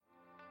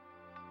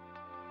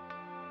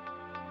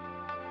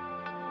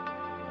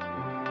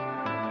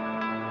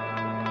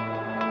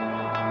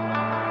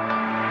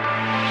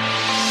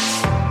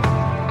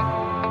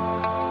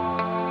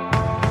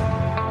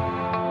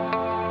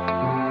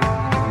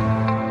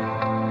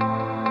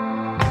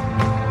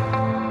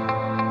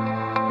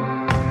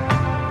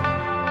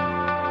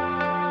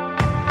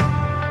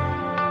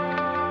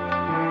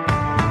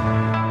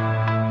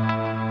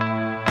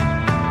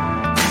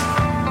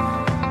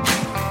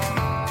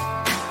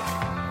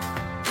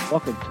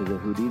Welcome to the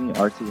Houdini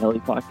RC Heli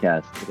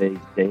Podcast. Today's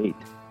date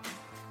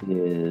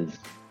is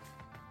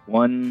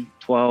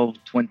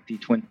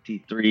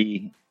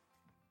 1/12/2023,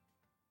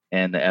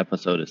 and the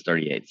episode is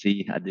 38.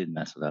 See, I did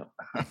mess it up.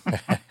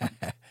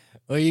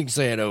 Well, you can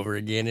say it over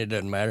again. It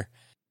doesn't matter.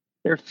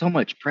 There's so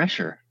much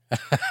pressure.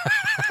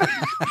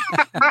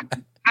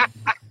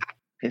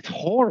 It's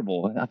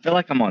horrible. I feel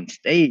like I'm on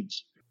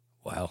stage.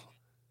 Wow.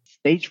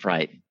 Stage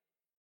fright.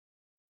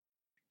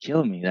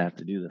 Killing me to have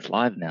to do this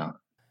live now.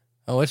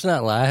 Oh, it's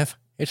not live.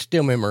 It's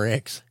still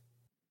Memorex.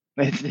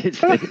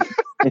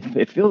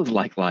 It feels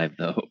like live,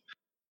 though.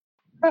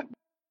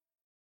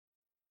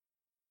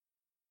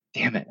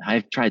 Damn it.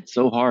 I've tried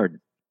so hard.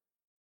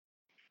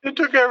 It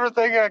took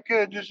everything I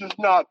could just to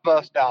not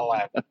bust out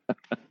laughing.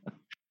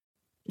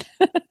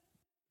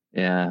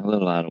 Yeah, a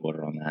little out of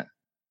order on that.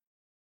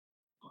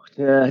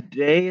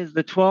 Today is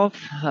the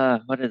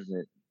 12th. What is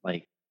it?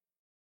 Like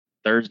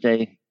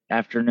Thursday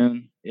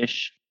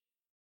afternoon-ish?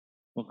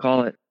 We'll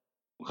call it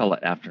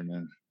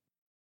afternoon.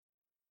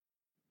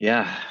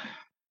 Yeah.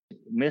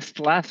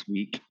 Missed last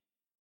week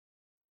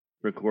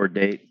record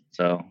date,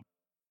 so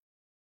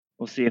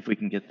we'll see if we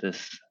can get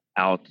this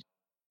out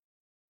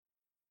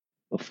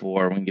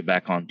before we can get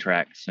back on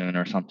track soon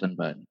or something.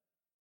 But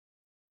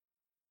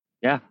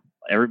yeah,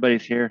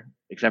 everybody's here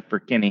except for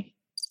Kenny.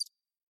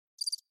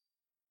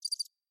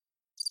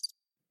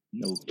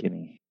 No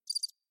Kenny.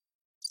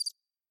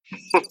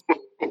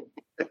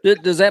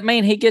 Does that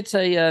mean he gets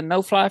a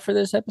no-fly for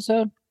this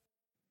episode?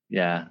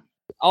 Yeah.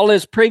 All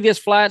his previous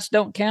flights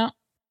don't count?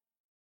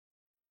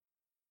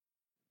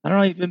 I don't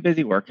know. He's been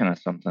busy working on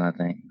something, I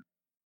think.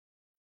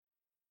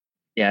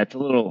 Yeah, it's a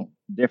little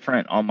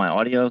different on my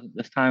audio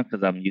this time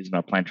because I'm using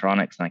a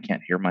Plantronics and I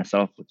can't hear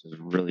myself, which is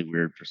really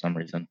weird for some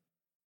reason.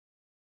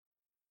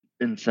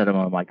 Instead of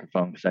my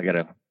microphone because I got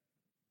to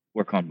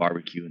work on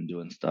barbecue and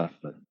doing stuff.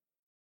 But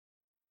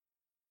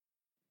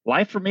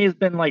life for me has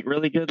been like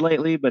really good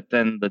lately, but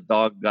then the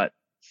dog got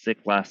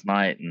sick last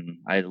night and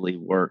I had to leave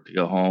work to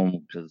go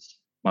home because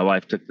my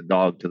wife took the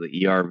dog to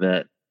the ER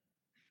vet,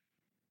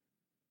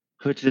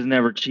 which is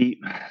never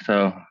cheap.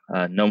 So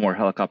no more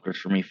helicopters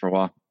for me for a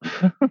while.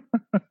 At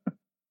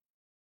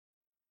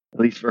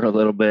least for a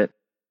little bit.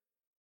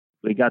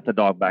 We got the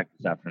dog back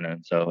this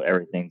afternoon, so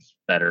everything's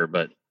better,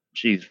 but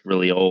she's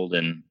really old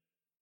and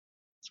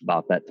it's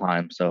about that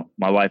time. So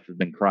my wife has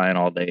been crying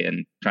all day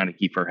and trying to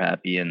keep her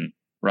happy and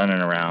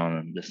running around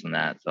and this and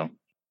that. So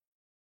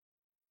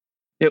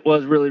it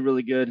was really,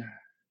 really good.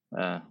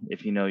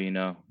 If you know, you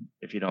know.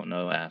 If you don't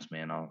know, ask me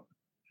and I'll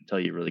tell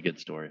you a really good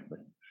story. But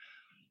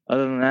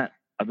other than that,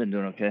 I've been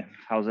doing okay.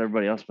 How's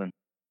everybody else been?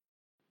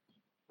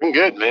 Been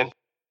good, man.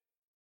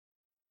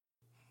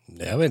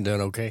 Yeah, I've been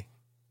doing okay.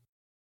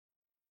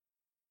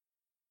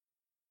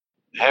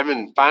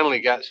 Having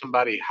finally got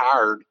somebody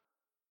hired,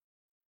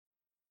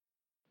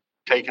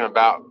 taking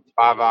about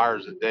 5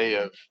 hours a day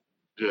of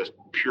just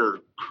pure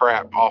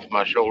crap off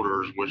my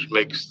shoulders, which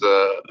makes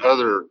the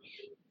other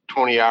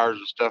 20 hours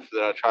of stuff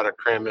that I try to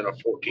cram in a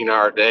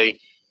 14-hour day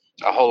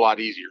a whole lot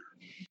easier.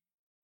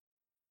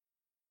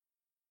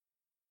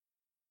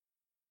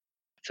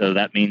 So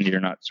that means you're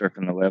not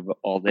surfing the web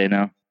all day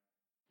now?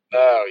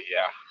 Oh,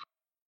 yeah.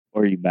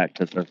 Or are you back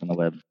to surfing the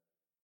web?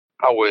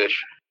 I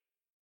wish.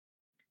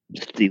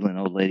 Stealing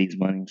old ladies'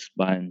 money,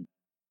 buying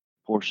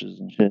Porsches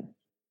and shit.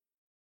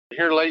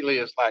 Here lately,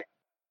 it's like,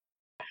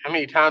 how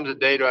many times a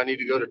day do I need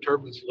to go to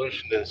Turbine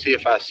Solutions and see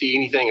if I see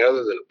anything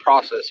other than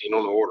processing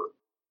on the order?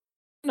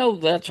 No,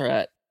 that's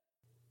right.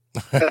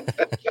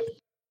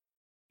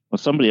 Well,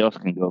 somebody else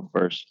can go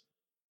first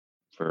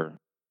for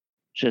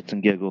shits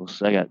and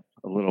giggles. I got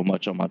a little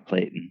much on my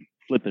plate and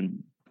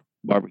flipping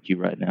barbecue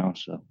right now,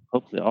 so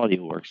hopefully the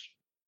audio works.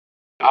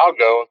 I'll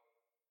go.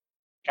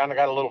 Kind of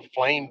got a little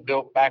flame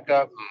built back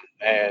up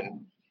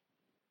and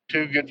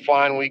 2 good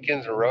flying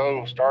weekends in a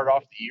row. Started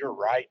off the year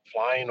right,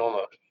 flying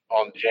on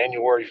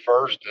January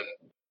 1st,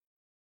 and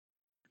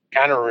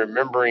kind of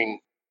remembering.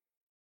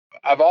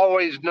 I've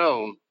always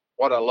known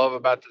what I love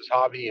about this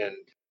hobby, and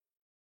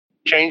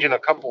changing a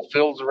couple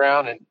fields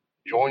around and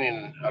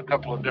joining a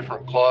couple of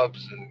different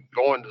clubs and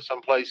going to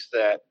some place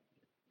that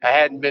I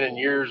hadn't been in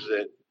years.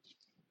 That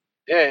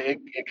it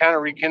kind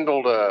of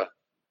rekindled a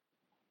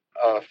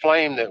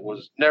flame that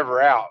was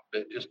never out,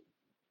 but just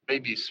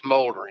maybe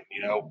smoldering,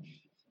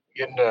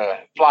 getting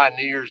to fly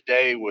New Year's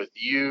Day with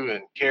you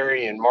and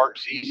Carrie and Mark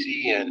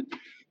Cece, and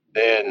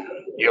then,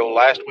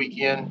 last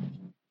weekend.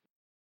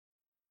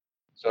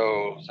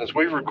 So since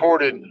we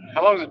recorded,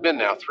 how long has it been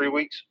now? 3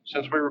 weeks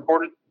since we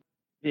recorded?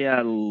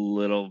 Yeah, a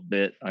little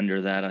bit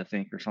under that, I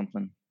think, or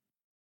something.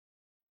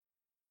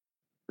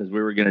 Because we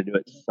were going to do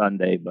it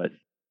Sunday, but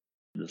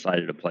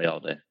decided to play all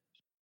day.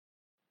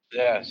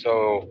 Yeah,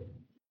 so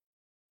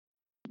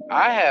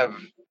I have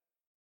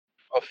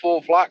a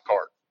full flight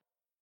card.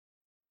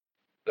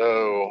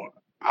 So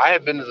I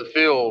have been to the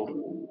field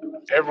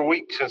every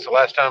week since the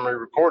last time we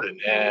recorded,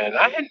 and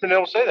I hadn't been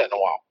able to say that in a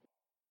while.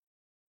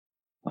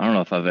 I don't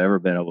know if I've ever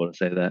been able to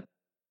say that.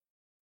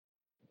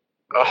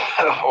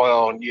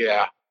 Well,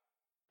 yeah.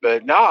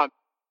 But no,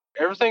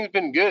 everything's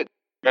been good.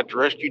 Got the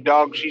rescue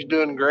dog. She's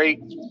doing great.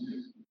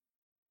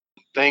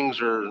 Things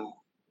are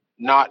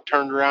not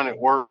turned around at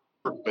work,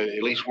 but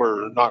at least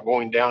we're not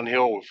going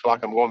downhill. We feel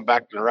like I'm going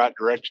back in the right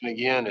direction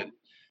again. And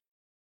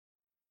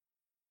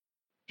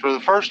for the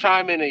first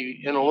time in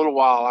a little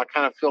while, I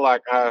kind of feel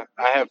like I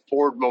have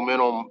forward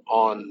momentum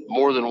on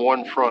more than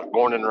one front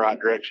going in the right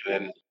direction.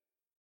 And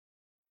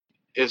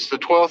it's the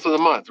 12th of the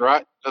month,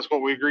 right? That's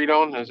what we agreed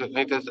on. I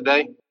think that's the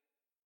day.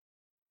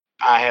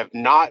 I have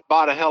not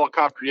bought a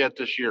helicopter yet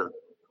this year.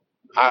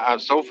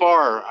 So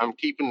far, I'm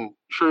keeping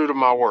true to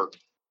my word.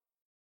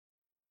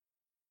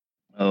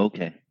 Oh,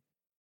 okay.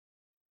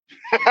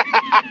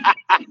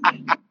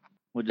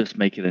 We'll just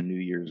make it a New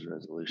Year's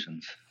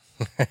resolutions.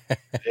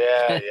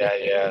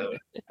 Yeah.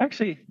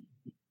 Actually,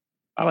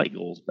 I like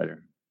goals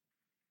better.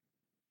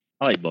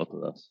 I like both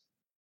of those.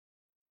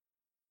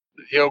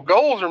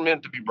 Goals are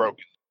meant to be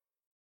broken.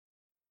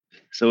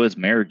 So is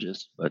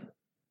marriages, but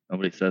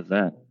nobody says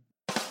that.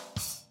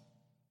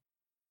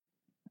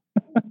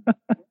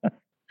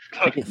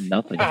 I get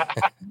nothing.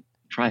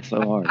 Try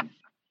so hard.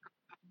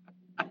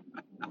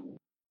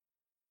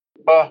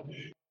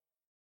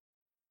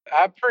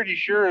 I'm pretty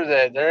sure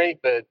that there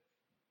ain't but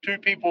two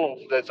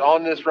people that's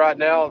on this right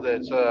now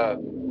that's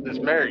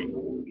married.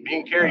 Me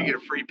and Carrie get a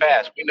free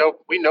pass.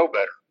 We know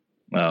better.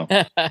 Well,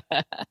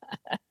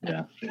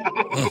 yeah.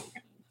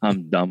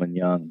 I'm dumb and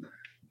young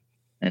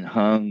and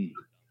hung.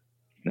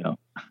 No.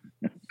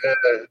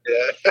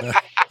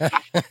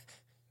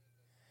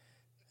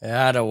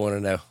 I don't want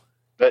to know.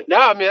 But no,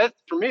 I mean,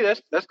 for me,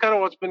 that's kind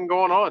of what's been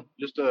going on.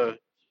 Just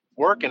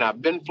working.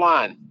 I've been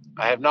flying.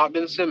 I have not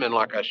been simming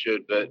like I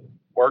should, but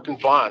working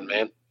flying,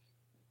 man.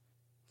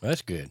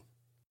 That's good.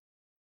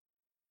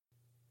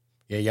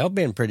 Yeah, y'all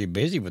been pretty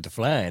busy with the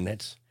flying.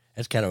 That's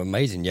kind of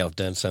amazing. Y'all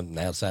done something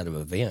outside of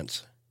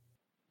events.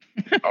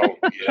 Oh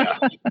yeah.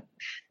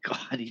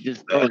 God, he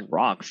just throws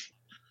rocks.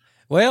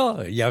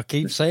 Well, y'all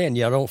keep saying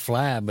y'all don't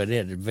fly, but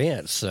at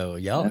events, so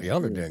y'all That's are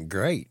true. doing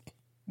great.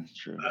 That's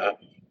true.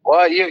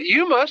 Well,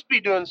 you must be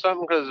doing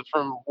something because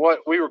from what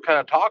we were kind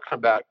of talking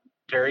about,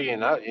 Terry,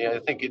 and I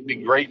think it'd be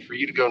great for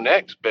you to go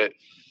next, but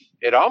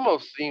it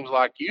almost seems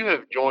like you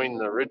have joined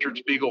the Richard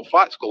Spiegel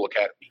Flight School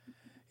Academy.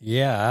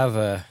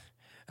 Yeah,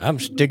 I'm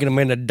sticking them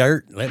in the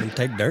dirt, letting them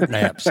take dirt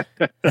naps.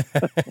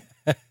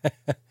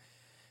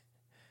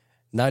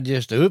 Not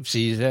just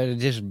oopsies,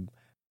 just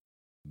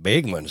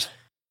big ones,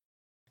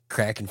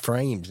 cracking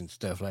frames and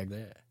stuff like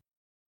that.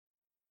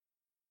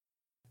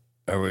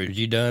 Or were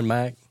you done,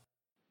 Mike?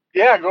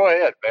 Yeah, go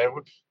ahead, man.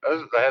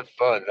 That's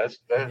fun. Let's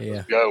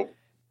go.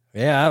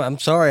 Yeah, I'm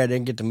sorry I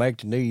didn't get to make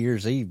the New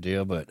Year's Eve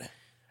deal, but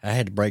I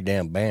had to break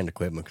down band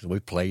equipment because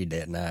we played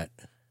that night,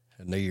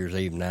 New Year's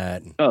Eve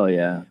night. And Oh,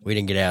 yeah. we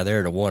didn't get out of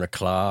there till 1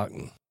 o'clock.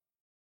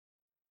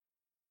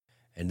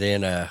 And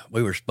then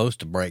we were supposed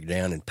to break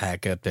down and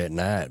pack up that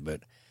night,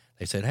 but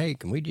they said, hey,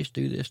 can we just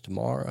do this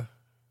tomorrow?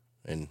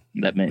 And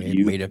That meant we had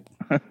you. to meet up.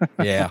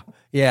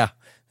 Yeah.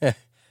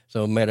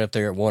 So we met up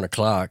there at 1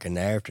 o'clock in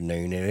the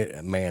afternoon,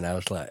 and I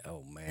was like,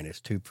 oh man, it's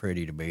too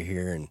pretty to be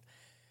here. And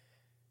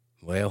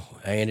well,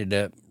 I ended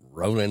up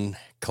rolling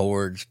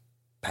cords,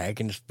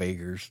 packing the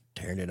speakers,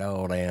 tearing it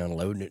all down,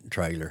 loading it in the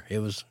trailer. It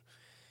was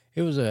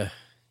a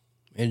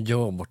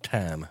enjoyable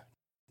time.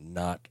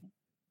 Not,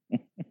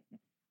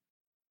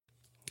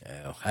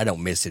 I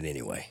don't miss it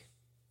anyway.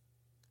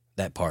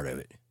 That part of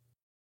it.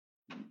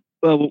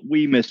 Well,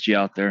 we missed you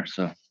out there,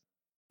 so.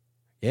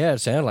 Yeah, it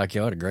sounded like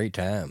you had a great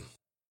time.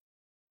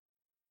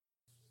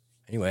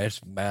 Anyway, that's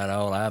about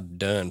all I've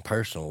done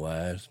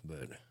personal-wise,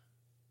 but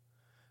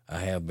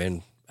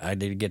I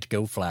did get to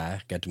go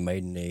fly, got to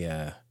maid in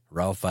the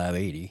Raw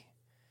 580.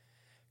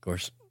 Of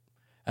course,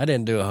 I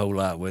didn't do a whole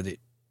lot with it,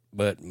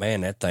 but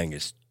man, that thing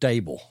is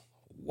stable.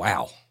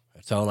 Wow.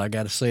 That's all I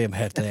got to say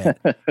about that.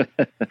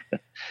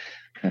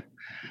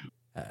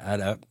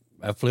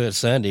 I flew it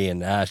Sunday,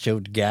 and I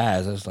showed the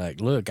guys. I was like,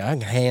 look,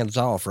 I'm hands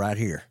off right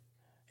here.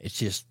 It's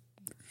just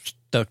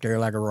stuck there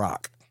like a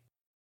rock.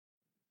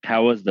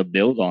 How was the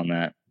build on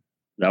that?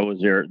 That was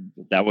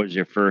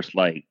your first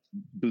like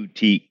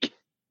boutique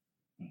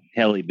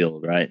heli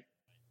build, right?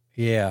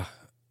 Yeah.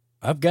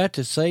 I've got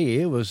to say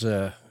it's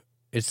the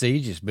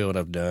easiest build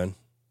I've done.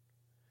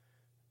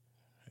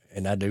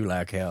 And I do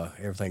like how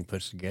everything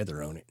puts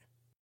together on it.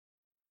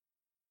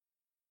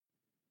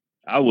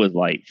 I was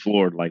like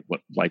floored, like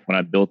when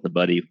I built the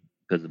Buddy,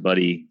 because the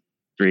Buddy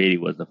 380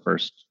 was the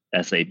first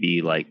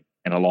SAB like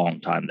in a long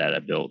time that I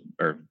built,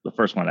 or the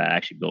first one I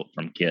actually built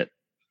from kit,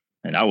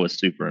 and I was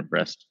super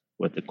impressed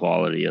with the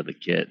quality of the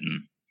kit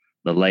and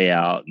the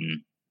layout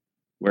and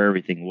where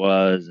everything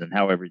was and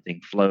how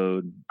everything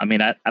flowed. I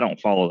mean, I don't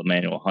follow the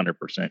manual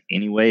 100%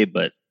 anyway,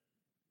 but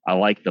I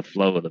like the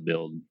flow of the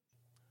build.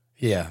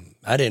 Yeah,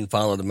 I didn't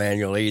follow the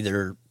manual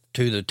either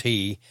to the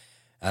T.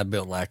 I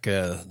built like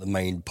the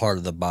main part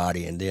of the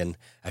body, and then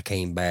I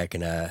came back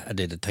and I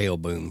did the tail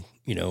boom,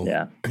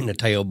 Yeah. in the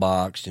tail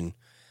box, and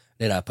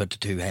then I put the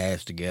two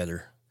halves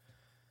together.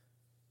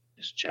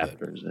 Just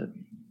chapters.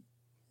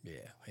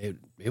 Yeah,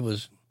 it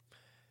was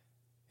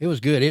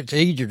good. It's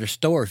easier to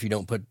store if you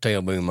don't put the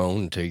tail boom on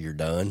until you're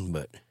done,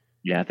 but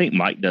Yeah, I think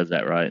Mike does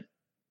that right.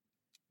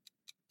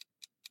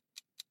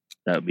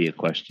 That would be a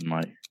question,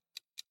 Mike.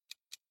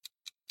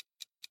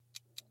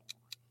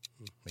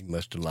 He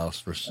must have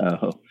lost for.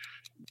 Oh,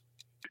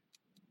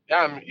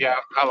 Yeah,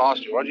 I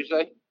lost you. What'd you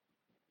say?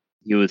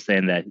 he was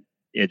saying that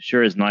it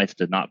sure is nice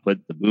to not put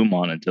the boom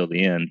on until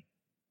the end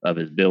of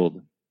his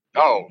build.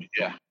 Oh,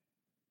 yeah.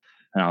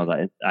 And I was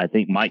like, I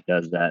think Mike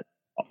does that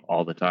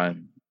all the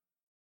time.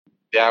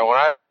 Yeah, when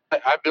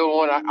I build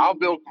one, I'll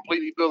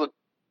completely build a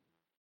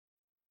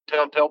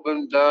tail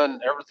boom done,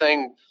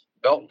 everything,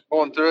 belt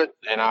going through it,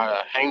 and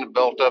I hang the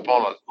belt up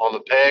on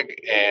the peg,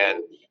 and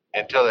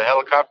until the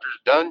helicopter's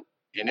done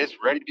and it's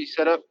ready to be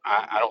set up,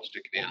 I don't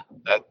stick it in.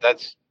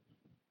 That's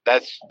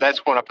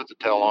when I put the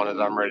tail on, as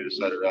I'm ready to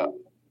set it up.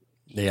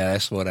 Yeah,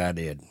 that's what I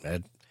did.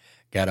 I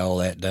got all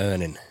that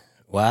done, and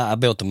I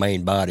built the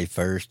main body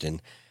first,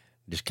 and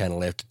just kind of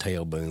left the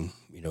tail boom,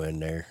 in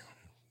there.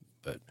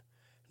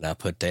 And I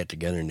put that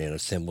together and then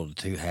assembled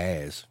the two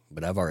halves.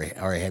 But I've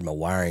already had my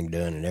wiring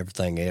done and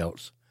everything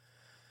else.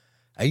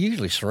 I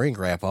usually shrink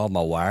wrap all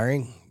my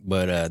wiring,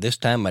 but this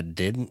time I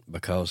didn't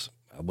because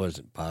I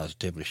wasn't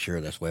positively sure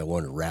that's the way I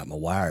wanted to wrap my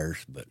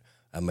wires. But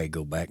I may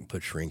go back and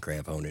put shrink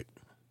wrap on it.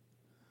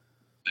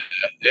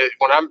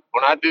 When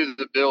I do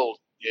the build,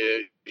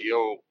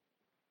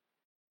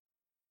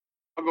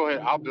 I'll go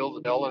ahead. I'll build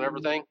the tail and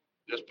everything,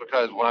 just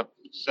because when I'm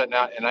setting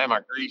out and I have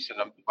my grease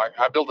and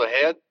I build the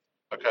head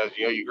because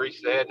you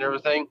grease the head and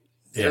everything.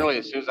 Yeah. Generally,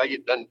 as soon as I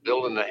get done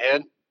building the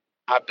head,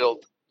 I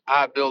build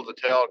the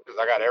tail because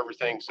I got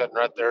everything sitting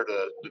right there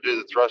to do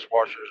the thrust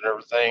washers and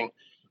everything.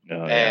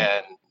 Oh, yeah.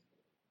 And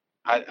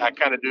I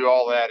kind of do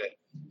all that at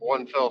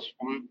one fell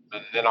swoop,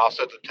 and then I'll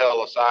set the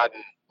tail aside,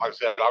 and like I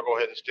said, I'll go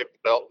ahead and stick the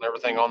belt and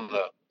everything on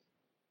the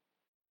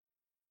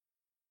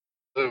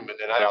boom, and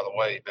then out of the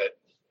way. But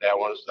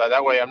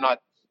that way I'm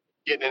not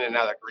getting in and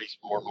out of that grease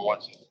more than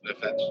once.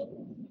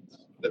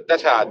 If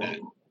that's how I do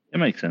it. It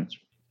makes sense.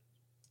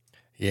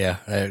 Yeah,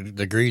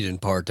 the greasing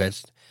part,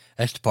 that's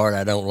the part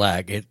I don't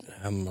like.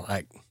 I'm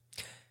like,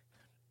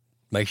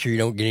 make sure you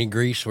don't get any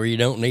grease where you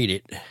don't need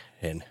it,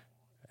 and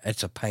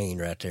that's a pain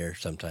right there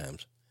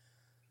sometimes.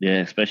 Yeah,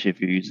 especially if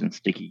you're using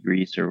sticky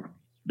grease or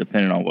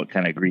depending on what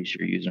kind of grease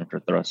you're using for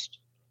thrust.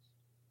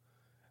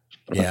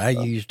 Yeah, I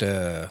used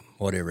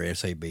whatever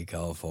SAB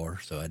called for,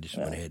 so I just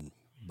went ahead and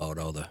bought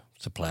all the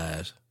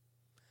supplies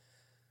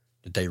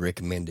that they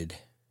recommended.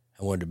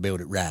 I wanted to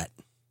build it right.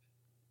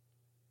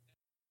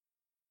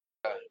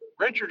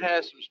 Richard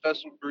has some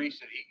special grease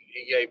that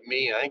he gave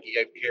me, and I think he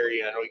gave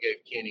Carrie, and I know he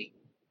gave Kenny.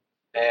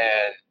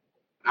 And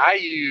I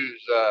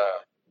use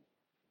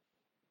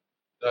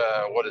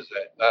what is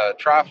that?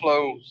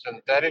 Triflow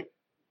synthetic,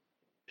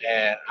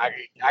 and I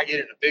get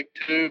it in a big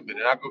tube, and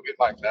then I go get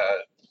like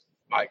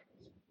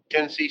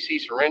 10 cc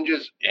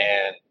syringes,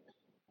 and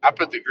I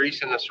put the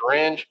grease in the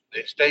syringe.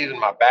 It stays in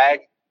my bag.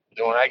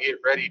 Then when I get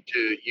ready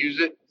to use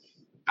it,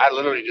 I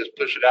literally just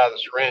push it out of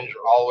the syringe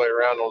all the way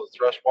around on the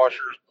thrust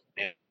washers,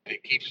 and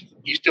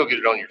you still get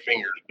it on your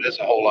fingers, but it's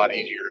a whole lot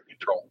easier to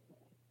control.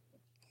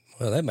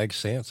 Well, that makes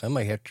sense. I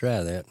may have to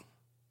try that.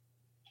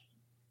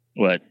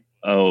 What?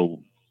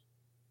 Oh,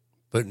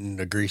 putting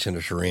the grease in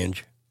a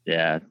syringe.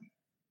 Yeah.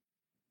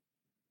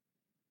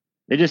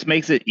 It just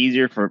makes it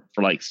easier for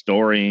like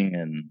storing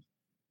and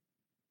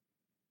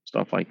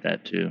stuff like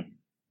that too.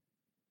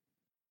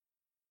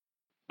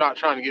 Not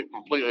trying to get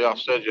completely off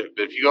subject,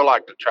 but if you go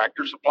like the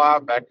Tractor Supply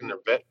back in the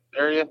vet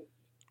area,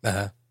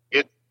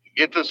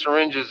 get the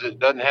syringes that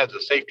doesn't have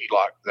the safety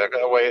lock. That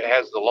way it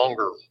has the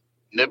longer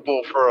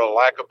nipple, for a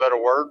lack of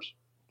better words.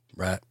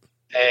 Right.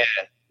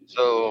 And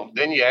so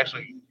then it's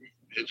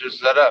just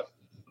set up.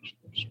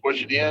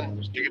 Squish it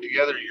in, stick it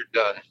together, you're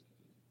done.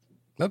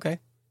 Okay.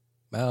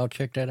 I'll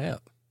check that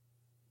out.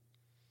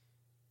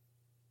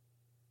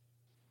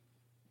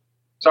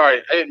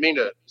 Sorry, I didn't mean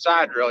to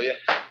side drill you.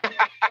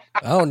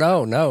 Oh,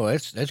 no.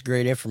 That's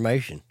great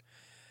information.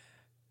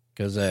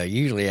 Because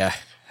usually I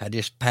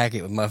just pack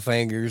it with my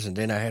fingers, and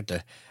then I have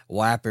to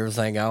wipe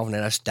everything off, and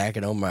then I stack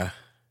it on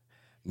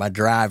my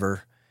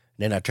driver.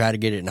 And then I try to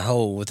get it in the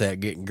hole without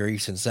getting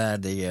grease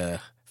inside the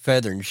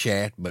feathering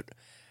shaft, but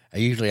I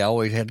usually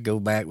always had to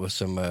go back with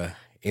some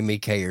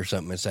MEK or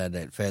something inside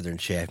that feathering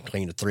shaft and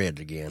clean the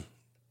threads again.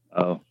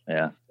 Oh,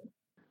 yeah.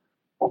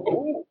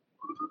 Ooh.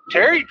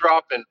 Terry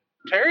dropping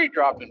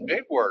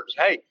big words.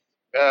 Hey,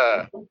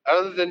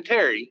 other than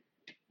Terry,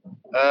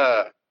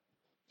 $5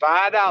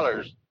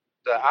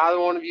 to either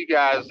one of you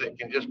guys that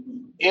can just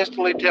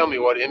instantly tell me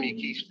what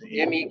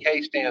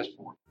MEK stands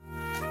for.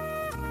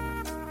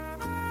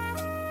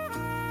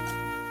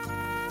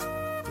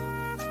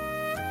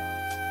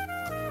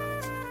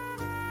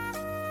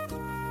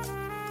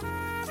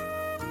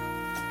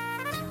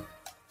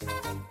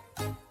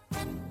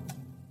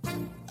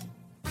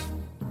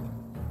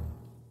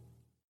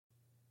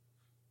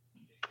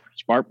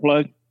 Spark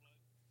plug.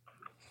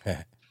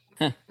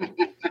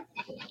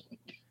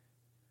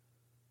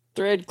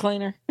 Thread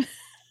cleaner.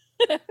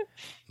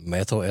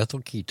 Methyl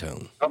ethyl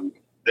ketone. Oh,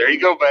 there you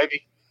go,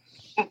 baby.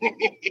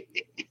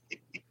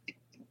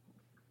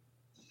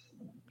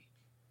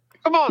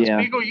 Come on, Yeah.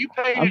 Spiegel, you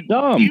I'm painted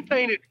dumb. you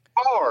painted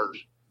cars. I'm dumb. You painted cars.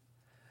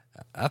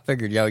 I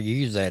figured y'all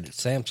use that at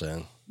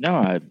Samsung. No,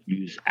 I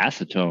use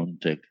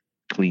acetone to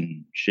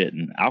clean shit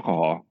and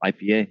alcohol,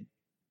 IPA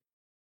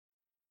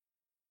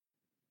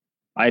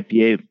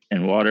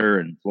and water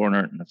and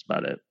Flornert, and that's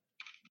about it.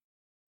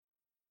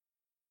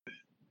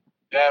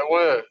 That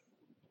was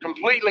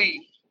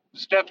completely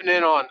stepping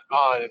in on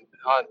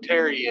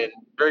Terry in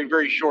very,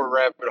 very short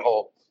rabbit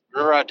hole.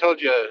 Remember I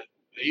told you I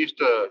used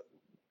to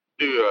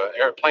do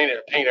paint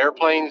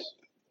airplanes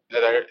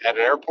at an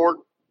airport?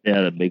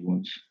 Yeah, the big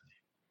ones.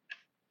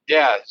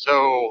 Yeah,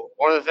 so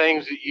one of the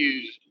things that you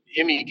use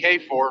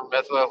MEK for,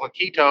 methyl ethyl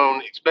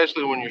ketone,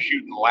 especially when you're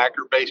shooting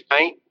lacquer-based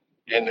paint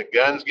and the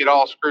guns get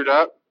all screwed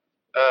up,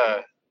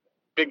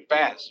 big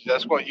fats. That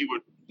was what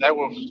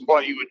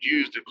you would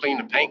use to clean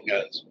the paint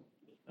guns.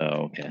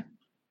 Oh, okay.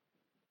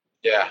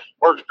 Yeah,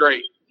 works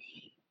great.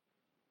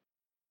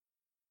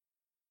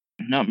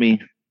 Not me.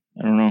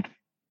 I don't know.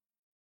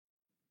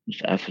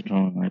 Just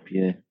acetone and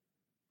IPA.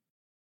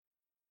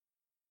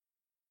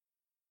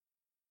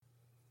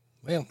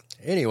 Well,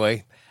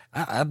 anyway,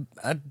 I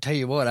tell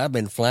you what, I've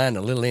been flying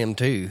a little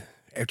M2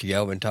 after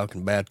y'all been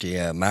talking about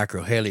the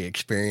micro heli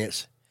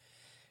experience,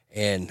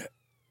 and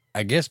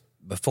I guess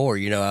before,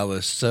 I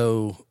was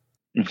so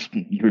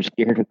You were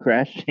scared of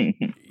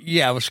crashing.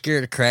 yeah, I was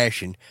scared of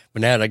crashing,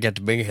 but now that I got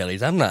the big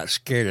helis, I'm not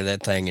scared of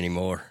that thing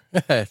anymore.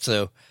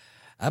 So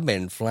I've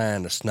been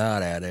flying the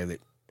snot out of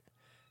it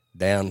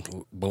down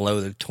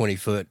below the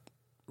 20-foot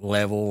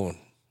level.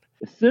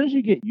 As soon as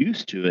you get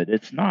used to it,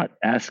 it's not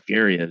as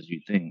scary as you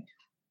think.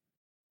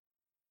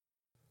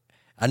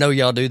 I know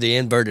y'all do the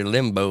inverted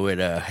limbo at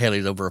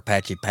helis over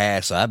Apache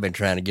Pass, so I've been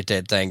trying to get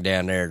that thing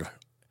down there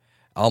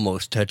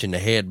almost touching the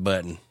head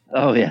button.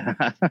 Oh, yeah.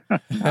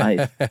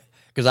 Nice.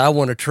 Because I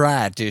want to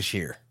try it this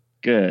year.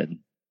 Good.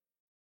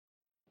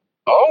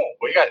 Oh,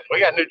 we got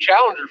a new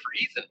challenger for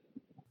Ethan.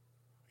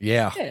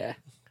 Yeah. Yeah.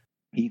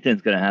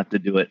 Ethan's going to have to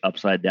do it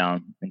upside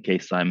down in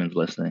case Simon's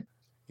listening.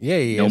 Yeah,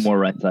 he No is. more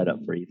right side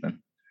up for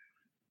Ethan.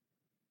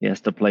 He has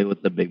to play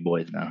with the big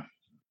boys now.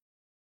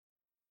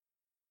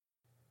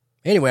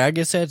 Anyway, I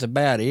guess that's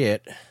about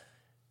it.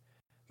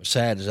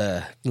 Besides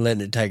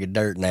letting it take a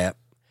dirt nap.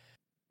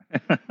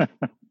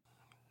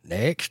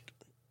 Next.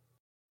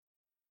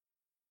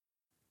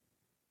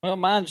 Well,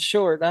 mine's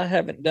short. I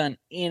haven't done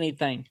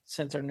anything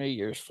since our New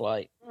Year's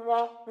flight.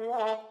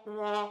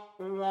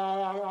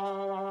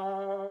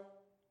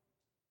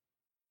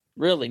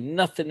 Really,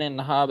 nothing in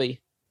the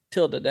hobby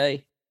till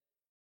today.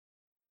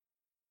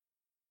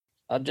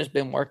 I've just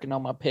been working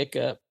on my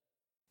pickup.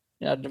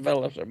 I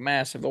developed a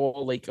massive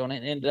oil leak on it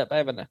and ended up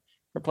having to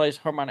replace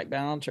harmonic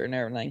balancer and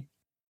everything.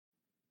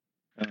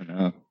 Oh,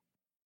 no.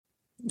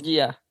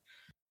 Yeah.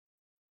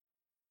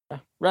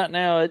 Right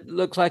now, it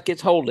looks like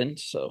it's holding,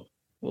 so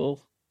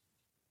we'll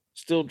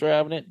still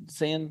driving it,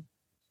 seeing,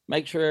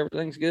 make sure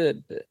everything's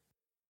good. But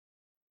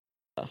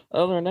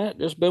other than that,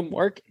 just been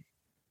working.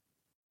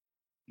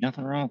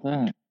 Nothing wrong with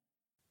that.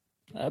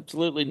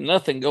 Absolutely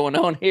nothing going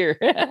on here.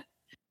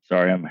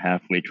 Sorry, I'm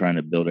halfway trying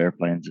to build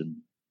airplanes and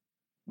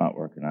not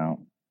working out.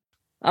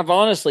 I've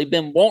honestly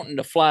been wanting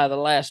to fly the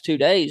last 2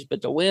 days,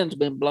 but the wind's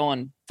been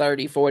blowing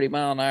 30, 40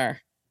 mile an hour.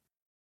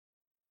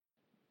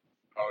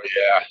 Oh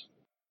yeah.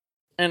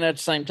 And at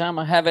the same time,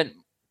 I haven't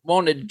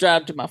wanted to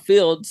drive to my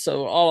field,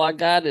 so all I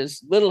got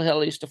is little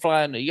helis to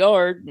fly in the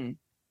yard, and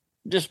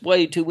just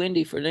way too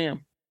windy for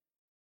them.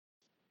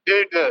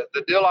 Dude,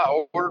 the deal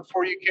I ordered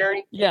for you,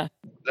 Carrie, Yeah.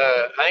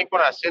 I think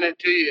when I sent it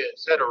to you, it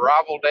said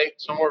arrival date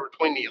somewhere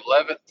between the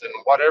 11th and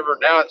whatever.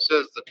 Now it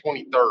says the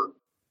 23rd.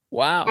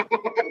 Wow.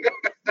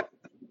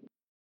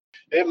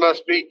 It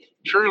must be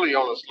truly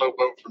on a slow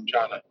boat from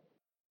China.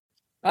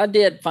 I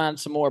did find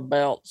some more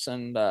belts,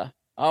 and I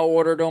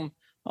ordered them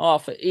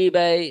off of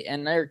eBay,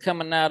 and they're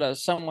coming out of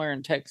somewhere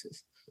in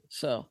Texas.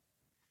 So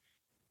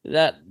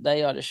that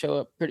they ought to show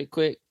up pretty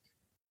quick.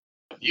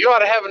 You ought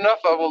to have enough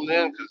of them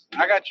then, because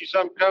I got you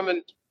some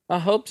coming. I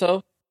hope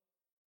so.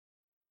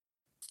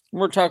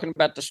 We're talking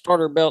about the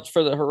starter belts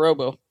for the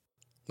Hirobo.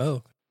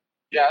 Oh,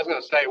 Yeah, I was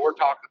going to say, we're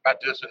talking about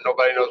this and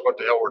nobody knows what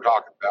the hell we're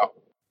talking about.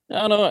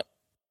 I know it.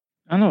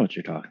 I know what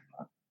you're talking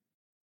about.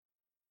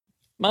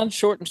 Mine's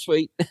short and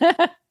sweet.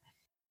 Well,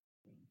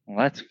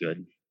 that's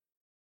good.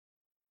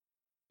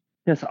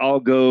 Yes, I'll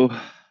go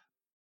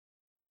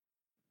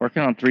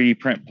working on 3D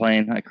print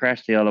plane. I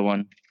crashed the other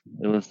one.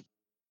 It was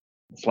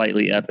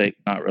slightly epic,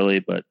 not really,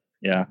 but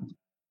yeah.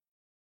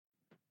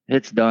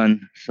 It's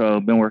done. So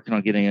I've been working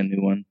on getting a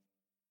new one.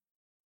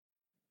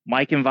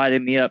 Mike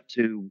invited me up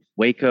to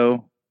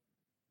Waco.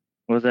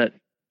 What was that,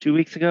 2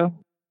 weeks ago?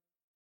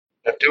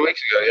 2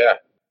 weeks ago, yeah.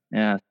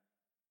 Yeah.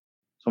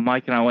 So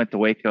Mike and I went to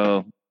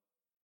Waco,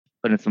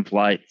 put in some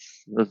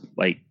flights. It was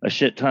like a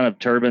shit ton of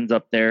turbines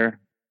up there.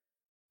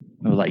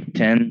 It was like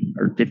 10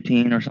 or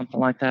 15 or something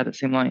like that, it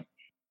seemed like.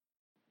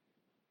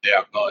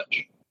 Yeah,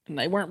 bunch. And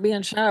they weren't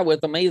being shy with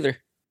them either.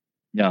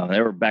 No,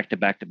 they were back to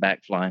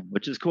back flying,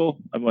 which is cool.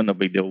 It wasn't no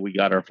big deal. We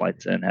got our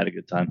flights in, had a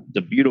good time. It's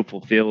a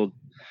beautiful field.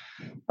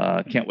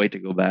 Can't wait to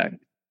go back.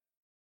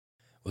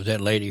 was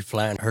that lady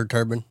flying her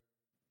turbine?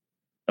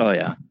 Oh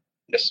yeah,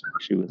 Yes, sir.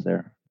 she was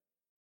there.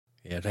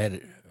 Yeah,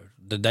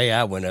 the day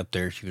I went up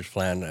there, she was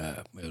flying.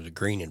 It was a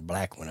green and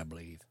black one, I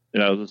believe.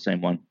 Yeah, it was the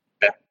same one.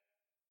 Yeah.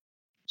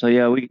 So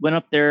yeah, we went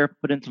up there,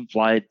 put in some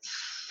flights.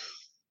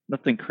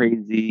 Nothing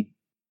crazy.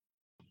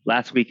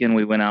 Last weekend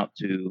we went out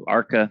to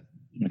Arca,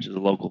 which is a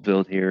local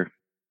field here,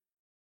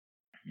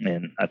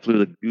 and I flew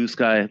the Goose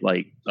Sky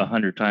like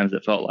 100 times.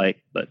 It felt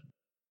like, but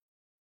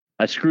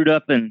I screwed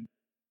up, and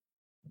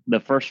the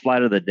first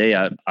flight of the day,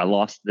 I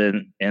lost it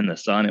in the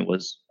sun. It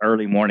was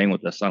early morning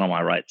with the sun on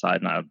my right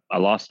side, and I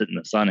lost it in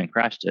the sun and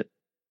crashed it.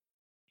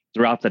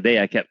 Throughout the day,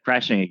 I kept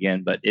crashing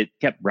again, but it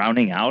kept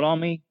browning out on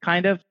me,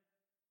 kind of.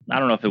 I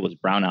don't know if it was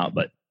brown out,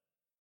 but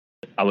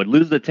I would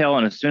lose the tail,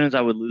 and as soon as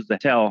I would lose the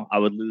tail, I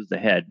would lose the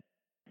head,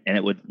 and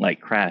it would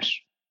like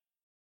crash.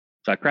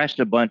 So I crashed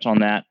a bunch on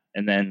that,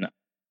 and then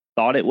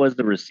thought it was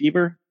the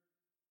receiver.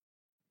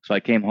 So I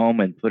came home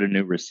and put a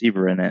new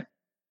receiver in it.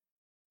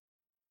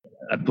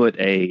 I put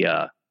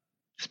a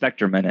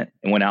Spectrum in it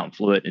and went out and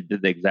flew it and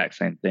did the exact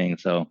same thing.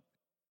 So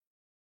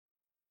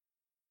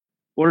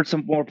ordered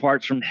some more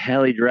parts from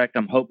Heli Direct.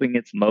 I'm hoping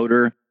it's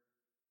motor,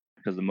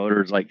 because the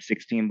motor is like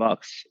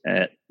 $16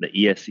 at the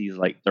ESC is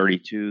like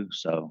 32.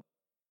 So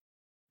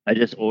I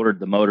just ordered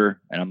the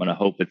motor, and I'm going to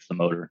hope it's the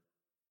motor.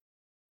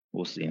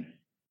 We'll see.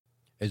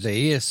 Is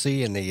the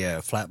ESC and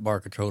the flat bar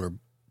controller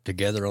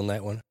together on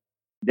that one?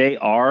 They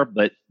are,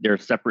 but they're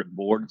separate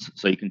boards,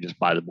 so you can just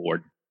buy the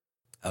board.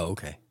 Oh,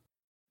 okay.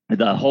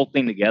 The whole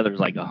thing together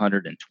is like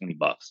 $120,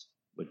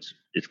 which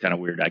is kind of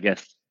weird, I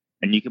guess.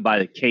 And you can buy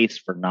the case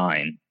for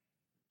 $9.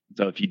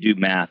 So if you do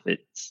math,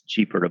 it's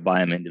cheaper to buy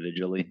them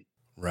individually.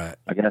 Right.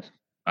 I guess.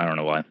 I don't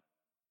know why.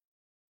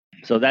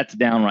 So that's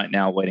down right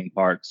now, waiting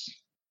parts.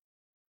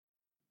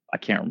 I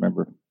can't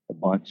remember a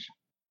bunch.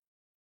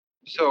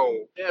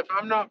 So, if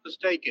I'm not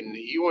mistaken,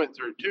 you went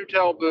through 2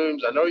 tail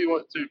booms. I know you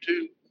went through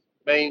 2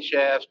 main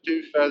shafts,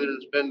 2 feathers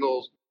and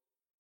spindles,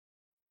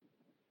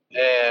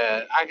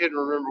 and I couldn't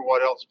remember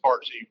what else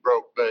parts you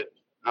broke, but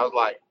I was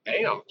like,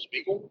 damn,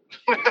 Spiegel.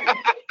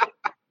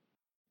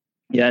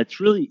 Yeah, it's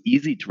really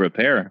easy to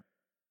repair.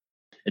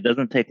 It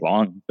doesn't take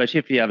long, especially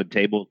if you have a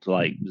table to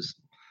like just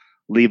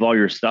leave all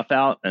your stuff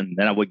out, and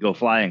then I would go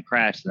fly and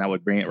crash, and I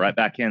would bring it right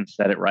back in,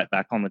 set it right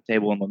back on the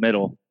table in the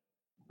middle,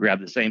 grab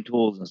the same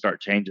tools and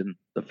start changing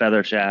the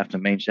feather shaft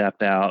and main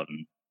shaft out,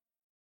 and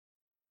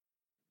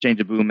change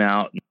the boom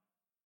out, and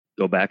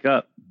go back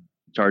up,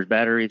 charge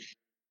batteries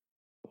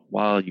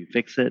while you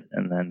fix it,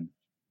 and then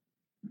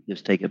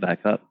just take it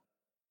back up.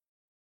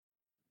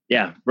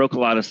 Yeah, broke a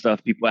lot of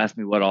stuff. People ask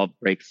me what all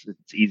breaks.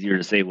 It's easier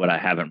to say what I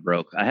haven't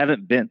broke. I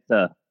haven't bent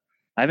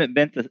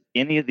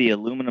any of the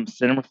aluminum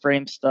cinema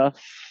frame stuff.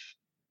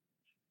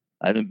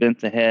 I haven't bent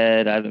the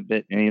head. I haven't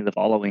bent any of the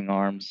following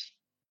arms.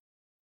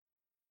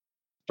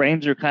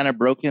 Frames are kind of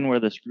broken where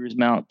the screws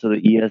mount to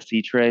the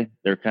ESC tray.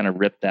 They're kind of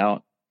ripped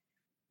out,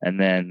 and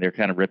then they're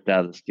kind of ripped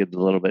out of the skids a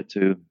little bit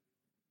too.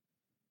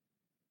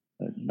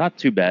 But not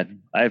too bad.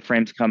 I have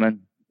frames coming.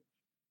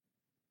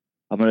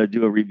 I'm going to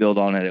do a rebuild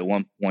on it at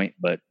one point,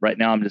 but right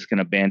now I'm just going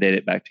to Band-Aid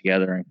it back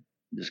together and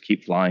just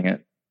keep flying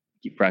it,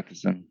 keep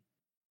practicing.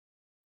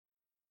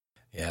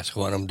 Yeah, that's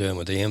what I'm doing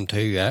with the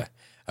M2.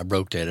 I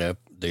broke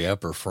the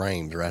upper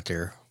frames right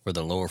there where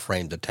the lower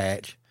frames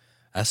attach.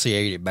 I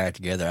CA'd it back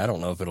together. I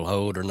don't know if it'll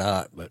hold or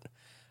not, but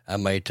I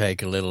may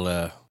take a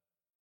little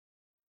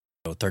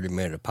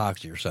 30-minute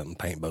epoxy or something,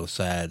 paint both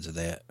sides of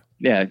that.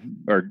 Yeah,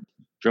 or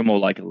Dremel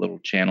like a little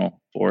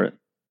channel for it.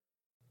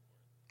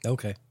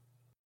 Okay.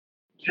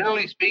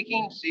 Generally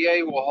speaking,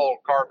 CA will hold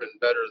carbon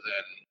better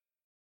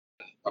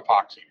than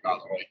epoxy, by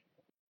the way.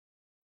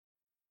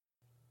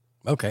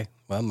 Okay.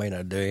 Well, I may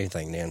not do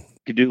anything then.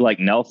 You could do like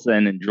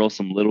Nelson and drill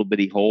some little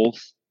bitty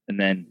holes, and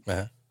then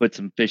put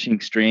some fishing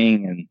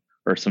string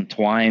or some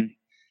twine,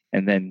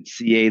 and then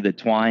CA the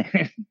twine.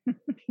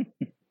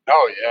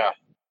 Oh yeah.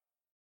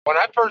 When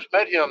I first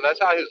met him, that's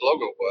how his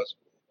logo was.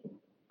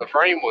 The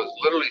frame was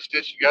literally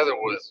stitched together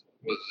with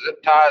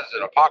zip ties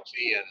and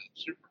epoxy and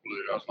super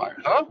glue. I was like,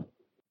 huh?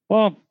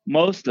 Well,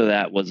 most of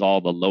that was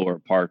all the lower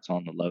parts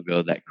on the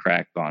logo that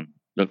cracked on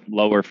the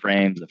lower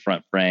frames, the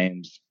front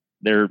frames.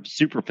 They're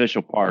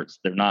superficial parts.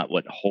 They're not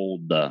what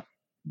hold the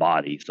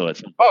body. So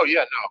it's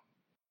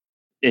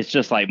It's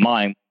just like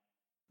mine.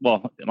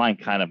 Well, mine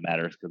kind of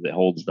matters because it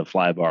holds the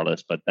fly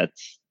barless, but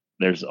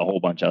there's a whole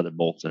bunch of other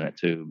bolts in it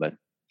too. But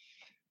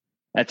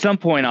at some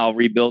point I'll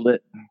rebuild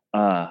it.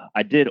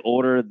 I did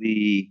order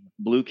the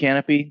blue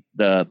canopy,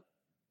 the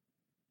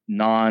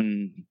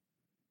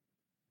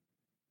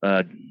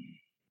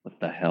what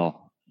the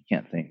hell? I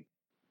can't think.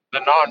 The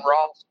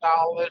non-raw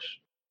style-ish?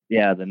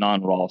 Yeah, the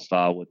non-raw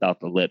style without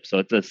the lip. So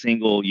it's a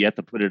single, you have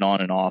to put it on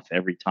and off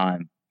every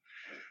time.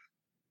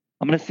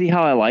 I'm going to see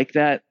how I like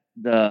that.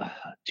 The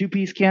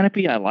 2-piece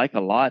canopy I like a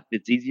lot.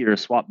 It's easier to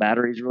swap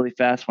batteries really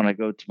fast when I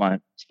go to my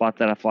spot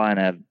that I fly, and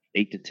I have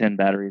 8 to 10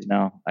 batteries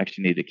now. I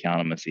actually need to count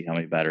them and see how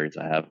many batteries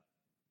I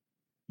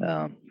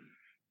have.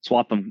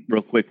 Swap them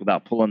real quick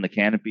without pulling the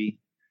canopy.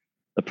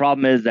 The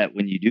problem is that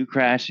when you do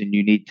crash and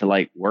you need to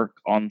like work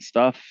on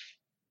stuff,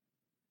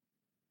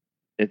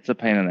 it's a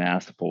pain in the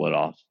ass to pull it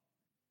off.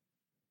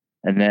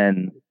 and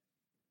then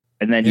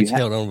it's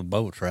held on the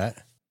bolts, right?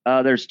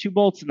 There's 2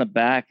 bolts in the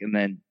back, and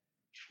then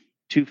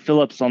 2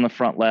 Phillips on the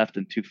front left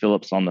and 2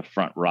 Phillips on the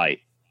front right,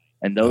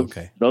 and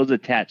those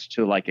attach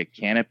to like a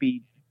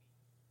canopy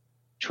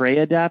tray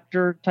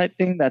adapter type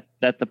thing that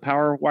the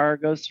power wire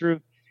goes through,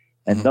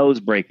 and those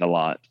break a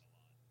lot.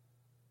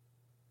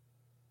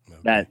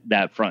 Okay.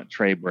 That front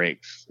tray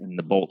breaks and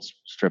the bolts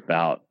strip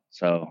out.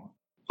 So,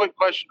 quick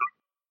question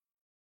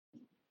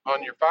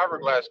on your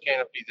fiberglass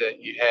canopy that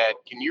you had,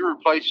 can you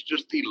replace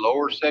just the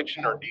lower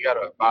section, or do you got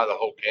to buy the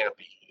whole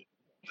canopy?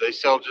 Do they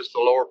sell just the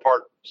lower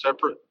part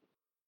separate?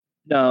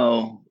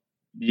 No,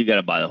 you got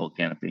to buy the whole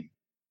canopy.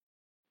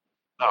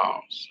 Oh,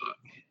 son.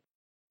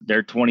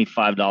 They're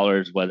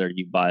 $25 whether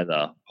you buy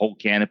the whole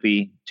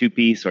canopy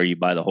 2-piece or you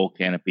buy the whole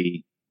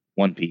canopy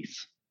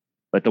 1-piece.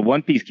 But the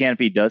 1-piece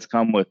canopy does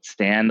come with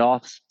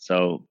standoffs,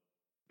 so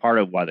part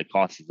of why the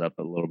cost is up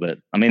a little bit.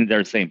 I mean,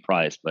 they're the same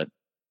price, but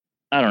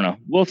I don't know.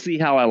 We'll see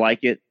how I like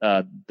it.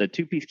 The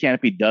 2-piece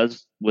canopy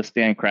does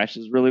withstand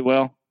crashes really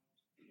well.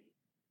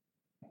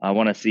 I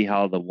want to see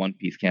how the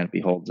 1-piece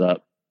canopy holds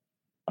up.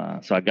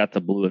 So I got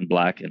the blue and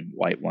black and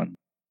white one.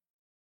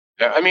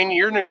 Yeah, I mean,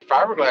 your new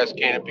fiberglass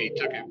canopy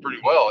took it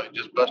pretty well. It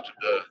just busted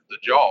the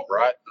jaw,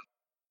 right?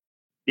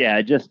 Yeah,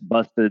 I just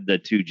busted the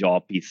 2 jaw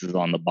pieces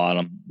on the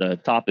bottom. The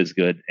top is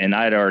good, and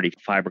I had already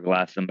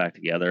fiberglassed them back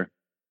together.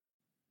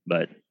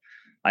 But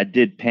I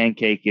did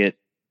pancake it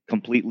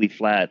completely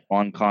flat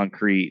on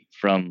concrete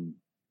from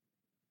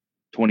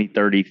 20,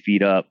 30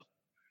 feet up.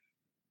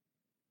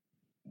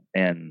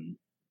 And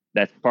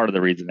that's part of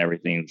the reason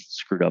everything's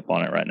screwed up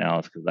on it right now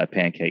is because I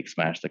pancake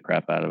smashed the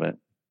crap out of it.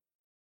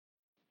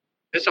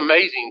 It's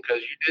amazing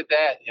because you did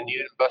that and you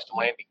didn't bust a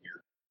landing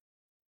gear.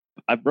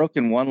 I've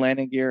broken 1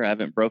 landing gear. I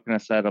haven't broken a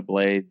set of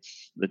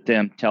blades. The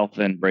tail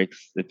fin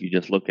breaks if you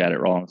just look at it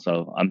wrong.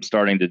 So I'm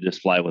starting to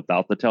just fly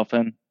without the tail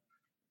fin.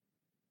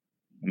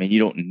 I mean, you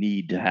don't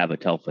need to have a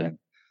tail fin.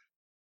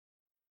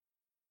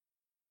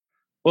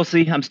 We'll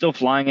see. I'm still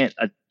flying it.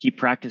 I keep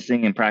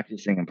practicing and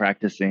practicing and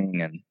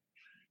practicing. And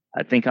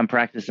I think I'm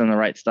practicing the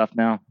right stuff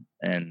now.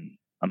 And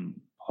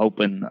I'm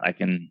hoping I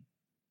can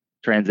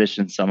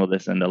transition some of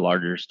this into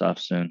larger stuff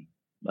soon.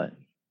 But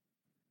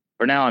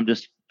for now, I'm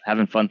just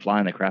having fun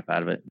flying the crap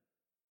out of it.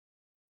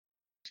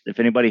 If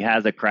anybody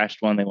has a crashed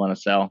one they want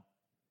to sell,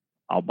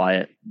 I'll buy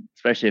it,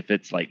 especially if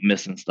it's like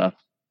missing stuff.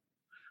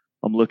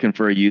 I'm looking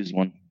for a used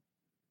one.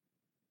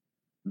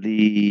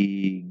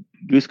 The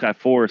Goose Sky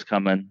 4 is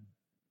coming.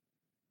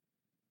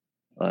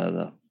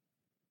 I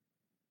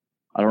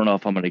don't know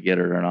if I'm going to get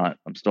it or not.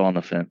 I'm still on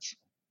the fence.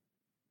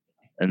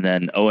 And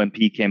then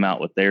OMP came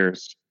out with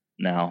theirs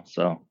now,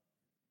 so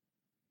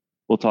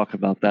we'll talk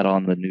about that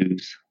on the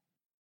news.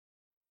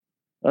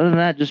 Other than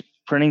that, just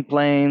printing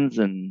planes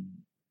and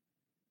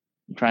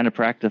trying to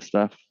practice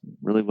stuff.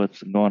 Really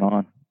what's going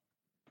on.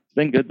 It's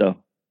been good, though.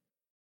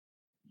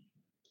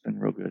 It's been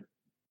real good.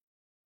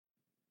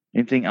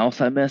 Anything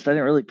else I missed? I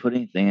didn't really put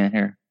anything in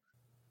here.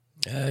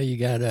 You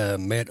got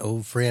met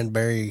old friend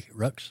Barry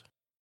Rux?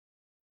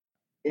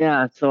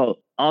 Yeah, so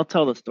I'll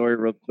tell the story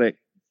real quick,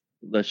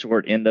 the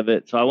short end of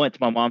it. So I went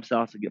to my mom's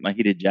house to get my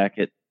heated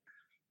jacket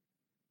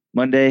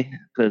Monday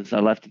because I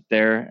left it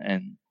there,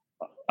 and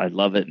I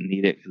love it and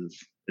need it because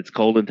it's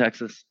cold in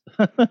Texas.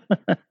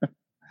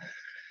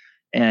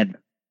 And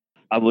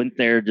I went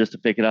there just to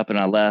pick it up, and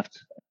I left.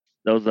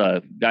 There was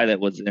a guy that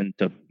was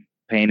into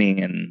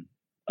painting, and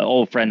an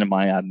old friend of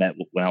mine I met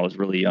when I was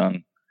really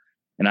young,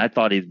 and I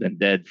thought he's been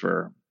dead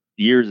for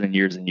years and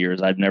years and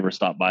years. I'd never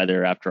stopped by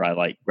there after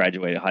I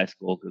graduated high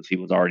school because he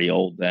was already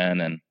old then.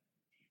 And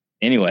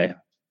anyway,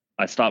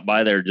 I stopped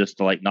by there just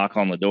to knock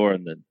on the door,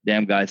 and the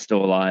damn guy's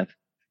still alive,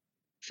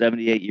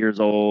 78 years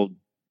old,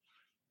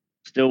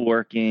 still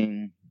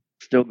working,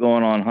 still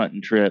going on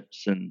hunting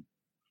trips and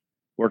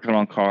working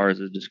on cars.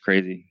 It's just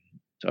crazy.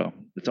 So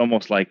it's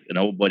almost like an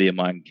old buddy of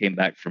mine came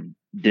back from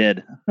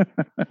dead.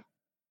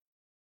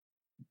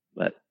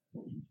 But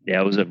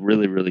yeah, it was a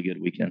really, really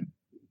good weekend.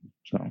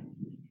 So.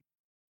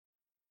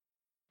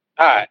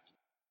 All right.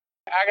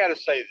 I got to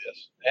say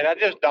this, and it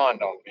just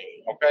dawned on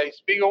me. Okay.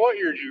 Spiegel, what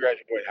year did you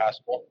graduate high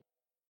school?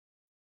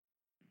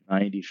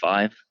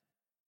 95.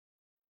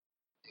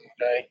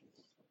 Okay.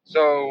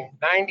 So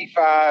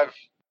 95,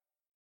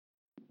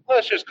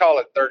 let's just call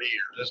it 30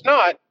 years. It's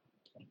not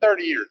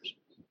 30 years.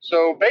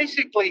 So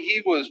basically,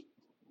 he was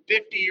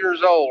 50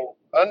 years old,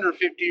 under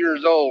 50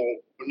 years old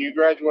when you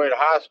graduated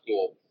high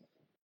school.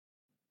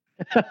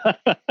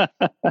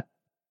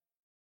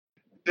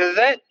 Does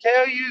that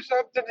tell you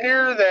something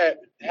here that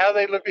how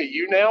they look at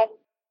you now?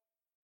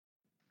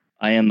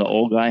 I am the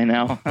old guy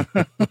now.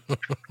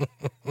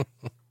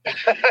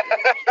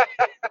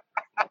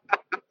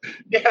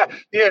 Yeah.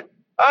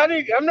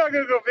 I'm not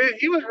going to go visit.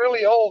 He was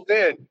really old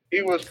then.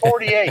 He was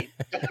 48.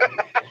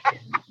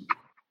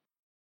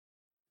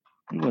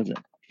 He wasn't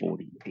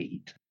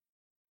 48.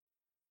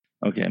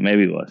 Okay,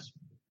 maybe he was.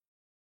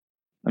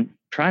 I'm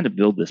trying to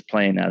build this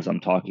plane as I'm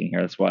talking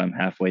here. That's why I'm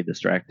halfway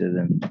distracted,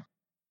 and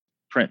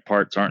print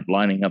parts aren't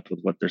lining up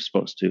with what they're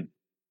supposed to.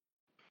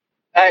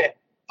 Hey,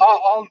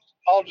 all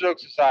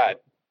jokes aside,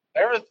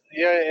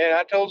 And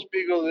I told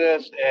Spiegel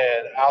this,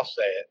 and I'll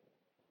say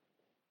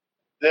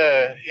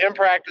it. Him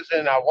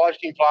practicing, I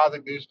watched him fly the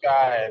goose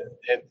guy,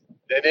 and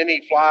then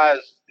he flies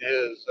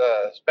his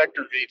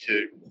Spectre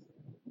V2,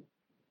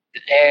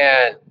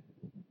 and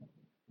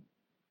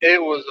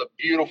it was a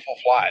beautiful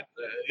flight.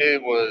 He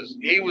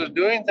was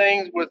doing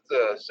things with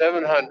the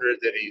 700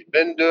 that he's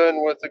been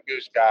doing with the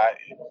goose guy.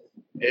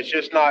 It's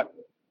just not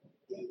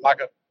like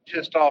a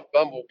pissed off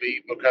bumblebee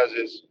because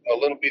it's a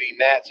little bitty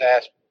gnat's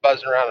ass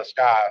buzzing around the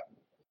sky.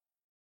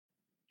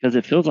 Because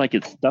it feels like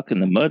it's stuck in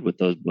the mud with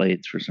those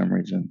blades for some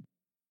reason.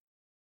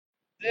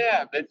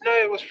 Yeah, but no,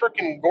 it was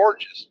freaking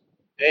gorgeous.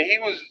 And he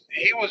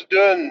was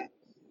doing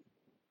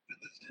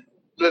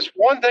this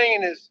one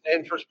thing,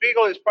 and for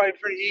Spiegel it's probably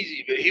pretty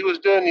easy, but he was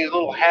doing these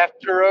little half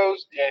turos,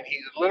 and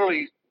he's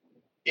literally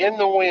in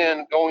the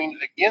wind going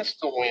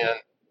against the wind,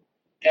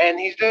 and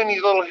he's doing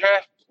these little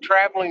half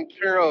traveling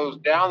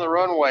turos down the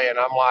runway, and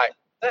I'm like,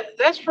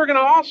 that's freaking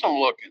awesome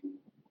looking.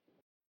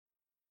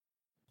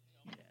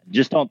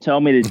 Just don't tell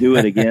me to do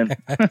it again.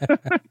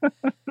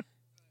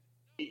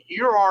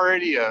 You're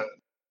already a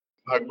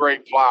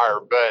great flyer,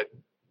 but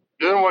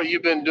doing what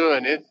you've been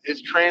doing, it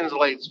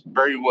translates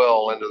very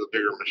well into the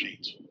bigger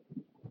machines.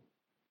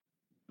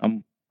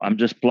 I'm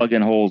just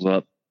plugging holes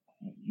up.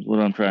 Is what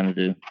I'm trying to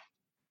do.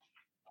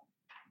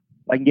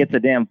 I can get the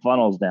damn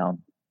funnels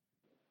down.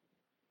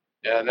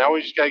 Yeah, now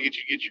we just gotta get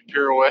you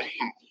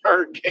pirouetting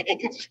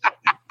hurricanes.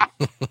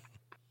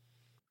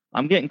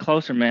 I'm getting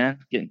closer, man.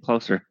 Getting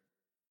closer.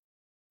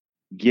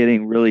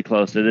 Getting really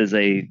close. It is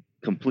a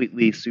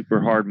completely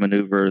super hard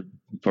maneuver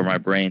for my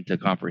brain to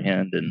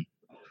comprehend and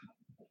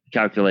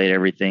calculate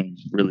everything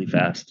really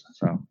fast.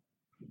 So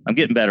I'm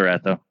getting better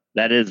at though.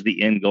 That is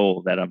the end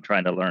goal that I'm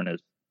trying to learn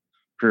is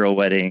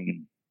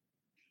pirouetting,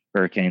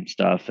 hurricane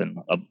stuff, and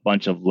a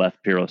bunch of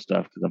left piro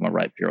stuff because I'm a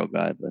right piro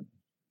guy. But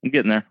I'm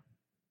getting there.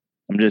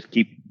 I'm just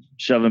keep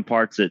shoving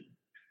parts at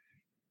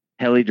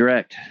heli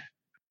direct.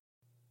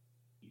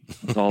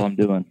 That's all I'm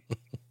doing.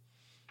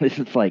 This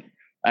is like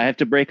I have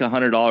to break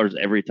 $100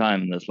 every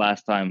time. This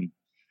last time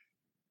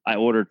I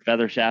ordered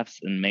feather shafts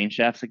and main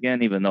shafts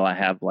again, even though I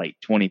have like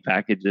 20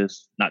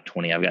 packages, not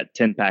 20, I've got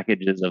 10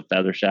 packages of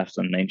feather shafts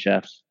and main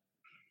shafts.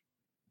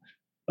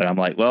 But I'm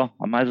like, well,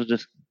 I might as well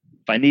just,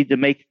 if I need to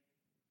make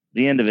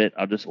the end of it,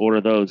 I'll just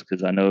order those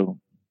because I know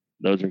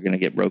those are going to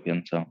get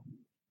broken. So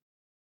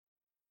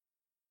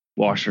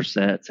washer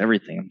sets,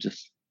 everything.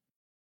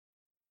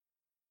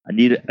 I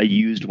need a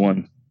used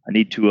one. I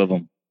need 2 of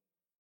them.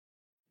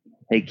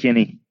 Hey,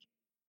 Kenny,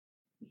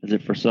 is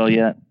it for sale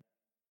yet?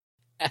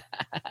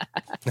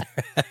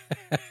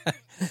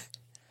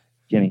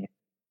 Kenny.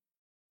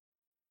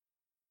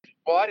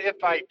 What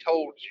if I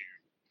told you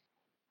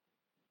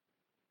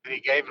that he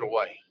gave it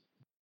away?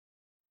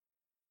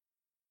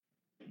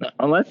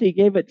 Unless he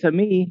gave it to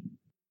me.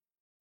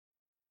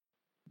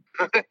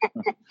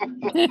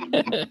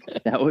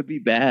 That would be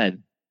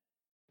bad.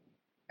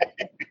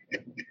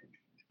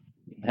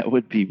 That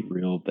would be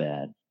real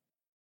bad.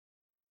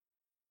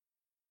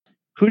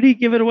 Who did he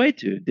give it away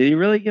to? Did he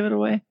really give it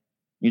away?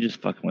 You're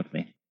just fucking with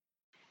me.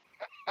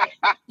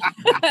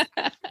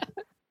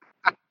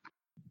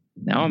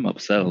 Now I'm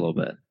upset a little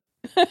bit.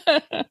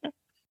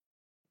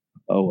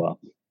 Oh, well.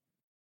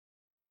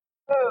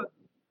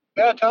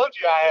 I told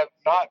you I have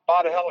not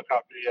bought a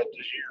helicopter yet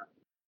this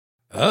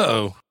year.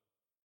 Uh-oh.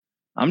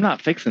 I'm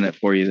not fixing it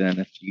for you then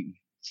if you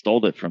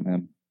stole it from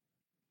him.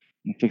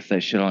 You fix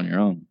that shit on your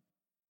own.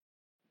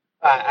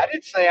 I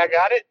didn't say I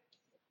got it.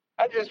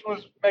 I just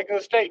was making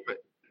a statement.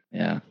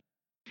 Yeah.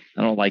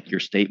 I don't like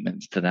your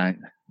statements tonight.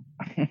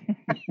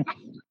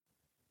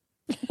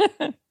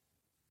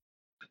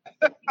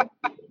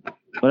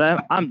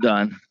 But I'm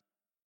done.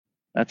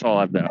 That's all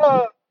I've been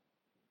on.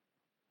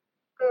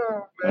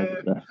 Oh, man.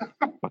 The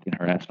fucking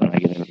harassment I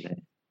get every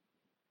day.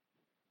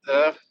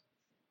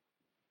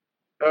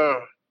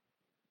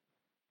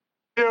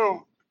 You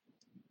know,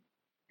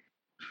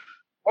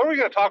 what are we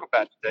going to talk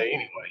about today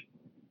anyway?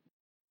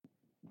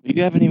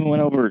 You haven't even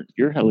went over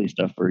your heli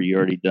stuff, or you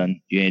already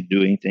done? You ain't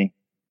do anything?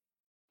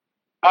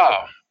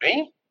 Oh,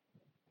 me?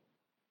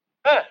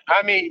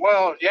 I mean,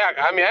 well, yeah.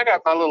 I mean, I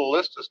got my little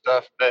list of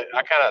stuff, but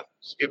I kind of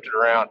skipped it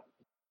around.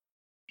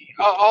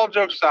 All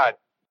jokes aside,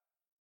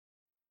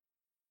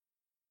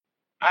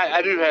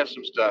 I do have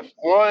some stuff.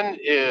 One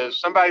is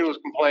somebody was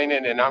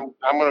complaining, and I'm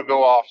going to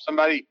go off.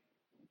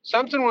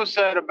 Something was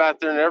said about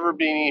there never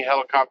being any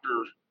helicopter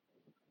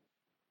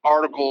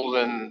articles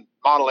in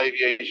model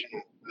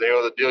aviation.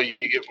 The deal you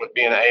get with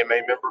being an AMA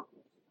member.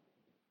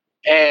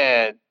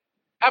 And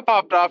I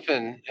popped off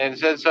and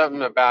said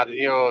something about,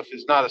 if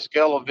it's not a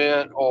scale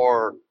event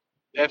or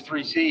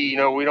F3C,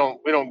 we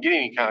don't get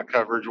any kind of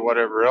coverage or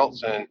whatever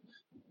else. And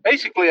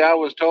basically I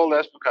was told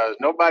that's because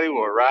nobody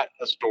will write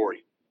a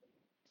story.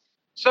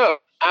 So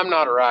I'm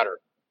not a writer.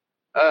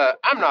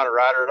 I'm not a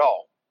writer at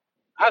all.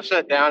 I've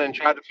sat down and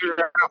tried to figure it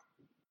out.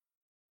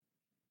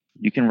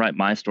 You can write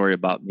my story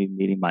about me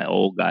meeting my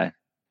old guy.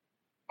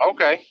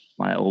 Okay.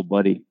 My old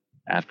buddy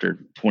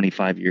after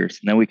 25 years.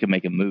 And then we can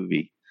make a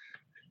movie.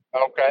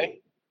 Okay.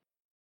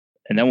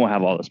 And then we'll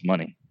have all this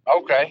money.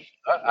 Okay,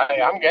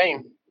 I'm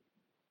game.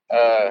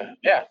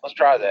 Yeah, let's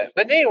try that.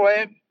 But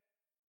anyway,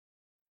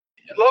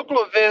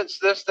 local events,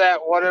 this, that,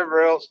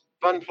 whatever else,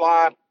 fun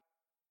fly,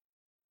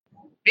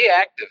 be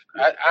active.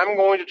 I'm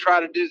going to try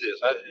to do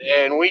this,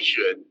 and we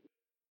should.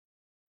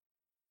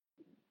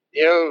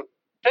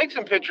 Take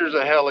some pictures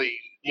of heli.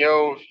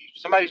 If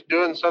somebody's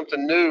doing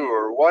something new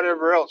or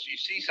whatever else, you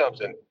see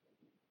something,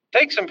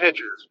 take some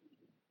pictures.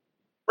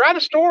 Write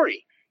a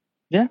story.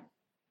 Yeah.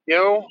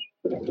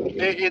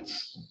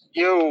 It's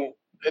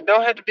it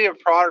don't have to be a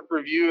product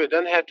review. It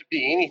doesn't have to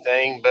be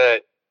anything,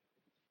 but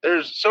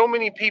there's so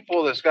many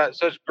people that's got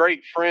such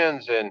great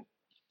friends, and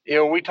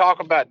we talk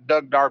about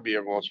Doug Darby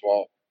every once in a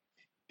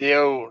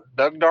while.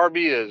 Doug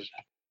Darby is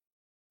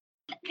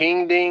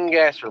King Dean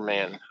Gasser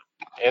man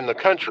in the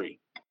country.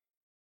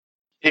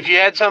 If you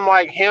had something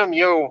like him,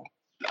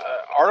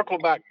 article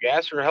about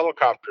Gasser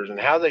helicopters and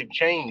how they've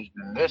changed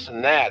and this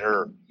and that,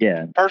 or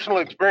personal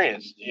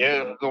experience.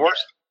 The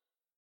worst.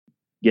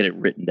 Get it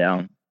written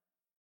down.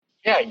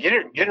 Yeah, get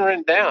it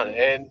written down.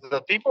 And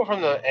the people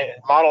from the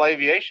model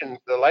aviation,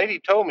 the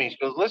lady told me, she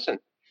goes, listen,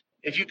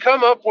 if you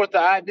come up with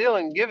the idea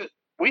and give it,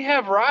 we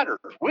have writers.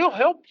 We'll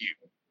help you.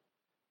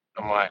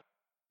 I'm like,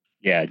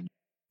 yeah,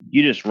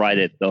 you just write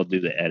it. They'll do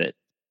the edit.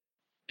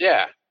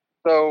 Yeah.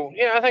 So,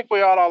 I think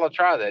we ought to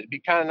try that. It'd be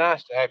kind of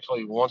nice to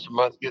actually once a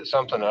month get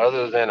something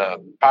other than a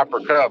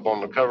Piper Cub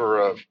on the cover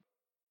of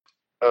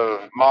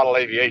model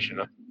aviation.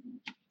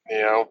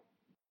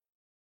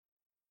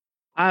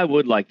 I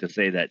would like to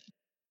say that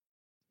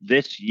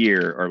this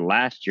year or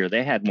last year,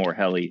 they had more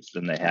helis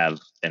than they have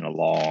in a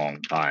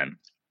long time.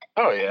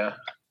 Oh, yeah.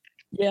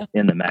 Yeah.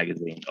 In the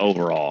magazine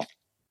overall.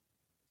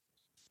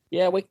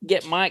 Yeah, we can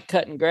get Mike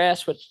cutting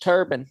grass with the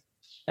turbine.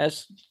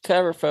 That's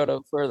cover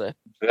photo for the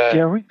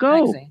there we go.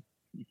 magazine.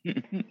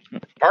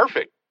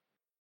 Perfect.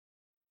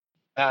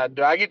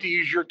 Do I get to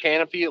use your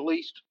canopy at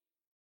least?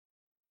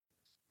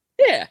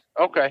 Yeah.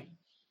 Okay.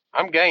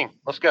 I'm game.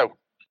 Let's go.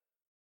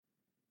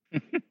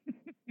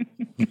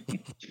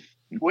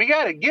 We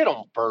got to get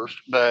them first,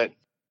 but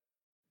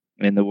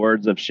in the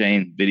words of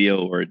Shane,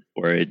 video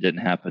where it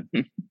didn't happen.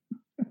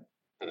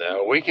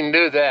 No, we can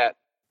do that.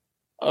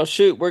 Oh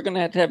shoot, we're gonna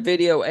have to have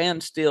video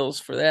and stills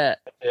for that.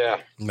 Yeah.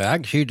 I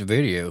can shoot the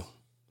video.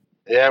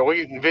 Yeah,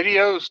 we can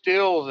video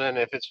stills, and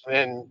if it's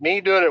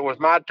me doing it with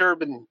my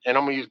turbine, and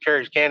I'm gonna use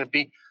Carrie's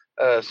canopy,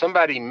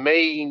 somebody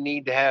may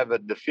need to have a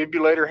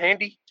defibrillator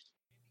handy.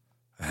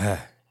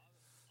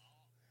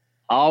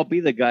 I'll be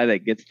the guy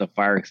that gets the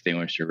fire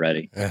extinguisher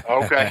ready.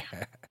 Okay.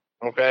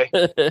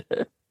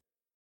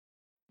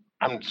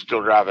 I'm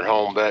still driving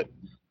home, but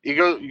you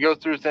go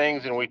through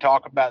things, and we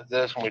talk about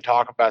this and we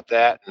talk about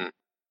that, and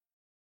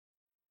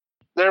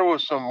there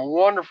was some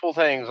wonderful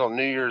things on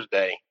New Year's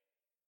Day,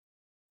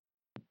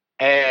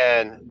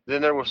 and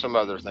then there were some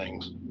other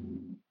things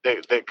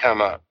that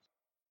come up.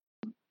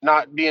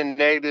 Not being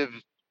negative,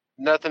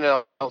 nothing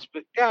else,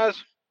 but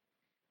guys,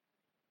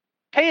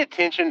 pay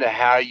attention to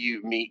how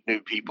you meet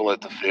new people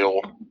at the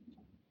field.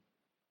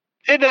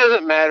 It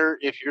doesn't matter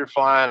if you're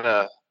flying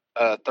a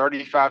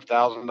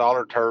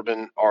 $35,000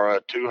 turbine or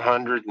a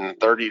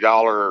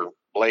 $230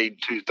 Blade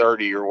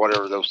 230 or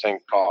whatever those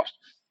things cost.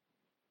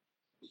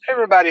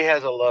 Everybody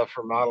has a love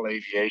for model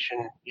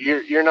aviation.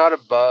 You're not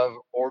above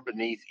or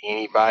beneath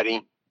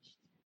anybody.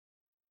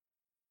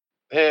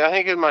 Hey, I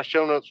think in my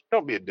show notes,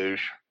 don't be a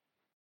douche.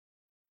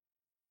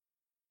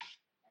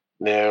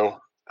 No,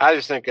 I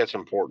just think that's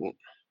important.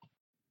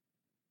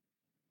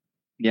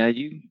 Yeah,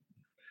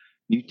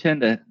 you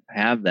tend to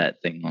have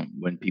that thing on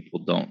when people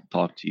don't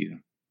talk to you.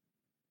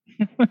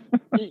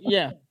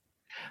 Yeah.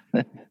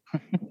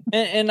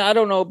 And I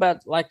don't know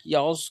about like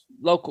y'all's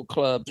local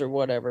clubs or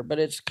whatever, but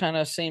it's kind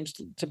of seems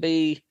to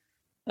be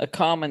a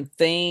common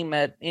theme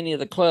at any of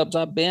the clubs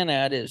I've been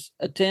at is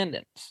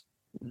attendance,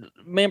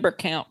 member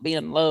count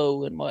being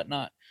low and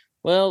whatnot.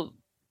 Well,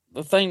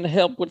 the thing to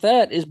help with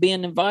that is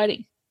being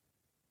inviting.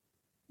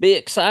 Be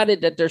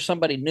excited that there's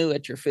somebody new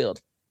at your field.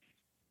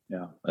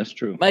 Yeah, that's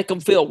true. Make them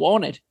feel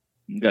wanted.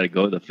 You got to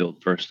go to the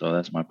field first, though.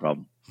 That's my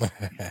problem.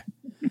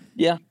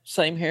 Yeah,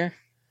 same here.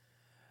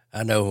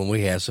 I know when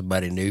we have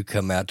somebody new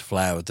come out to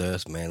fly with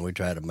us, man, we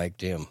try to make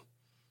them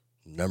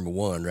number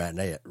one right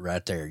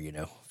there,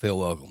 feel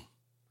welcome.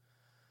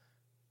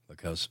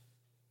 Because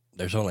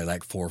there's only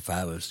like 4 or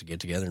 5 of us to get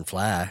together and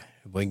fly.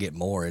 If we can get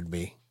more, it'd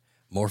be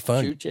more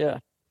fun. Shoot, yeah.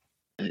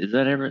 Is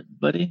that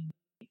everybody?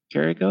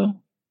 Carrie go?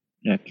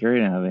 Yeah, Carrie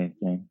didn't have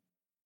anything.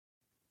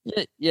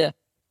 Yeah.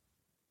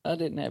 I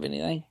didn't have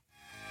anything.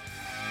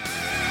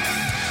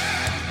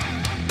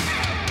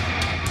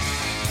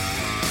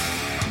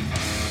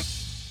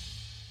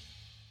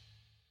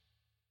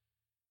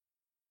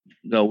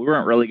 No, we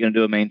weren't really going to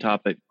do a main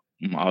topic.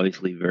 I'm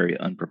obviously very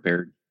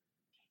unprepared.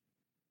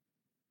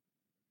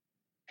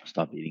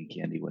 Stop eating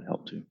candy would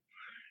help too.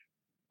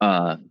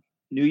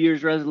 New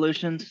Year's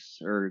resolutions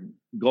or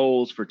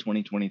goals for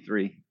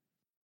 2023.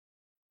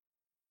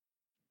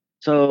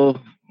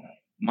 So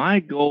my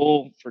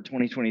goal for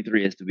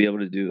 2023 is to be able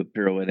to do a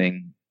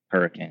pirouetting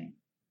hurricane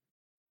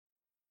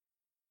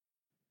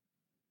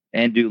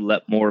and do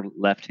more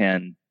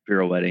left-hand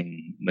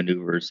pirouetting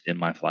maneuvers in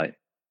my flight.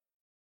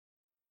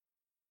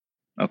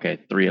 Okay,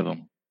 3 of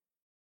them.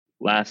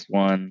 Last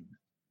one,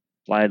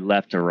 fly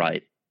left to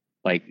right.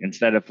 Like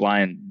instead of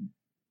flying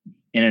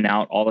in and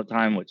out all the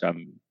time, which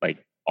I'm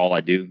like all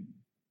I do,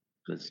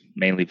 because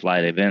mainly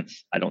flight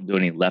events, I don't do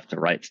any left to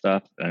right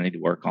stuff. And I need to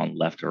work on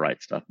left to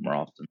right stuff more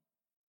often.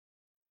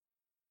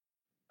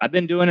 I've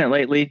been doing it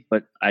lately,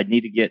 but I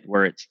need to get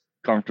where it's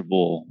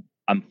comfortable.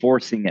 I'm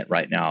forcing it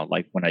right now.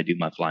 Like when I do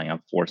my flying,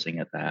 I'm forcing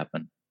it to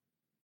happen.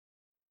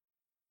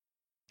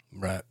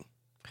 Right.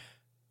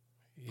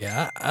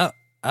 Yeah,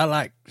 I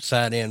like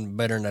side in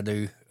better than I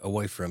do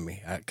away from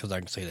me because I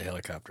can see the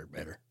helicopter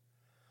better.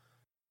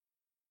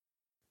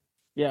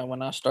 Yeah,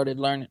 when I started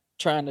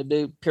trying to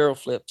do piro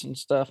flips and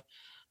stuff,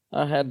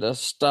 I had to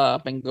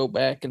stop and go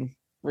back and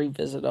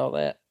revisit all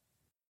that.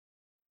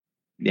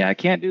 Yeah, I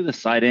can't do the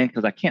side in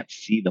because I can't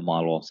see the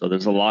model. So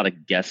there's a lot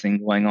of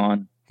guessing going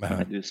on when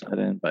I do side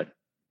in, but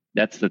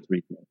that's the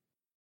 3 things.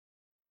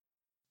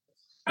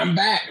 I'm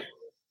back.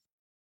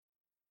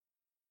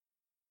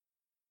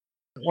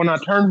 When I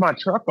turned my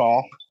truck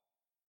off,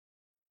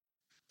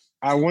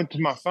 I went to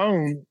my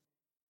phone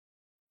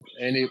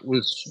and it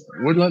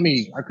wouldn't let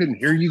me. I couldn't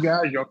hear you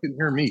guys. Y'all couldn't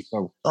hear me.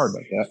 So sorry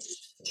about that.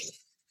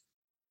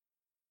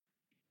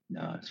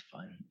 No, it's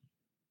fine.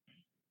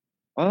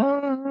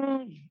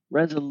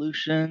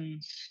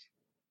 Resolutions.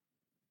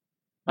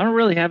 I don't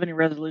really have any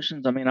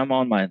resolutions. I mean, I'm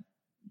on my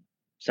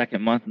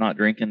 2nd month not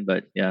drinking,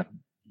 but yeah,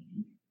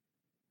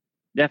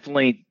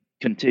 definitely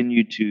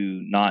continue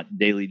to not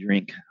daily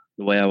drink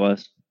the way I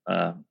was.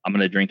 I'm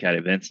going to drink at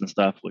events and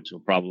stuff, which will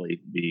probably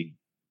be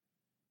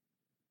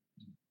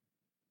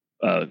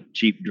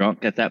cheap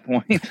drunk at that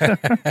point.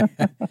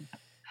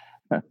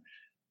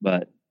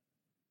 But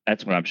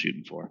that's what I'm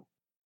shooting for.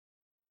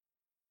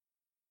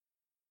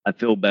 I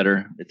feel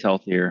better. It's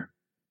healthier.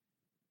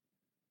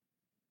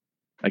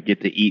 I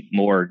get to eat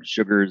more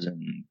sugars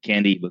and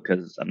candy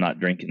because I'm not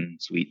drinking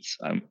sweets.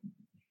 I'm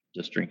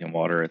just drinking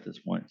water at this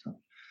point. So,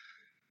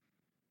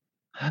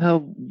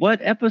 what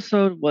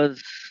episode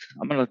was?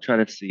 I'm gonna try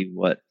to see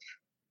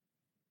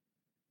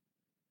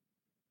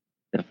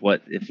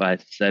if I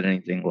said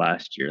anything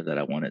last year that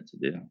I wanted to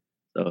do.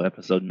 So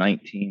episode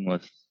 19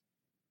 was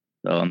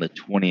on the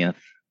 20th.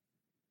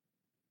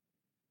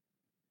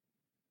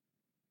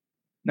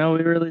 No,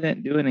 we really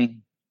didn't do any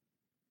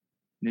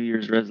New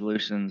Year's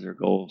resolutions or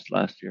goals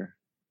last year.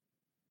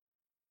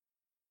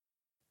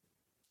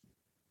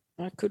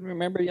 I couldn't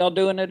remember y'all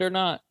doing it or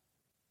not.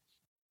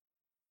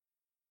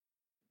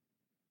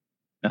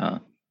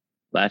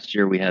 Last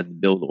year we had the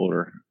build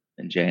order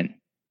in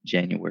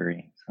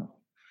January. So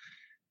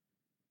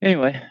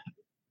anyway,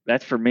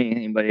 that's for me.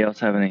 Anybody else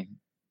have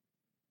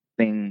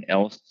anything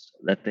else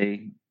that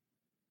they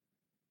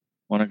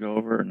want to go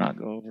over or not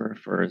go over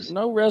first?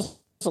 No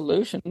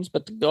resolutions,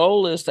 but the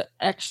goal is to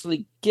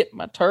actually get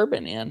my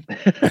turbine in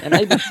and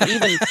maybe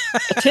even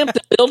attempt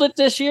to build it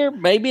this year.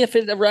 Maybe if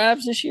it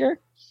arrives this year.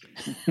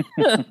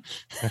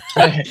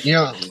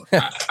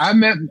 I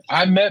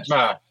met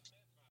my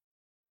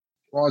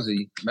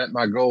Quasi met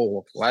my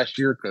goal last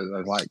year because I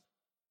was like,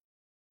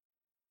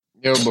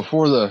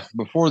 before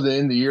the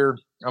end of the year,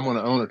 I'm going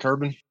to own a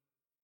turbine.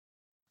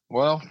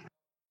 Well,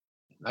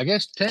 I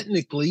guess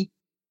technically,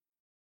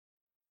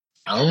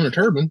 I own a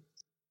turbine.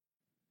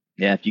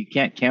 Yeah, if you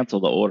can't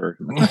cancel the order,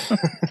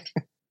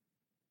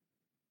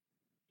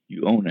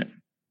 you own it.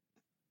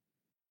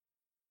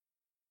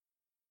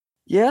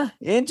 Yeah,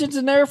 engines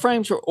and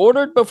airframes were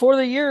ordered before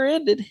the year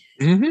ended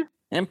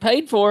and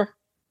paid for.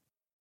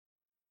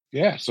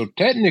 Yeah, so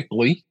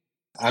technically,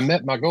 I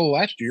met my goal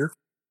last year.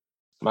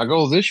 My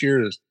goal this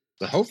year is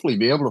to hopefully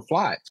be able to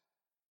fly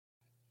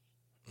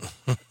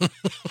it.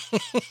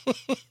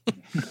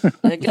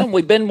 Again,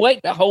 we've been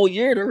waiting a whole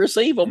year to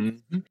receive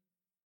them.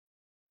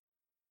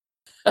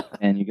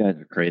 Man, you guys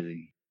are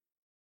crazy.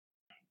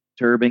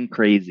 Turbine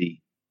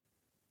crazy.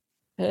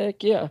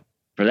 Heck yeah.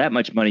 For that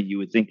much money, you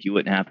would think you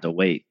wouldn't have to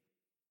wait.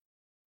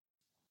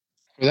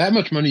 For that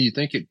much money, you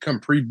think it'd come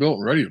pre-built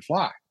and ready to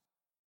fly.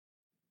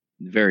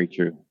 Very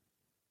true.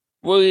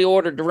 We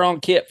ordered the wrong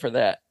kit for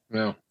that.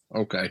 Well,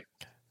 okay.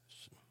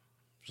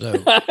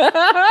 So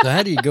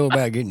how do you go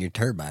about getting your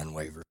turbine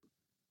waiver?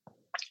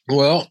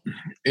 Well,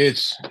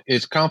 it's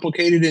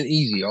complicated and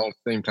easy all at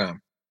the same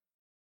time.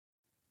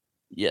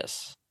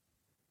 Yes.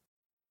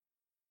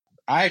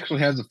 I actually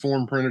have the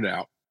form printed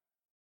out.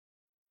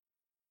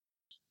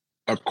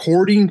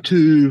 According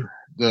to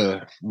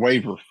the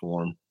waiver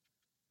form,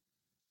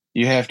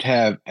 you have to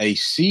have a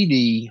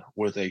CD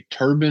with a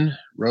turbine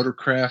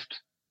rotorcraft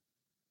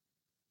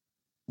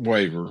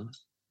waiver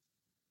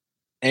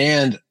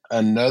and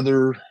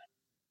another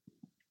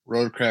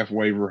rotorcraft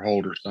waiver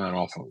holder sign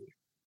off on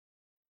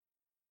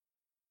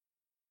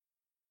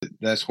it.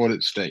 That's what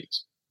it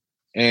states.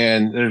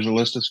 And there's a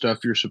list of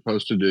stuff you're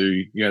supposed to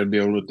do. You got to be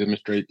able to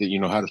demonstrate that you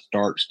know how to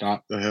start,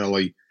 stop the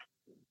heli,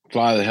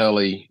 fly the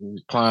heli,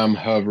 climb,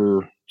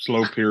 hover,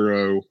 slow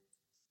piro,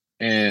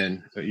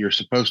 and you're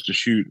supposed to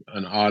shoot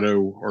an auto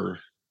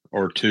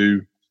or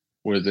two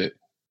with it.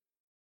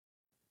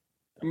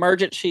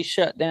 Emergency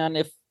shutdown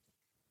if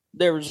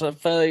there was a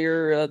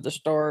failure of the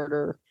start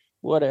or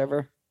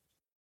whatever?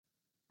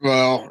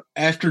 Well,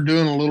 after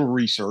doing a little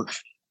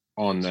research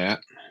on that,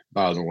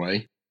 by the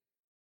way,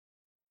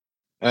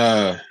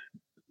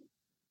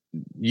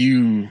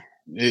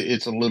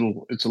 it's a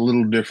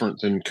little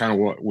different than kind of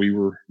what we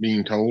were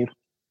being told,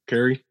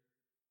 Carrie.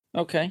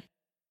 Okay.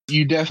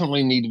 You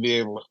definitely need to be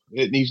able.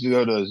 It needs to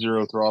go to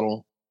zero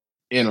throttle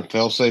in a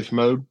fail-safe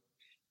mode.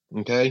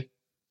 Okay.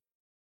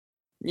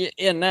 Yeah,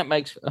 and that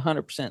makes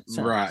 100% sense.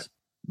 Right.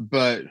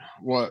 But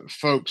what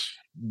folks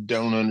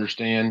don't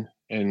understand,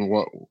 and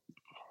what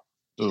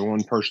the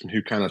one person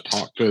who kind of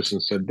talked to us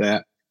and said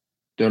that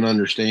don't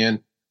understand,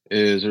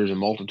 is there's a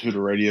multitude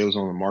of radios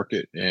on the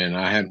market, and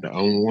I happen to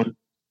own one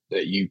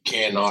that you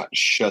cannot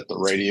shut the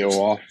radio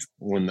off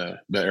when the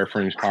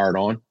airframe is powered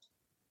on.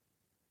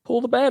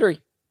 Pull the battery.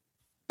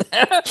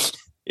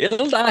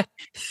 It'll die.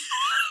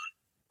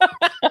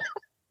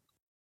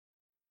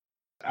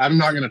 I'm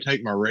not going to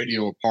take my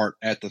radio apart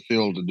at the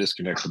field to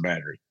disconnect the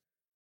battery.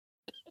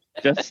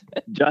 Just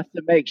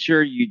to make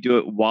sure you do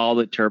it while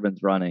the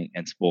turbine's running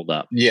and spooled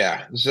up.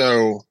 Yeah.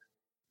 So,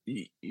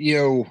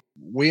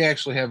 we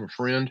actually have a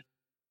friend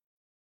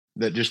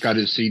that just got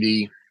his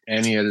CD,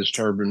 and he had his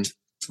turbine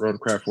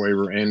rotorcraft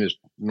waiver and his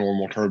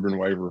normal turbine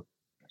waiver.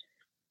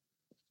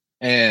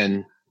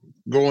 And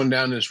going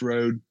down this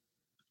road,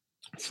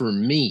 for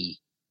me,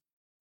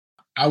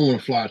 I want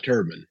to fly a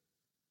turbine.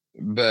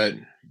 But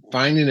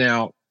finding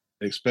out,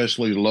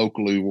 especially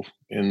locally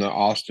in the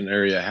Austin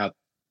area, how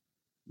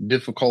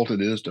difficult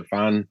it is to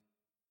find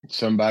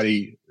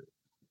somebody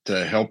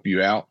to help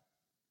you out.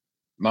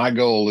 My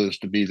goal is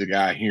to be the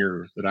guy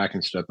here that I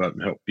can step up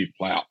and help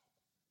people out,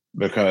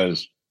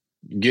 because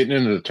getting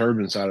into the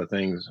turbine side of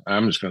things,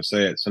 I'm just going to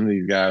say it, some of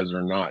these guys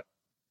are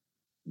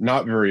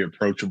not very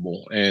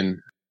approachable. And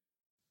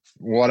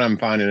what I'm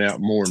finding out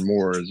more and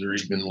more is they're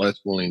even less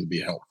willing to be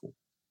helpful.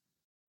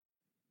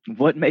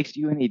 What makes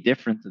you any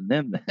different than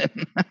them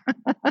then?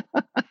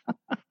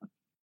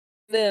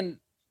 Then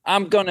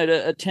I'm going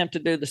to attempt to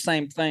do the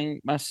same thing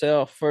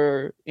myself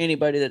for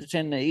anybody that's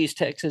in the East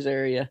Texas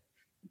area.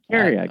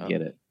 Gary, I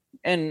get it.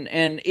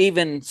 And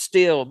even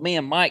still, me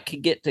and Mike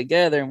could get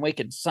together and we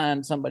could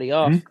sign somebody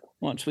off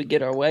once we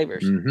get our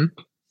waivers. Mm-hmm.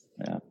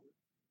 Yeah.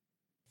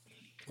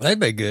 That'd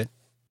be good.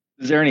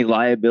 Is there any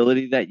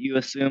liability that you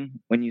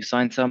assume when you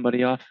sign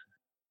somebody off?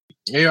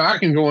 Yeah, I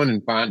can go in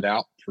and find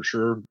out for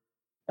sure.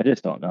 I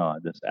just don't know.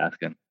 I'm just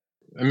asking.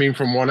 I mean,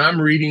 from what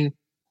I'm reading,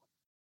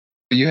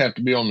 you have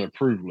to be on the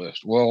approved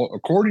list. Well,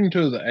 according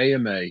to the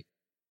AMA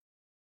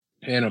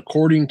and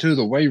according to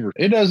the waiver,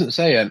 it doesn't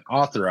say an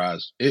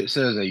authorized. It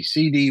says a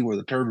CD with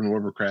a turbine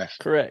wavercraft.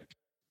 Correct.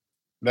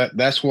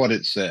 That's what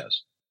it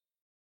says.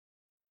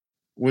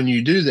 When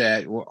you do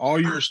that, well, all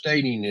you're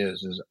stating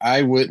is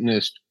I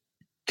witnessed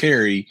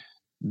Carrie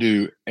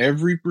do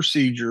every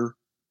procedure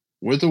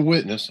with a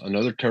witness,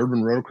 another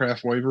turbine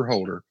rotorcraft waiver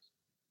holder,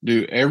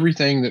 do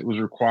everything that was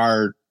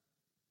required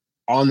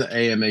on the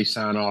AMA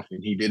sign off,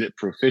 and he did it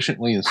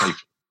proficiently and safely.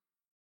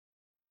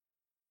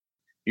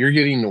 You're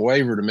getting the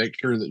waiver to make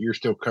sure that you're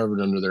still covered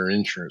under their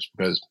insurance,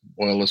 because,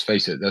 well, let's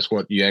face it, that's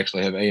what you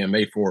actually have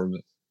AMA for,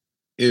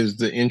 is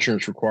the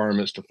insurance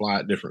requirements to fly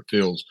at different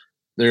fields.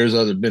 There's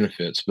other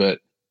benefits, but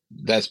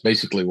that's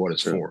basically what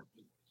it's for.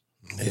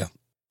 Yeah.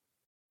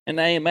 And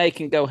the AMA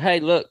can go, hey,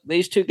 look,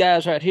 these two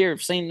guys right here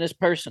have seen this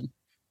person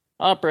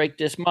operate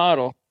this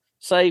model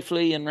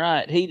safely and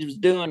right. He was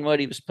doing what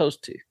he was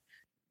supposed to.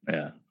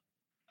 Yeah.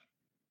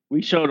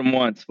 We showed him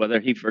once. Whether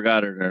he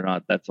forgot it or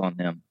not, that's on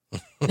him.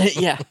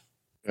 Yeah.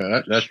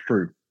 Yeah, that's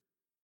true.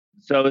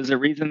 So is the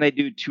reason they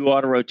do 2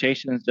 auto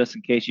rotations just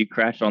in case you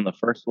crash on the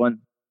first one?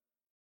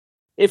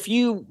 If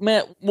you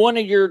met one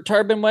of your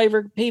turbine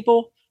waiver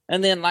people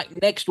and then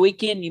like next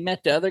weekend you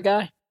met the other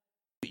guy,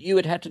 you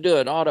would have to do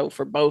an auto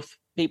for both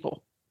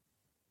people.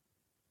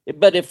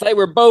 But if they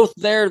were both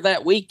there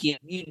that weekend,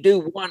 you do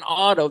one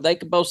auto, they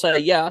could both say,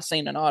 yeah, I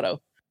seen an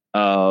auto.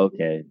 Oh,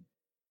 okay.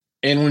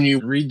 And when you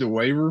read the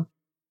waiver,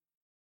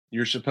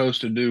 you're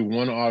supposed to do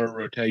one auto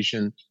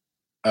rotation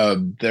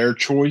of their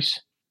choice.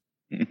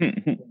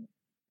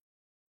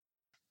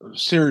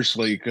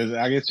 Seriously, because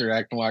I guess they're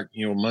acting like,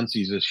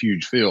 Muncie's this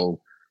huge field.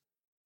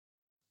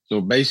 So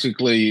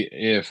basically,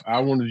 if I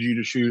wanted you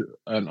to shoot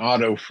an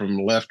auto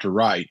from left to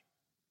right,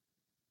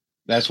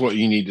 that's what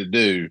you need to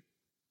do.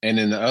 And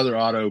then the other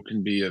auto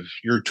can be of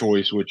your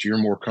choice, which you're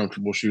more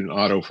comfortable shooting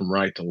auto from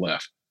right to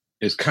left.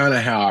 It's kind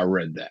of how I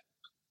read that.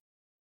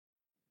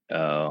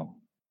 Oh.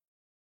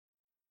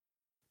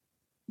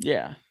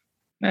 Yeah.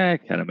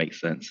 It kind of makes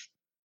sense.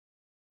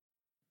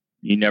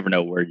 You never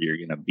know where you're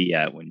going to be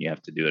at when you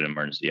have to do an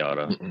emergency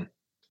auto. Mm-mm.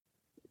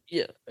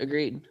 Yeah,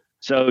 agreed.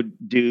 So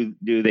do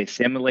they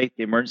simulate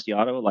the emergency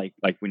auto? Like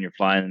when you're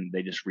flying,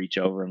 they just reach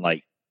over and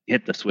like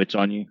hit the switch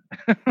on you?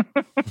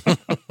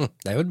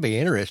 That would be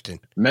interesting.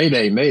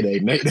 Mayday, mayday,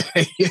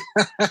 mayday.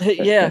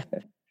 Yeah.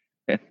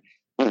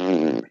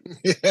 I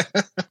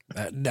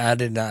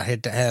did not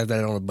hit to have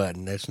that on a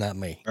button. That's not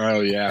me.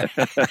 Oh, yeah.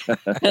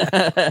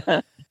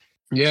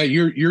 Yeah,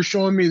 you're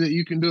showing me that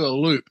you can do a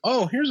loop.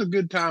 Oh, here's a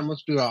good time.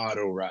 Let's do an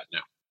auto right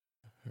now.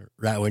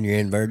 Right when you're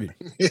inverted.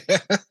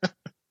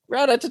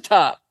 Right at the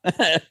top.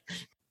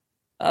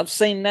 I've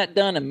seen that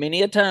done a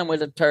many a time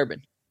with a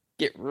turbine.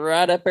 Get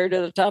right up there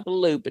to the top of the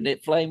loop and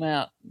it flame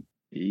out.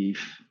 Eef.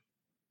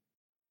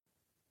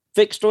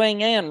 Fixed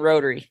wing and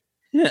rotary.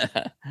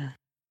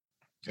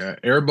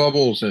 Air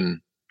bubbles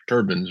and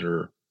turbines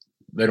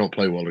they don't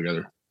play well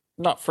together.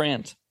 Not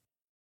friends.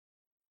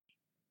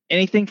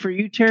 Anything for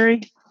you,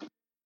 Terry?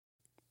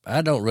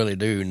 I don't really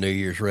do New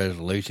Year's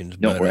resolutions.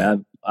 Don't but,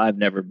 worry, I've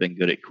never been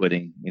good at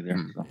quitting either.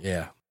 So.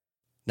 Yeah.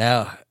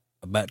 Now,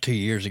 about 2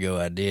 years ago,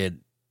 I did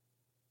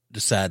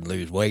decide to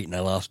lose weight, and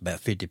I lost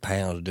about 50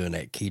 pounds doing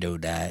that keto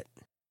diet.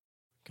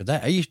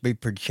 Because I used to be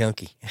pretty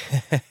chunky.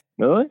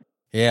 Really?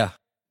 Yeah.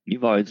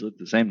 You've always looked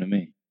the same to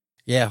me.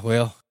 Yeah,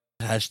 well,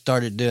 I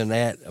started doing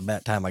that about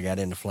the time I got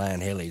into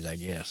flying helis, I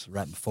guess,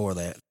 right before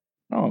that.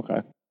 Oh,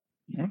 okay.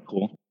 Yeah,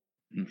 cool.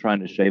 I'm trying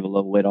to shave a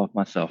little weight off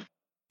myself.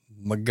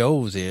 My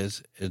goals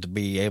is to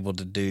be able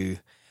to do,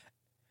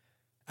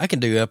 I can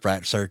do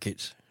upright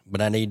circuits,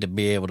 but I need to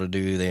be able to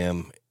do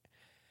them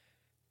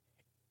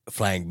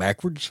flying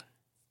backwards,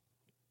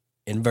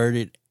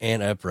 inverted,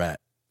 and upright.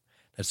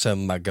 That's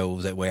some of my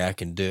goals. That way I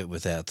can do it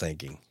without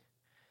thinking.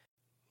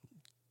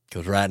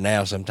 Because right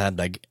now, sometimes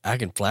I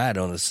can fly it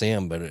on a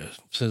sim, but as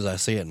soon as I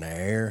see it in the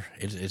air,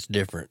 it's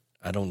different.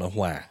 I don't know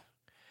why.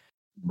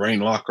 Brain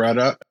lock right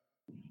up.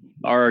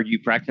 Are you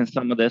practicing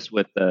some of this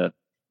with the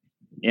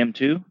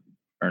M2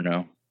 or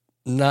no?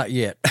 Not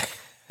yet.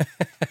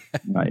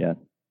 Not yet.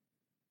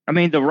 I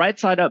mean, the right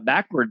side up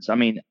backwards,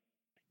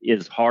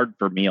 is hard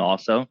for me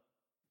also.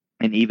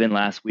 And even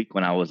last week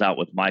when I was out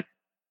with Mike,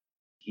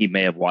 he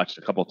may have watched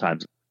a couple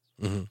times.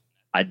 Mm-hmm.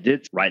 I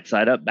did right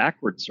side up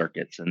backwards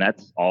circuits, and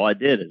that's all I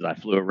did is I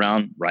flew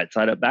around right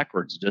side up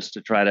backwards just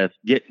to try to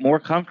get more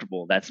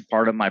comfortable. That's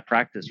part of my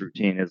practice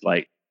routine is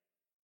like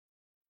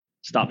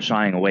stop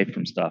shying away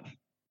from stuff.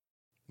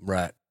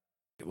 Right.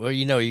 Well,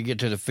 you get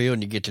to the field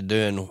and you get to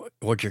doing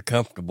what you're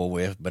comfortable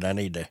with, but I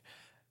need to,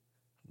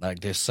 like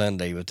this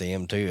Sunday with the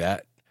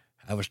M2,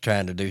 I was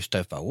trying to do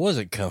stuff I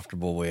wasn't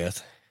comfortable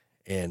with,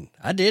 and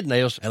I did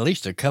nail at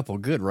least a couple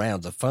good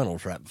rounds of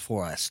funnels right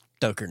before I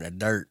stuck her in the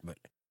dirt, but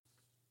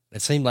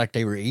it seemed like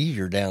they were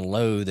easier down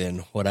low than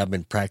what I've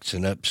been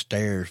practicing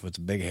upstairs with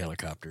the big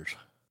helicopters.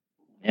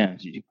 Yeah,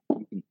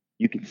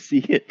 you can see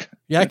it.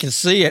 Yeah, I can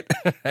see it.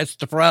 That's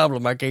the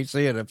problem. I can't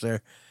see it up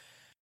there.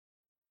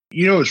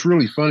 It's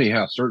really funny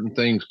how certain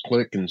things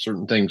click and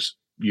certain things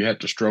you have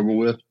to struggle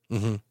with.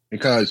 Mm-hmm.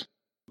 Because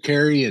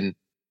Carrie and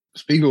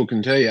Spiegel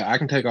can tell you, I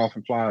can take off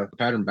and fly a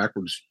pattern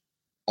backwards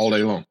all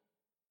day long.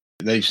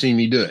 They've seen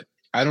me do it.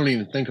 I don't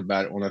even think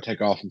about it when I take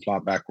off and fly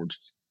backwards.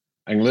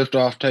 I can lift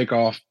off, take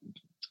off,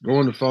 go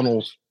into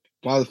funnels,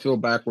 fly the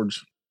field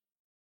backwards,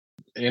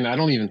 and I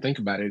don't even think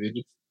about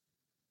it.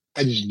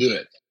 I just do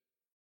it.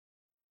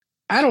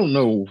 I don't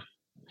know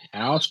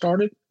how I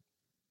started.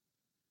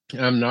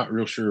 I'm not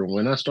real sure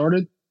when I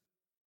started.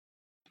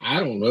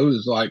 I don't know.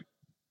 It's like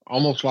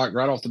almost like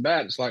right off the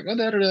bat. It's like,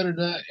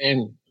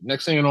 and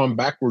next thing you know, I'm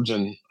backwards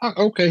and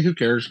okay, who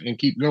cares? And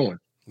keep going.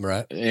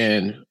 Right.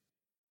 And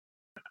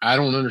I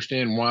don't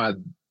understand why,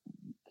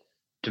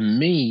 to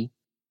me,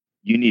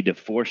 you need to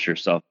force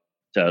yourself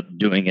to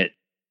doing it.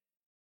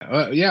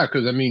 Yeah,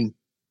 because I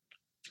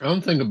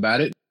don't think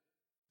about it.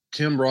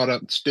 Tim brought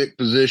up stick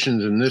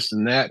positions and this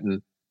and that.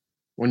 And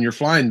when you're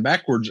flying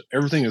backwards,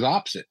 everything is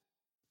opposite.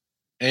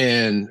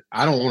 And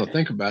I don't want to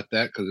think about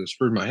that because it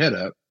screwed my head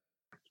up.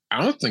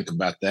 I don't think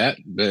about that.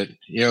 But,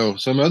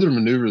 some other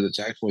maneuver that's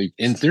actually,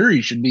 in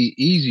theory, should be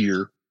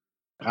easier.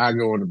 I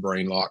go into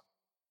brain lock.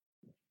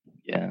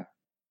 Yeah.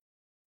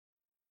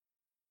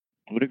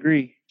 I would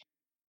agree.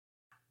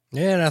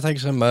 Yeah, and I think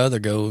some of my other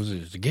goals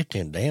is to get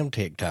them damn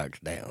TikToks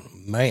down.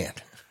 Man,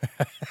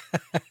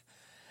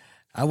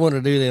 I want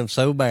to do them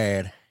so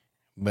bad,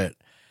 but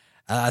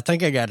I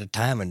think I got the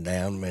timing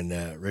down.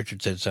 And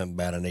Richard said something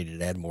about I needed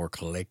to add more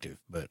collective,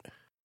 but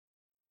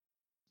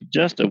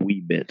just a wee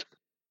bit.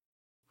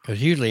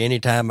 Because usually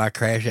anytime I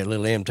crash that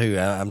little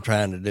M2, I'm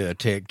trying to do a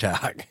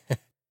TikTok.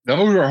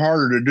 Those are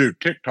harder to do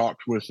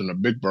TikToks with than a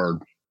big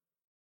bird.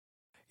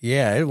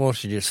 Yeah, it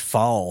wants to just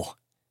fall.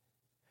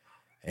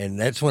 And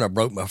that's when I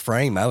broke my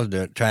frame. I was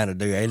trying to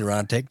do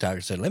aileron TikTok. I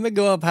said, let me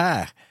go up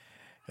high.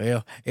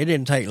 Well, it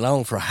didn't take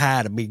long for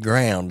high to be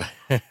ground.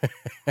 I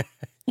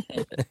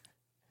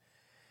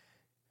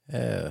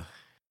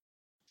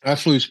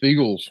flew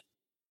Spiegels.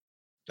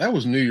 That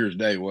was New Year's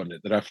Day, wasn't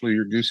it, that I flew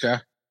your Goose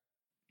Guy?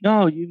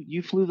 No,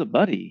 you flew the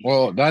Buddy.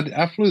 Well,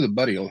 I flew the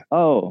Buddy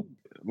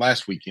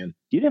last weekend.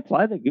 You didn't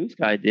fly the Goose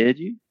Guy, did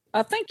you?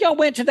 I think y'all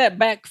went to that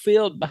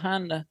backfield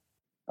behind the...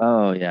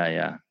 Oh,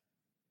 yeah.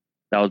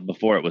 That was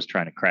before it was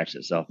trying to crash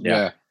itself.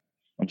 Yeah.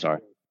 I'm sorry.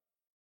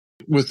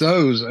 With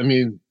those,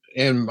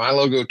 and my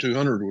Logo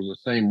 200 was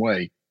the same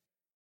way.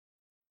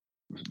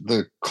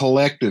 The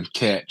collective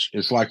catch,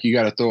 it's like you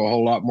got to throw a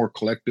whole lot more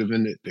collective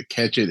in it to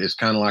catch it. It's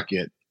kind of like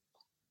it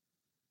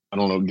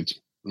gets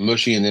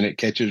mushy and then it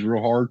catches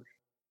real hard.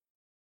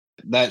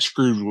 That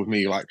screws with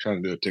me like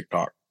trying to do a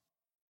TikTok.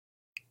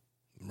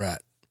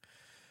 Right.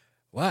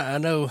 Well, I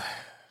know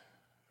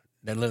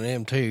that little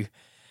M2.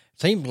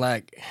 Seems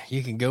like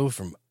you can go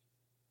from,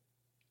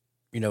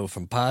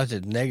 from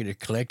positive to negative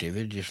collective.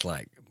 It's just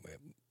like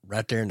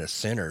right there in the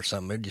center or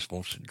something. It just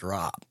wants to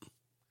drop.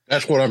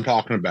 That's what I'm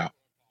talking about.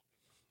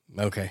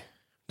 Okay.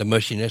 The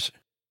mushiness.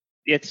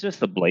 It's just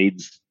the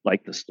blades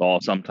like the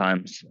stall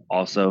sometimes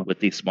also with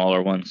these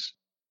smaller ones.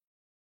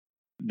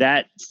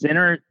 That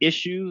center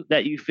issue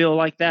that you feel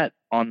like that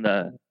on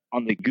the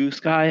Goose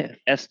Sky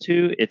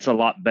S2, it's a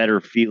lot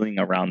better feeling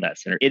around that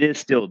center. It is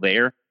still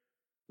there,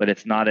 but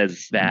it's not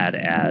as bad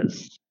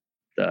as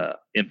the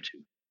M2,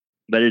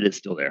 but it is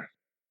still there.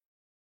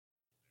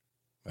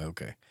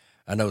 Okay.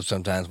 I know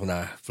sometimes when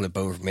I flip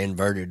over from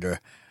inverted to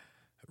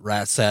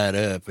right side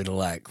up, it'll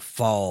like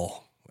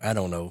fall, I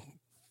don't know,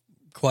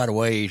 quite a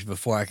ways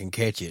before I can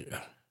catch it.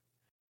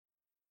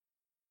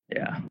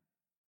 Yeah.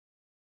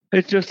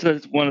 It's just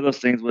one of those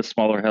things with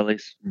smaller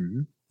helis.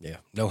 Mm-hmm. Yeah.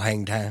 No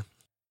hang time.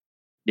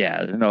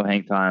 Yeah, there's no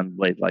hang time.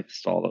 Blades like to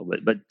stall a little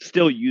bit, but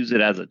still use it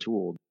as a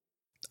tool.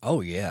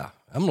 Oh, yeah.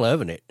 I'm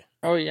loving it.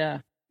 Oh, yeah.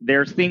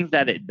 There's things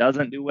that it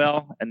doesn't do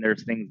well, and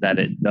there's things that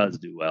it does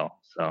do well.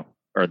 So,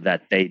 or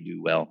that they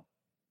do well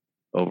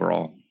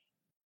overall.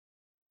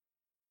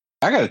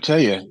 I got to tell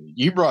you,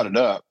 you brought it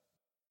up.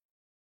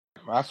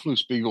 I flew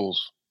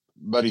Spiegel's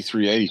Buddy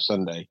 380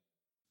 Sunday.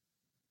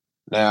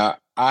 Now,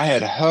 I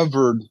had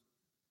hovered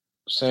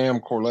Sam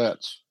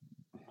Corlette's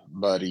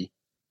Buddy,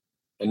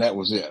 and that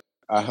was it.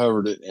 I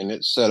hovered it, and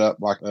it's set up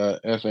like a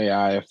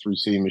FAI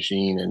F3C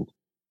machine, and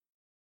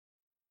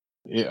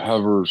it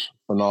hovers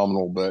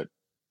phenomenal, but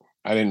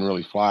I didn't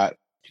really fly it.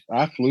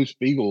 I flew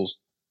Spiegel's,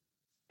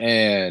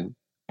 and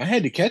I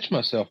had to catch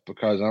myself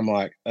because I'm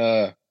like,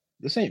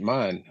 this ain't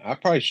mine. I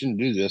probably shouldn't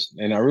do this.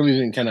 And I really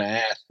didn't kind of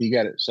ask. He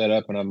got it set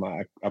up, and I'm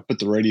like, I put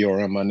the radio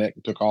around my neck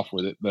and took off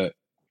with it. But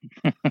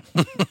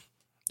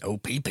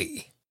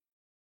OPP.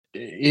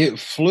 It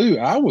flew.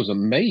 I was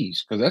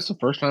amazed because that's the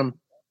first time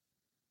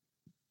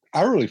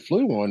I really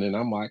flew one, and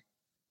I'm like,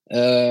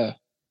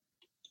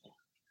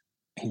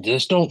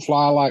 this don't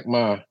fly like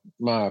my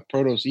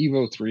Protos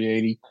Evo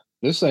 380.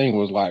 This thing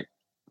was like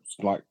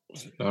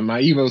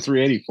my Evo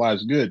 380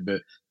 flies good,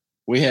 but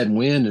we had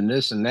wind and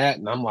this and that,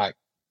 and I'm like,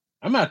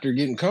 I'm out there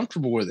getting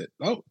comfortable with it.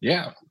 Oh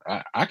yeah,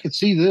 I could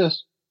see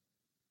this.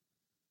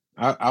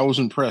 I was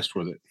impressed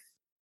with it.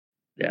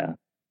 Yeah,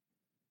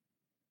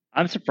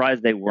 I'm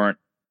surprised they weren't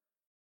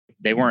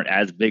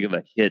as big of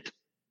a hit.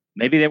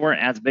 Maybe they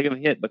weren't as big of a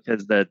hit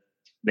because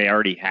they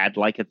already had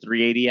like a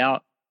 380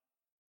 out.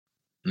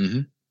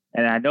 Mm-hmm.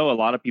 And I know a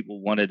lot of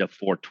people wanted a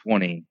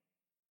 420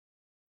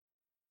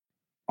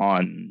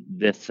 on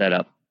this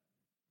setup.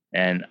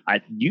 And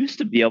I used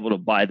to be able to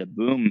buy the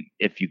boom.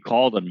 If you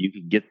called them, you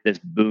could get this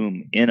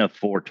boom in a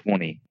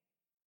 420.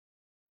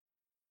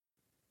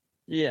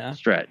 Yeah.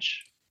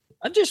 Stretch.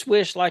 I just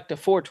wish like the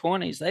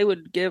 420s, they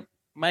would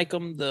make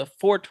them the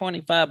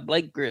 425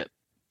 blade grip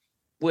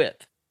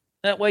width.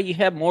 That way you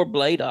have more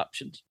blade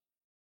options.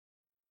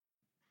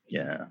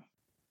 Yeah.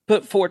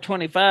 Put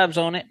 425s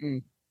on it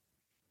and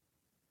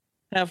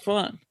have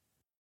fun.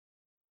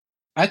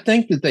 I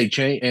think that they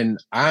change, and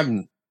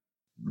I'm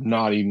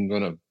not even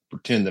going to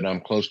pretend that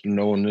I'm close to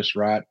knowing this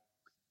right,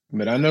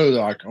 but I know that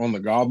like on the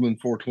Goblin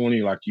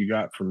 420, like you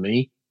got from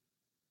me,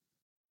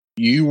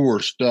 you were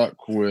stuck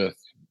with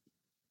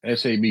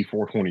SAB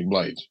 420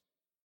 blades.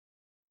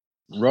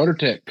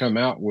 RotorTech come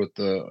out with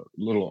the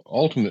little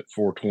ultimate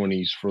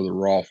 420s for the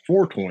raw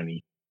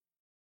 420.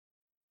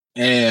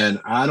 And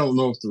I don't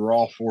know if the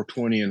raw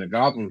 420 and the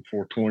Goblin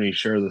 420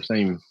 share the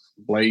same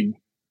blade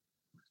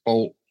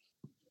bolt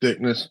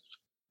thickness.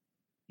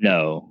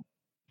 No.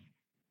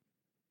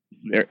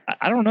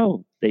 I don't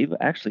know. They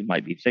actually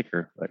might be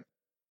thicker, but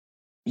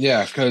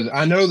yeah, because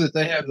I know that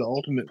they have the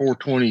ultimate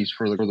 420s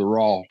for the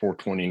raw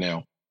 420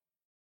 now.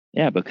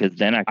 Yeah, because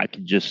then I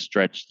could just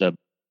stretch the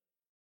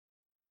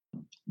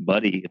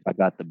Buddy if I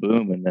got the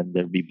boom, and then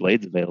there'd be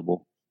blades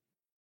available.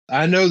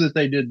 I know that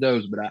they did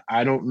those, but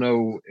I don't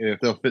know if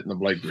they'll fit in the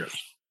blade grips.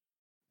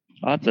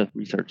 I'll have to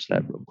research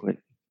that real quick.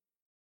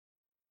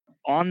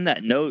 On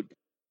that note,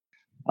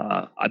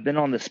 I've been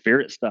on the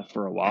Spirit stuff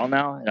for a while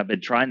now, and I've been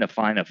trying to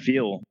find a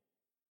feel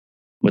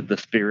with the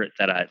Spirit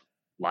that I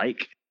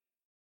like,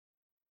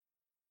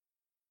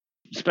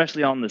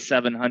 especially on the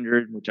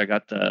 700, which I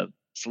got the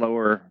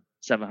slower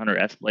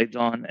 700S blades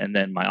on, and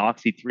then my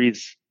Oxy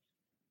 3s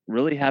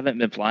really haven't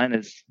been flying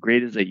as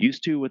great as they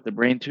used to with the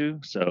Brain 2.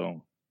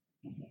 So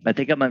I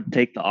think I'm going to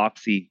take the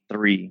Oxy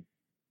 3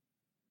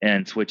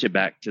 and switch it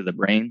back to the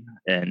Brain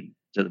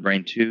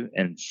 2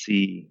 and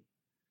see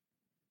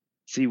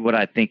what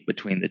I think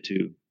between the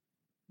two.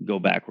 Go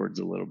backwards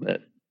a little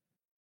bit.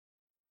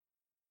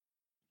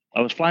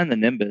 I was flying the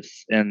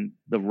Nimbus, and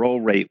the roll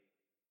rate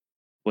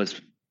was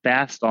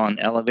fast on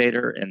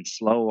elevator and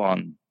slow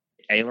on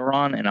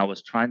aileron, and I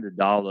was trying to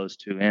dial those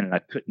two in, and I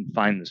couldn't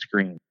find the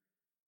screen.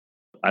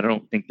 I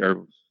don't think there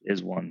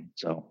is one.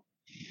 So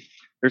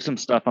there's some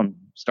stuff I'm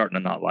starting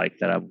to not like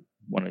that I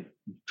want to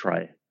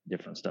try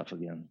different stuff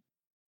again.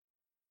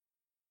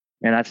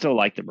 And I still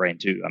like the Brain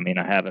 2. I mean,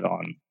 I have it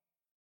on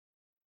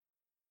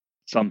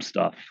some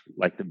stuff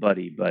like the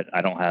Buddy, but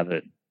I don't have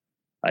it.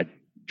 I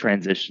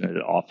transitioned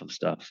it off of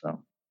stuff,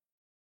 so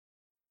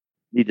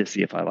need to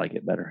see if I like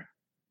it better.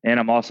 And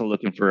I'm also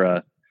looking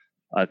for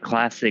a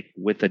classic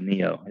with a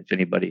Neo, if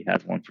anybody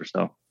has one for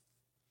sale.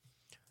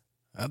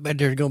 I bet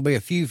there's going to be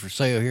a few for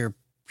sale here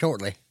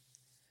shortly.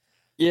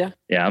 Yeah.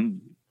 Yeah,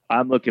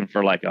 I'm looking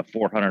for like a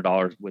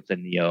 $400 with a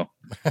Neo.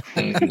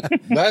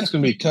 That's going to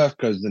be tough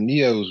because the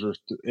Neos are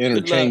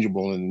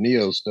interchangeable and the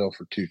Neos sell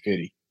for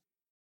 $250.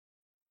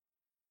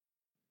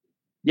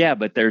 Yeah,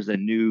 but there's a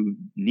new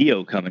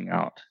Neo coming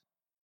out.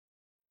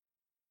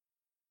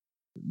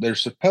 They're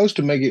supposed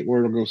to make it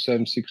where it'll go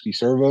 760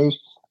 servos,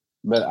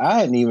 but I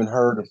hadn't even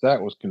heard if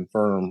that was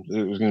confirmed.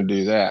 It was going to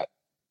do that.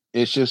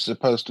 It's just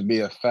supposed to be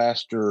a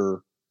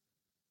faster.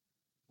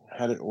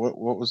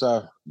 What was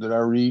did I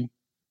read?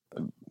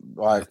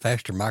 Like a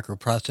faster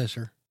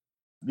microprocessor.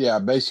 Yeah,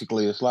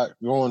 basically, it's like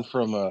going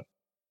from a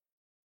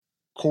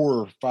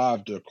Core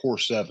 5 to a Core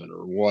 7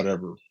 or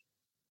whatever.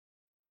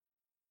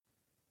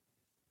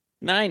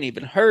 And I ain't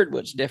even heard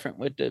what's different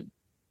with the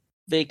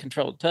V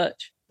controlled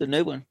touch, the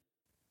new one.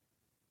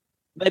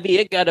 Maybe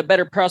it got a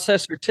better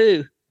processor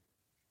too.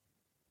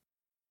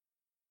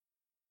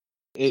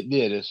 It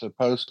did. It's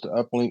supposed to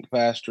uplink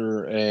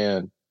faster.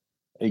 And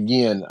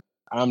again,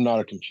 I'm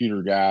not a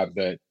computer guy,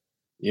 but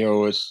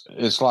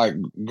it's like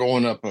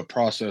going up a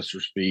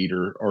processor speed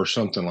or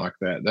something like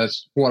that.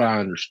 That's what I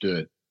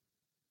understood.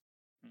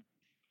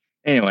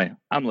 Anyway,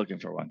 I'm looking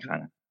for one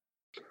kind of.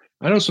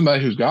 I know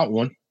somebody who's got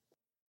one.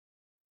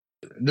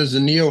 Does the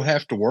Neo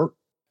have to work?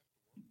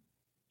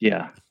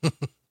 Yeah.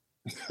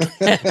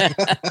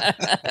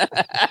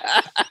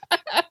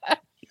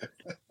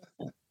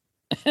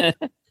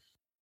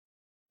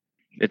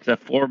 It's a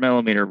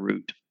 4mm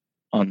root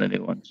on the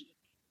new ones.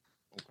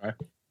 Okay.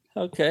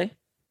 Okay.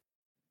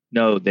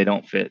 No, they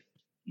don't fit.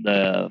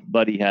 The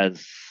Buddy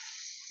has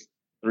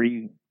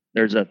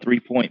there's a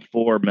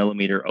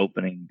 3.4mm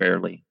opening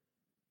barely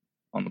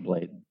on the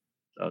blade.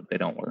 So they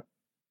don't work.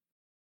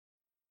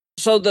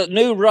 So the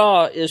new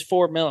Raw is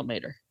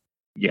 4mm.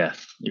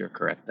 Yes, you're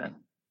correct then.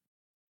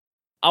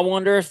 I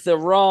wonder if the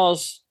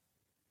Raw's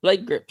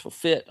blade grips will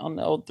fit on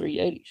the old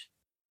 380s.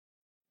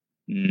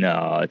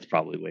 No, it's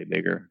probably way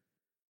bigger.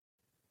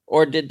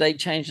 Or did they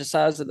change the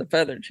size of the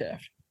feather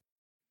shaft?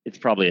 It's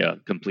probably a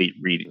complete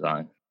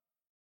redesign.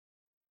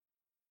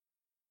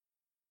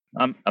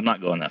 I'm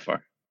not going that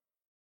far.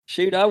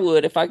 Shoot, I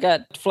would if I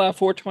got fly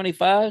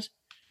 425s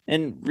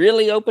and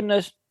really open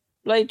the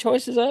blade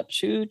choices up.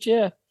 Shoot,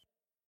 yeah.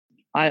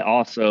 I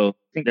also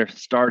think they're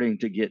starting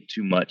to get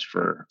too much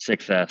for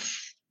 6S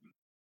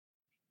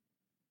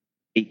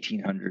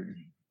 1800.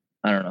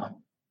 I don't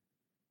know.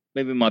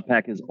 Maybe my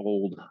pack is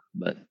old,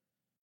 but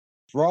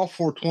Raw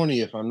 420,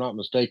 if I'm not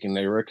mistaken,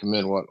 they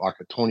recommend like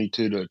a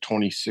 22 to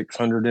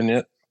 2600 in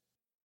it.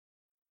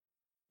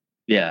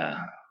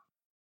 Yeah.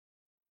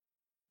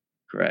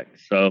 Correct.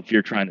 So if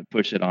you're trying to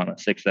push it on a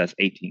 6S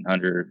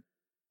 1800,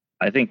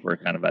 I think we're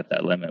kind of at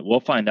that limit. We'll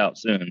find out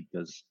soon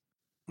because.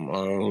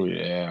 Oh,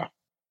 yeah.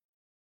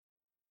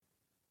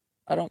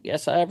 I don't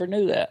guess I ever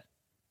knew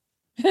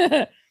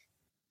that.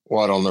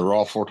 What, on the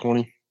Raw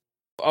 420?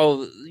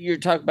 Oh, you're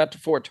talking about the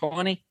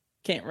 420?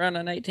 Can't run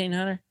an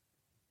 1800?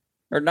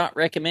 Or not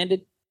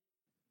recommended?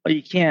 Well,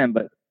 you can,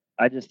 but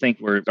I just think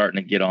we're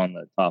starting to get on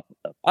the top of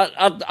stuff.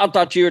 I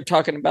thought you were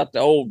talking about the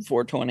old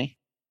 420.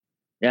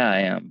 Yeah, I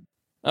am.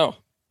 Oh.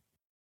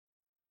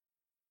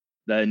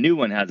 The new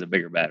one has a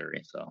bigger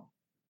battery, so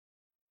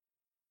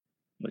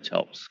which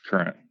helps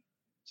current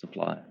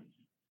supply.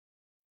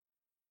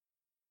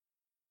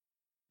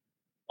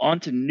 On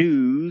to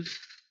news.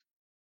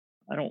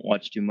 I don't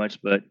watch too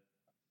much, but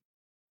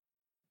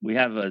we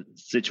have a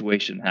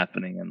situation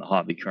happening in the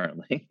hobby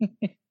currently.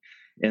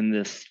 In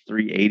this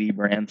 380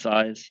 brand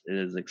size, it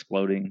is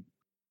exploding.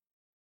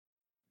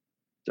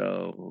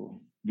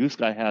 So Goose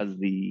Guy has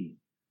the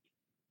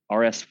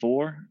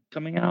RS4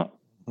 coming out.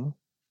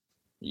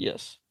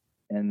 Yes.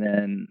 And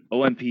then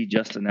OMP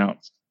just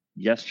announced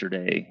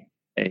yesterday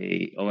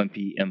a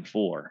OMP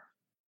M4.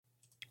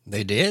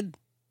 They did?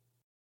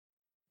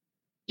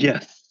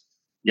 Yes,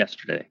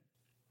 yesterday.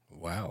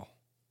 Wow.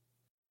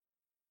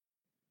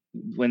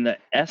 When the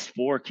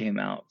S4 came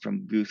out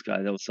from Goose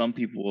Guy, there was some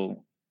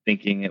people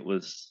thinking it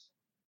was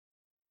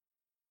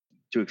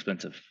too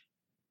expensive.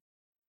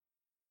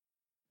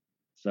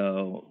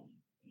 So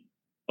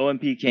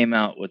OMP came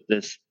out with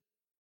this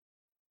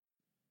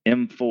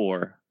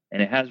M4,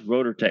 and it has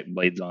Rotortech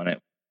blades on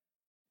it.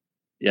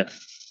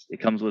 Yes,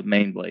 it comes with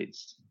main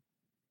blades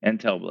and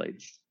tail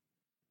blades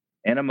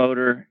and a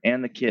motor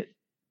and the kit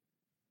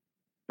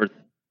for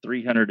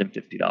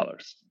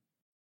 $350.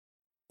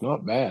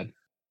 Not bad.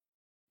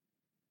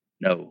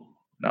 No,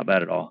 not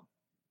bad at all.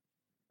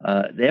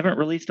 They haven't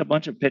released a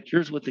bunch of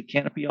pictures with the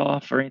canopy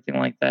off or anything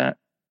like that.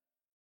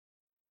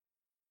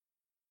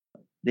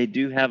 They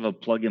do have a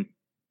plug and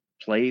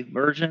play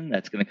version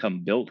that's going to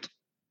come built.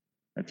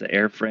 That's an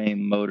airframe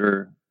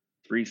motor,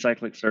 3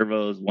 cyclic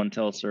servos, 1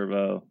 tail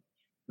servo,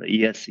 the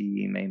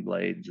ESC main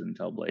blades and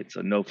tail blades,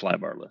 so no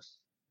flybarless.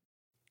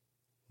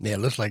 Yeah, it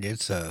looks like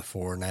it's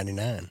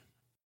 $499.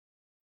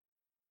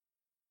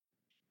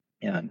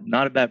 Yeah,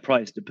 not a bad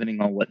price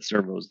depending on what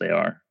servos they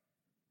are.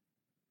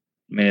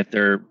 I mean, if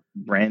they're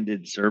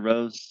branded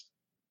servos,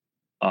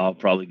 I'll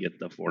probably get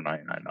the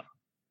 $499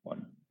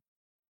 one.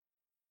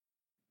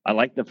 I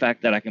like the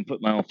fact that I can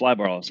put my own fly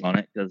bar loss on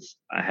it because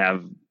I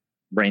have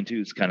Brain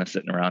 2s kind of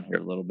sitting around here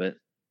a little bit,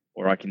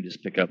 or I can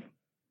just pick up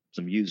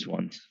some used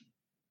ones.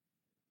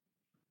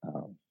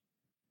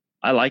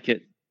 I like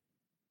it.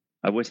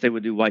 I wish they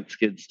would do white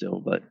skids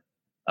still, but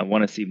I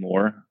want to see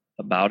more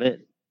about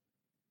it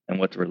and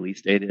what the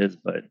release date is.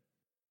 But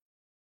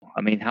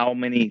I mean, how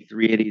many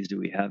 380s do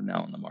we have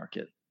now in the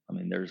market? I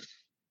mean,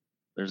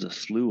 there's a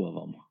slew of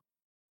them.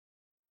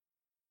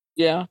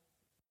 Yeah.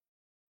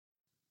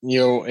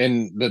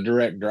 In the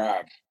direct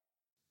drive,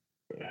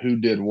 who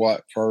did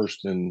what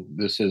first, and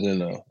this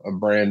isn't a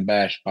brand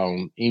bash by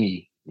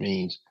any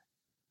means,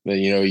 but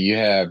you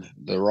have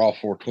the Raw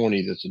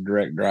 420 that's a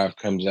direct drive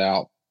comes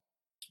out.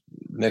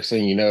 Next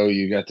thing you know,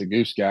 you got the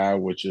Goose Guy,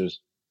 which is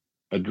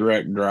a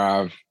direct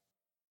drive.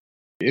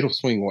 It'll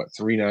swing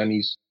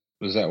 390s.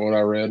 Is that what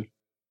I read?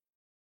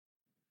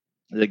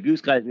 The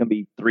Goose Guy is going to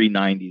be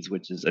 390s,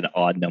 which is an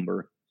odd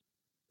number.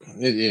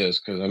 It is,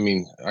 because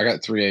I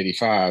got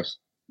 385s.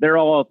 They're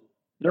all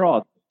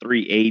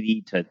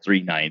 380 to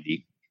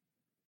 390.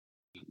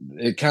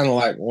 It kind of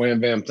like wham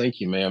bam, thank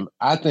you, ma'am.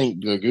 I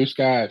think the Goose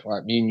Guy,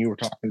 like me and you were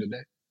talking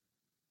today,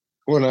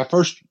 when I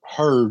first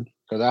heard,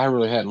 because I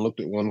really hadn't looked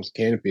at one with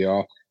canopy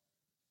off,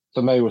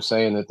 somebody was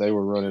saying that they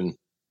were running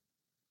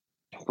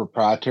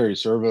proprietary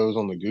servos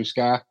on the Goose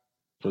Guy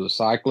for the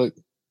cyclic,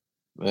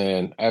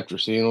 and after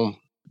seeing them,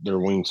 they're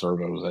wing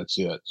servos. That's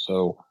it.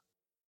 So,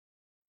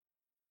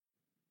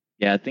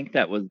 yeah, I think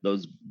that was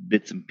those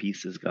bits and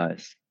pieces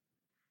guys.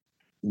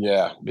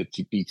 Yeah,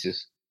 bitsy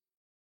pieces.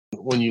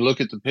 When you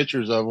look at the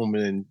pictures of them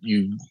and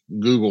you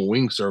Google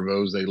wing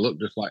servos, they look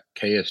just like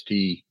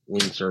KST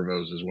wing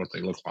servos is what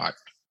they look like.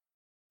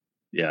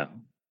 Yeah.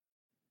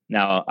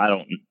 Now, I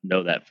don't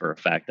know that for a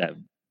fact. I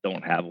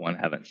don't have one,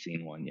 haven't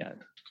seen one yet.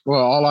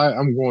 Well, all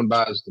I'm going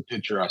by is the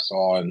picture I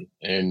saw and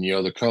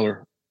the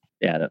color.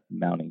 Yeah, the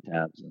mounting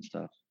tabs and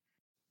stuff.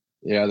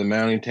 Yeah, the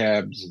mounting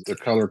tabs, the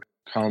color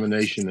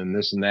combination and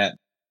this and that.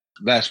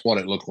 That's what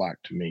it looked like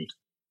to me.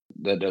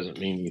 That doesn't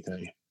mean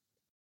anything.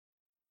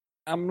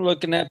 I'm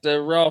looking at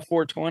the Raw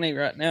 420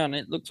 right now, and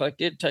it looks like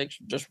it takes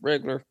just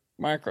regular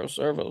micro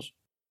servos.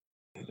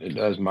 It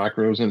does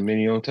micros and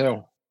mini on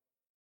tail.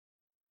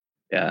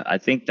 Yeah, I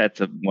think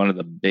that's one of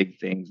the big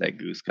things that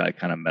Goose Guy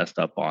kind of messed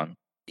up on.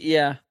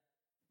 Yeah.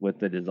 With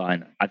the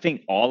design. I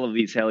think all of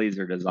these helis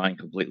are designed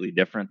completely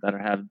different that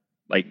have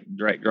like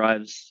direct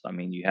drives. I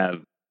mean, you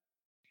have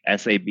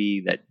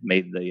SAB that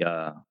made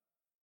the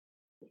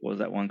what was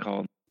that one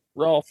called?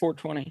 Raw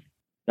 420.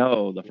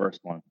 No, the first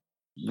one.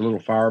 The little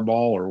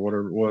fireball or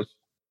whatever it was.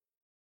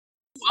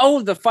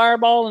 Oh, the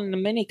fireball and the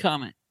mini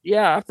comet.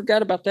 Yeah, I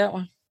forgot about that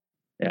one.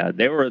 Yeah,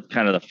 they were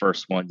kind of the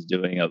first ones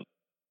doing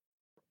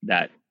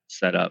that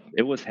setup.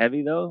 It was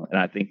heavy though, and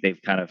I think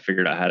they've kind of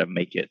figured out how to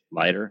make it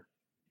lighter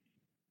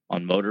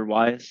on motor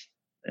wise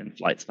and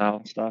flight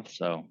style stuff.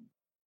 So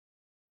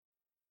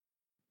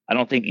I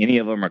don't think any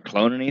of them are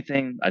cloning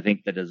anything. I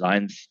think the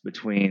designs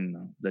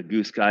between the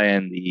Goose Guy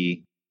and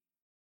the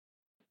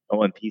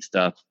OMP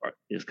stuff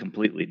is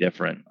completely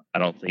different. I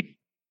don't think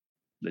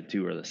the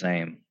two are the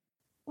same.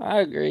 I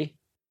agree.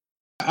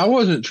 I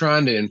wasn't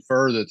trying to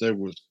infer that there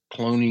was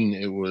cloning.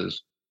 It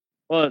was.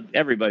 Well,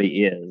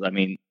 everybody is. I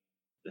mean,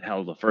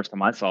 hell, the first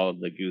time I saw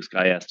the Goose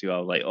Guy S2, I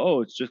was like,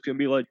 oh, it's just going to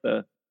be like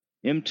the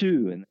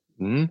M2.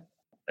 And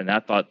I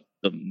thought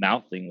the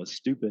mouth thing was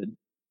stupid.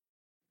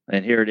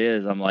 And here it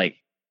is. I'm like,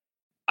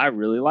 I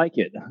really like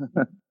it.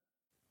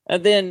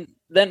 And then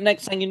that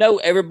next thing you know,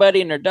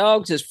 everybody and their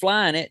dogs is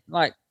flying it.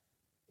 Like,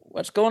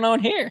 what's going on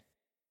here?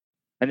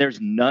 And there's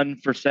none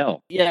for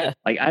sale. Yeah.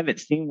 Like, I haven't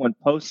seen one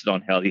posted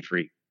on Heli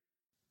Freak.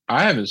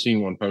 I haven't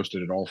seen one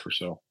posted at all for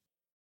sale.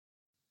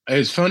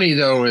 It's funny,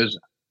 though, is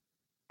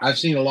I've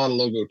seen a lot of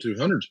Logo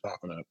 200s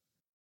popping up.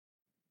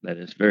 That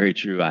is very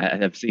true. I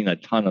have seen a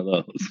ton of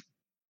those.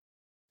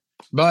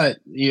 But,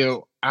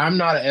 I'm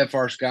not an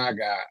FR Sky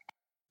guy.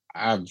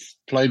 I've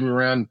played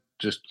around,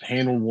 just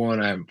handled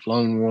one. I haven't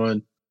flown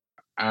one.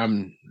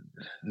 I'm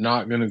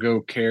not going to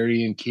go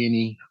Carrie and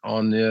Kenny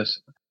on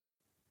this.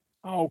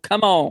 Oh,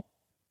 come on.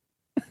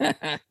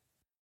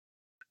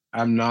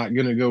 I'm not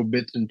going to go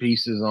bits and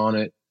pieces on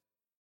it.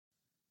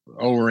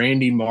 Oh,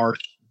 Randy Marsh,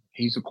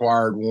 he's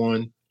acquired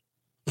one.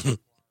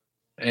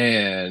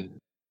 And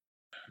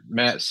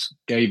Matt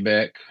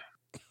Skabeck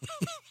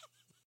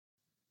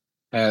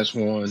has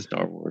one.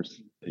 Star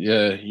Wars.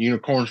 Yeah,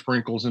 Unicorn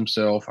Sprinkles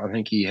himself. I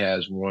think he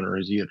has one, or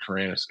is he a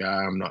Tyrannis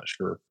guy? I'm not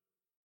sure.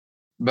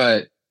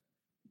 But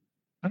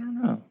I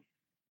don't know.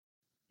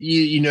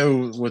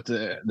 With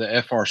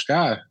the FR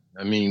Sky,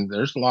 I mean,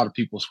 there's a lot of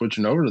people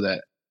switching over to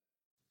that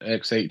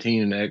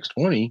X18 and the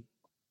X20.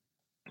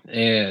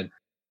 And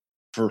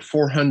for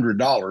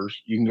 $400,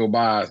 you can go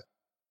buy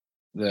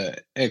the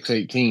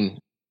X18.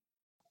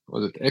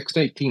 Was it the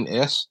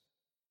X18S?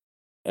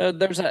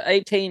 There's an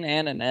 18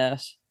 and an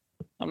S.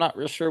 I'm not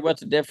real sure what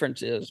the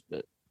difference is,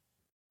 but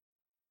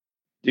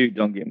Dude,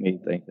 don't get me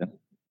thinking.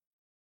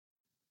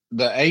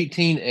 The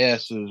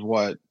 18S is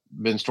what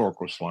Ben Stork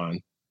was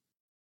flying.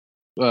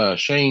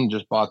 Shane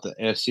just bought the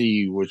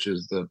SE, which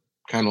is the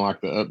kind of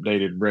like the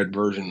updated red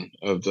version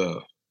of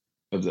the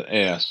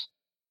S.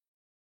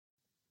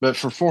 But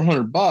for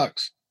 $400,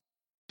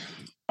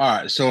 all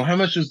right. So how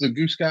much is the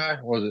Goose Guy?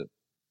 Was it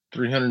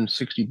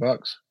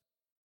 $360?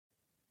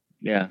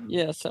 Yeah.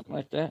 yeah, something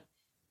like that.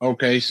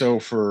 Okay, so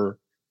for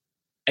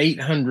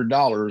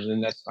 $800,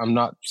 and I'm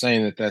not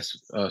saying that that's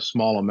a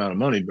small amount of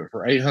money, but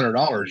for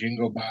 $800, you can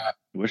go buy. I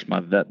wish my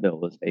vet bill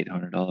was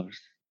 $800.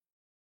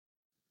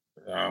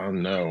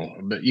 No,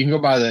 but you can go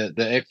buy the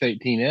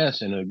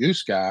X18S and a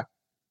Goose Guy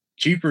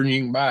cheaper than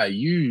you can buy a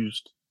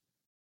used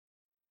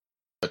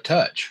a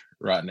Touch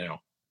right now.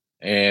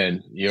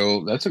 And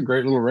that's a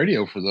great little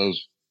radio for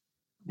those,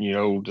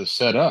 to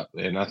set up.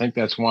 And I think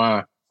that's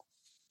why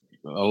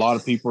a lot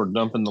of people are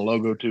dumping the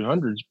Logo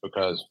 200s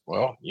because,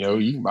 well,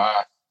 you can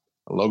buy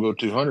a Logo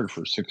 200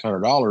 for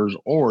 $600,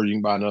 or you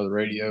can buy another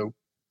radio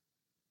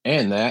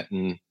and that,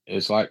 and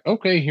it's like,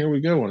 okay, here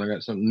we go, and I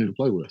got something new to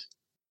play with.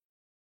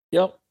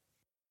 Yep.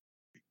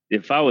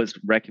 If I was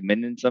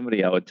recommending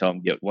somebody, I would tell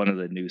them get one of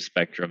the new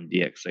Spectrum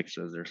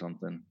DX6s or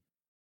something.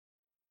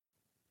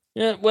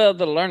 Yeah, well,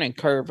 the learning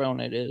curve on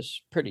it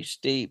is pretty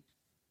steep.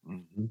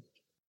 Mm-hmm.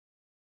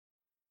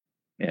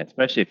 Yeah,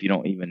 especially if you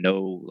don't even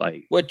know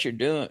what you're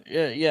doing.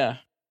 Yeah.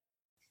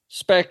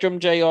 Spectrum,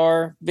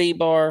 JR,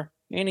 V-Bar,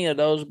 any of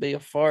those would be a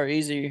far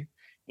easier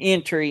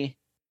entry.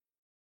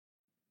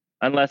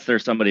 Unless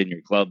there's somebody in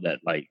your club that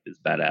is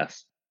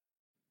badass.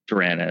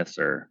 Tyrannus,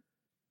 or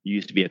you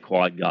used to be a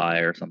quad guy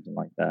or something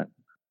like that.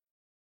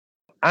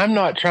 I'm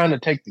not trying to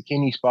take the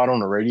Kenny spot on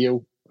the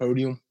radio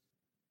podium.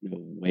 You're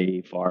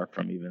way far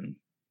from even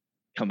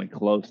coming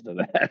close to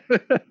that.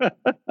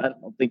 I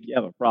don't think you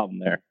have a problem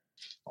there.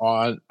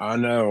 Oh, I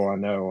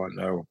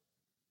know.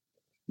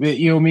 But,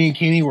 me and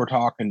Kenny were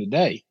talking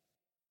today,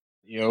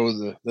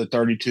 the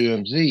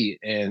 32MZ,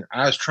 and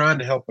I was trying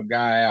to help a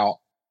guy out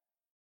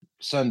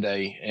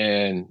Sunday,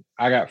 and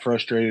I got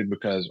frustrated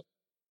because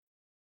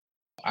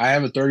I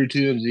have a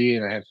 32MZ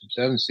and I have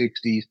some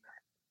 760s,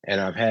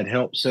 and I've had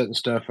help setting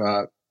stuff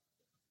up.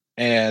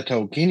 And I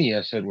told Kenny,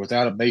 I said,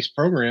 without a base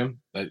program,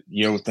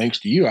 thanks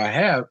to you,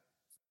 I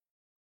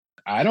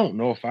don't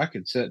know if I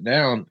could sit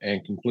down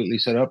and completely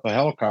set up a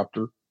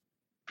helicopter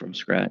from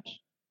scratch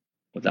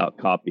without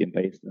copy and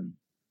pasting.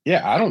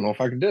 Yeah, I don't know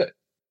if I could do it.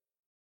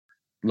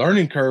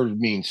 Learning curve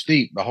being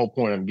steep, the whole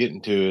point I'm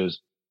getting to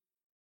is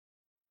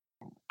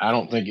I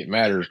don't think it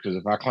matters, because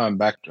if I climb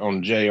back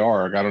on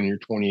JR, I got on your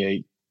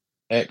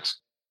 28X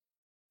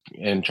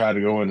and try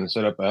to go in and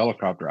set up a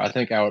helicopter, I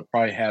think I would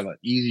probably have an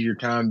easier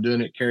time doing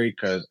it, Kerry,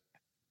 because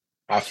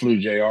I flew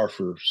JR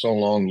for so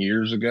long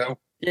years ago.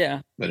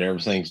 Yeah. But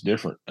everything's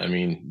different. I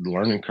mean, the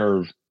learning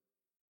curve,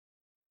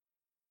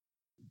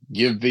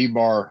 give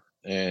V-Bar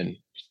and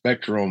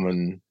Spectrum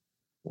and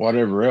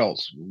whatever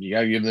else, you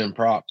got to give them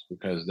props,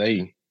 because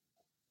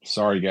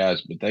sorry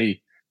guys, but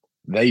they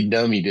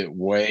dummied it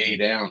way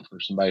down for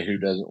somebody who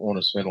doesn't want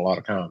to spend a lot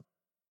of time.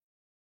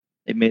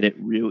 They made it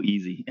real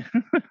easy.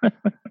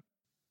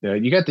 Yeah,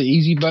 you got the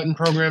easy button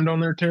programmed on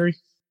there, Terry?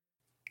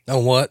 Oh,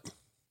 what?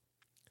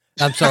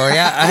 I'm sorry,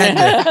 I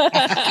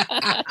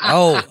had to.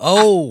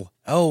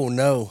 Oh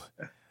no.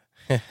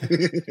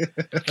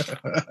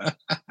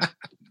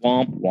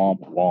 Womp, womp,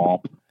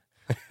 womp.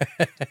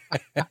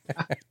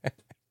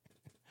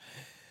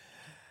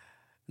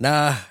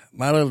 Nah,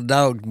 my little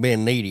dog's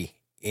been needy.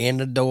 In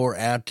the door,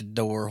 out the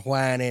door,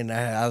 whining.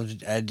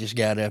 I just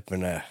got up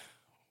and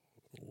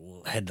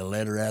had to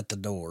let her out the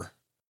door.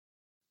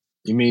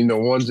 You mean the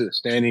ones that's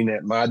standing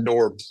at my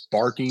door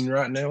barking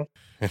right now?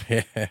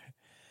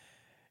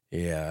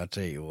 Yeah, I'll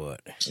tell you what.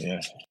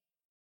 Yeah.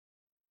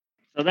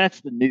 So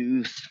that's the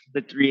news.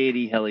 The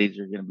 380 helis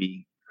are going to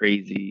be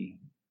crazy.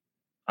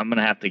 I'm going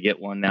to have to get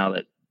one now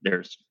that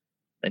there's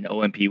an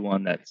OMP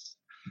one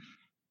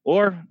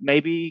or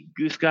maybe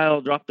Goose Guy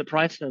will drop the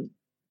price of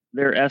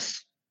their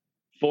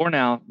S4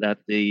 now that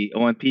the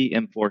OMP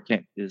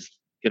M4 is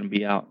going to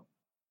be out.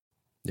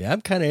 Yeah,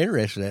 I'm kind of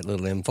interested in that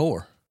little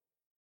M4.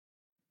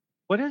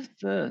 What is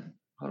hold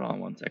on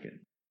one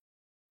second.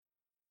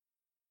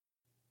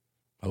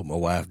 Hope my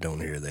wife don't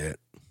hear that.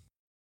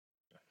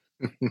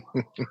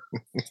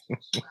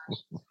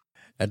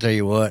 I tell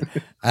you what,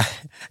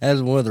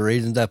 that's one of the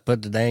reasons I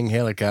put the dang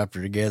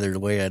helicopter together the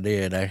way I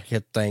did. I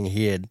kept the thing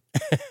hid.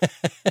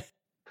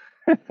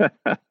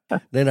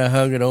 Then I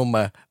hung it on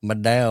my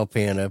dial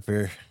pin up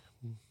here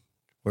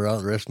where all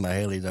the rest of my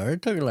helis are.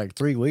 It took her like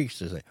 3 weeks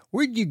to say,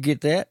 "Where'd you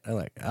get that?" I'm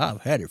like,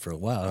 "I've had it for a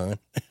while, hon."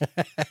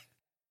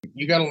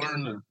 You got to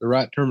learn the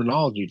right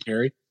terminology,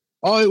 Terry.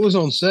 Oh, it was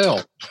on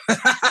sale.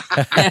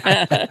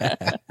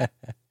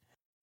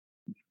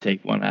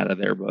 Take one out of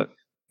their book.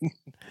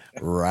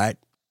 Right.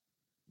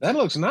 That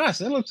looks nice.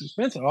 That looks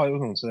expensive. Oh, it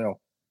was on sale.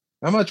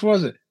 How much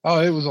was it? Oh,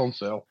 it was on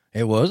sale.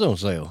 It was on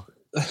sale.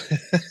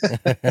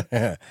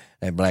 That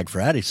Black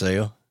Friday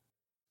sale.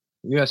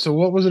 Yeah, so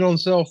what was it on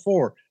sale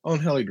for? On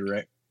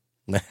HeliDirect.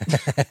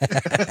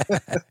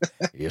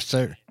 Yes,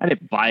 sir. I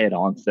didn't buy it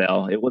on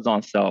sale. It was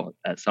on sale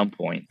at some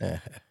point.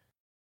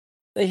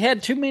 They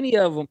had too many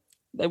of them.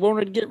 They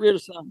wanted to get rid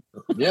of some.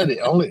 Yeah,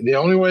 the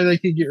only way they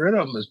could get rid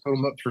of them is put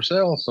them up for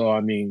sale. So I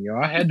mean,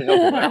 I had to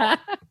help them out.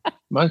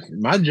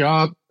 My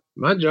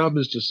job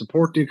is to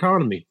support the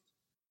economy.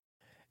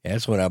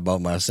 That's when I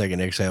bought my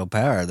second XL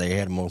Power. They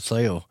had them on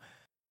sale.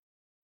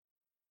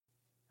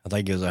 I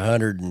think it was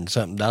 $100 and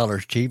something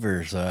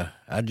cheaper. So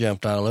I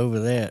jumped all over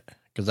that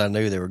because I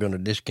knew they were going to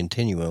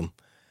discontinue them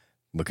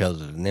because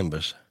of the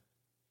Nimbus.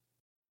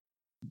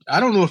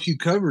 I don't know if you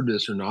covered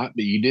this or not,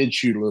 but you did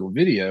shoot a little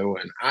video,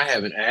 and I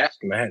haven't asked,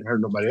 and I hadn't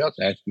heard nobody else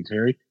ask you,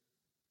 Terry.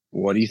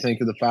 What do you think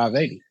of the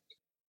 580?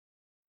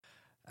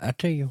 I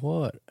tell you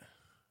what,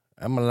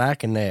 I'm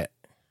liking that.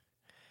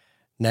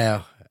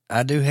 Now,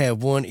 I do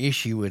have one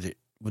issue with it.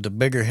 With the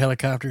bigger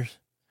helicopters,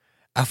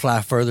 I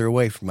fly further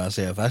away from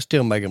myself. I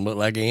still make them look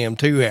like an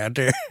M2 out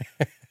there.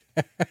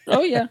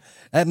 Oh, yeah.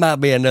 That might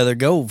be another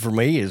goal for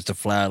me, is to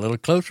fly a little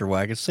closer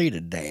where I can see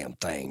the damn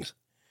things.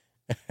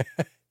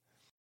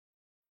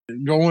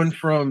 Going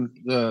from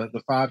the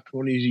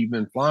 520s you've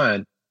been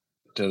flying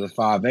to the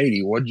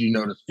 580, what did you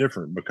notice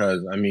different?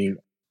 Because, I mean,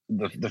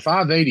 the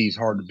 580 is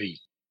hard to beat.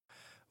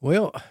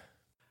 Well,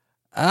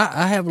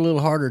 I have a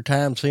little harder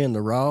time seeing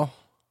the raw.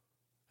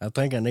 I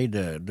think I need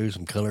to do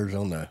some colors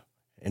on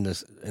in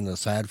the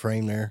side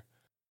frame there.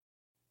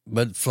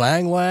 But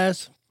flying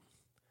wise,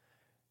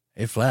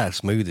 it flies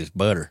smooth as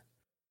butter.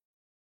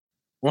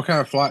 What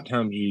kind of flight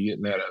times are you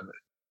getting out of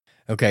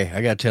it? Okay,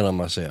 I got to tell on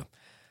myself.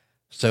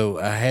 So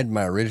I had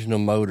my original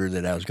motor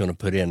that I was going to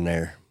put in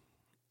there.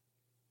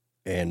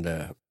 And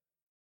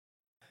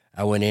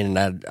I went in and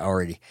I'd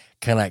already,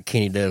 kind of like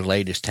Kenny does,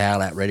 laid his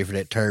towel out ready for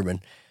that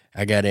turbine.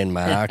 I got in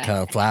my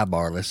Icon fly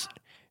barless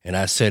and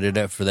I set it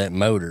up for that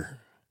motor.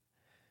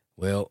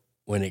 Well,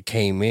 when it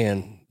came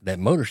in, that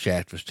motor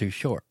shaft was too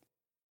short.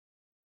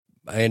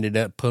 I ended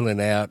up pulling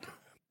out.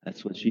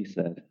 That's what she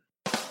said.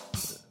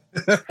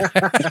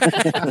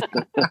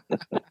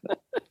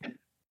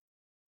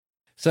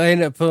 So I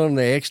ended up pulling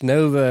the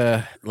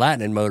X-Nova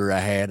Lightning motor I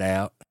had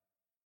out.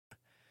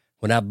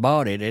 When I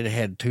bought it, it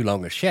had too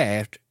long a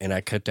shaft, and I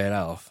cut that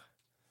off.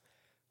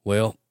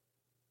 Well,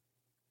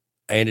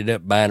 I ended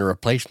up buying a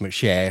replacement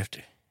shaft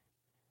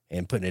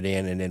and putting it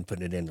in, and then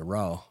putting it in the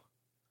raw.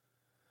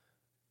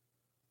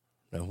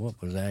 Now,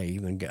 what was I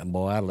even got?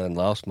 Boy, I done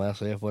lost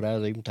myself what I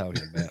was even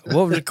talking about.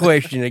 What was the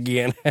question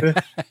again?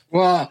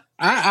 Well,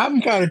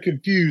 I'm kind of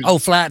confused. Oh,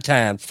 flight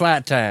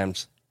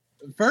times.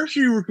 First,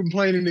 you were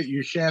complaining that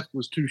your shaft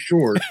was too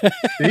short.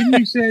 Then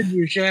you said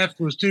your shaft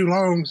was too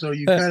long, so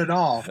you cut it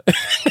off.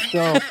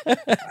 So,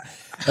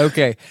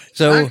 okay,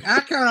 so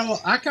I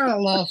kind of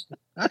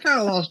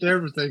lost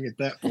everything at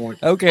that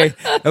point. Okay,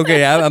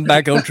 I'm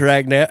back on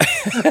track now.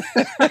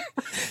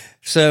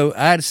 So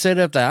I had set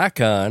up the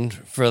Icon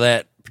for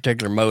that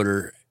particular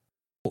motor.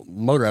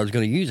 Motor I was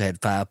going to use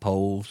had 5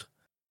 poles.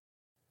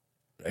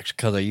 That's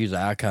because I used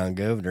the Icon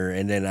governor,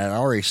 and then I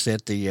already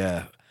set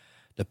the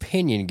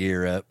pinion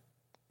gear up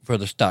for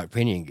the stock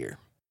pinion gear.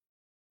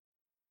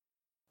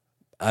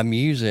 I'm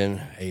using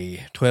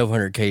a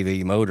 1200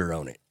 kV motor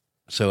on it,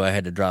 so I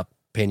had to drop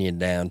pinion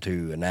down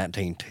to a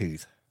 19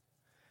 tooth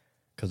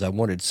because I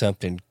wanted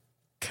something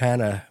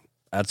kind of.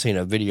 I'd seen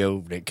a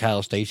video that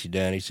Kyle Stacy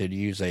done. He said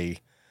use a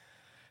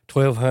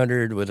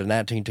 1200 with a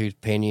 19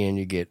 tooth pinion,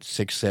 you get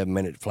 6-7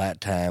 minute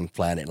flat time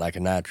flying it like a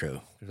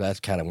nitro.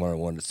 That's kind of what I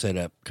wanted to set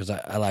up because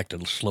I like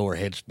the slower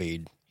head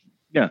speed.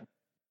 Yeah.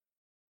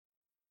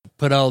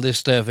 Put all this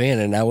stuff in,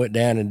 and I went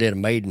down and did a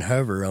maiden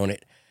hover on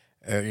it,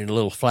 in a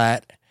little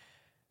flat.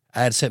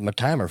 I had set my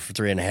timer for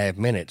 3.5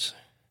 minutes.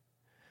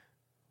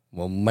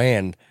 Well,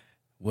 man,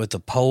 with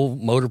the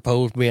motor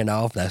poles being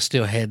off, and I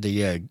still had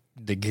the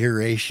gear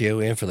ratio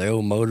in for the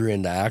old motor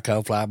and the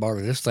Icon fly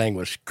bar, this thing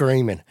was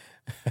screaming.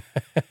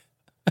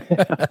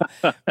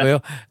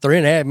 Well,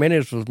 3.5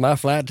 minutes was my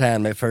flight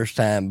time that first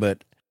time,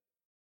 but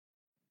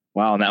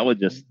wow, and that was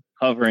just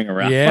hovering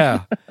around.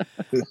 Yeah.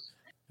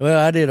 Well,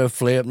 I did a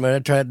flip,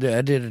 man.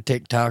 I did a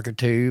TikTok or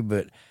two,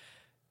 but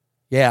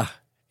yeah,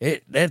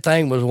 that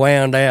thing was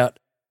wound out.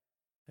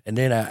 And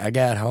then I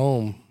got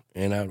home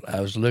and I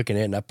was looking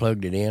at it and I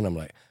plugged it in. I'm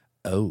like,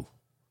 oh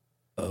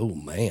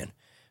man.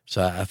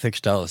 So I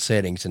fixed all the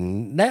settings,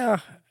 and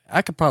now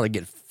I could probably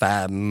get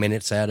 5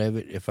 minutes out of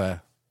it if I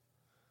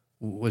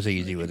was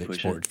easy with it,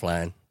 sports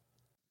flying.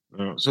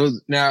 So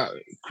now,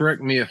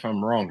 correct me if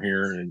I'm wrong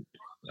here, and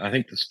I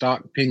think the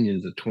stock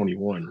pinion's a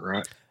 21,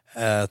 right?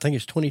 I think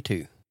it's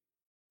 22.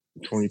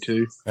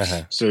 22.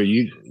 Uh-huh. So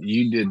you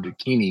did the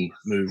Kenny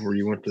move where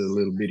you went to the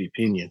little bitty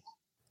pinion.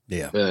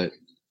 Yeah. But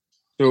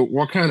so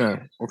what kind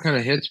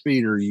of head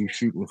speed are you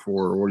shooting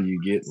for, or what are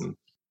you getting?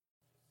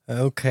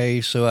 Okay,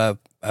 so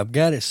I've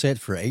got it set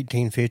for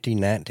 1850,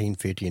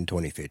 1950, and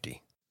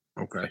 2050.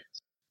 Okay.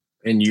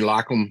 And you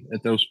like them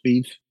at those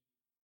speeds?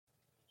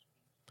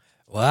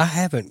 Well, I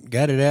haven't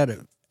got it out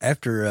of,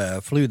 after I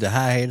flew the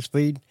high head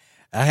speed,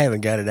 I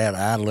haven't got it out of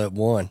idle up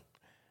 1.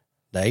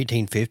 The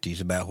 1850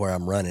 is about where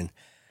I'm running.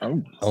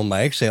 Oh. On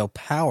my XL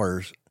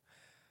Powers,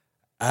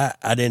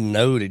 I didn't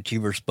know that you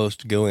were supposed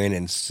to go in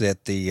and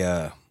set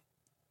the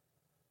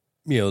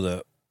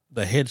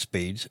the head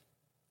speeds.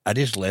 I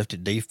just left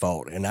it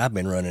default, and I've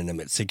been running them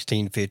at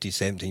 1650,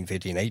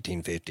 1750, and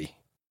 1850.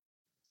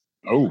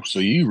 Oh, so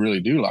you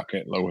really do like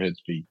that low head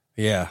speed.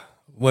 Yeah.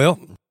 Well,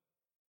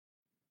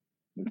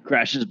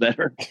 Crash is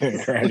better.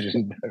 Crash is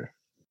better.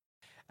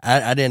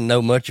 I didn't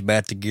know much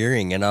about the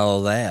gearing and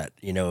all that,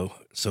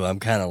 so I'm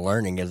kind of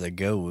learning as I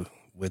go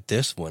with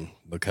this one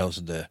because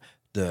of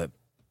the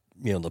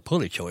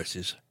pulley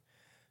choices.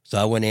 So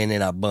I went in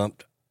and I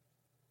bumped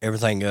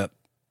everything up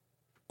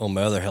on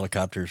my other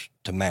helicopters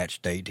to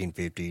match the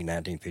 1850,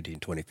 1950,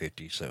 and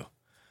 2050. So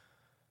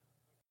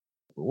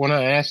when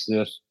I asked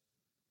this,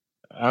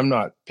 I'm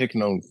not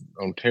picking on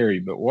Terry,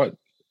 but what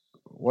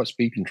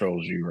speed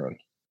controls do you run?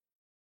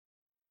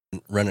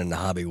 Running the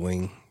Hobby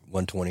Wing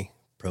 120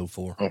 Pro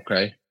 4.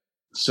 Okay.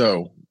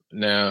 So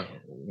now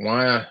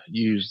why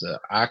use the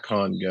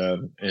Icon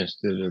Gov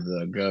instead of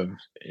the Gov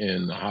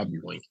in the Hobby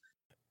Wing?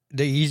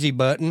 The easy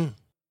button.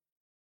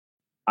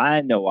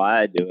 I know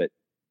why I do it.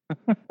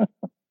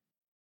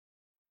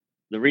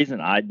 The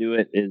reason I do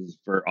it is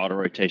for auto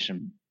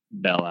rotation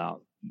bell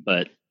out,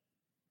 but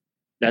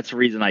that's the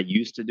reason I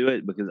used to do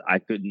it because I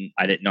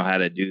didn't know how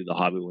to do the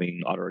Hobby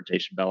Wing auto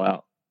rotation bell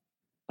out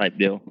type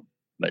deal,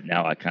 but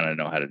now I kind of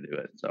know how to do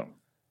it.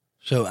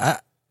 So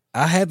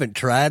I haven't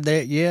tried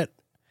that yet.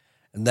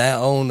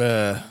 Now on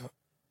the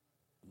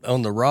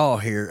Raw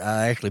here,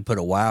 I actually put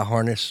a wire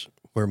harness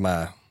where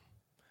my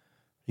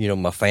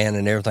fan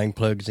and everything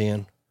plugs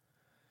in.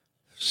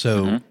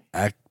 So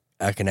I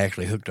can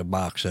actually hook the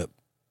box up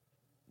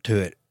to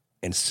it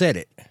and set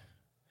it.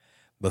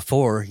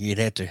 Before you'd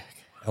have to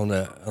on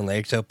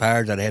the XL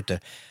Powers, I'd have to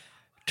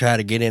try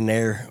to get in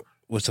there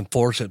with some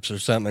forceps or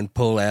something and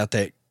pull out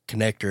that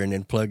connector and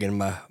then plug in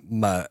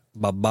my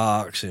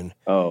box, and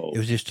it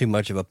was just too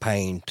much of a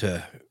pain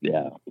to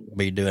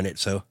be doing it.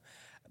 So,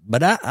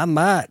 but I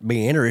might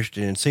be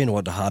interested in seeing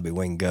what the Hobby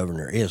Wing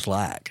Governor is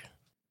like.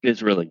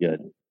 It's really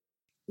good.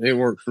 It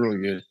works really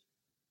good.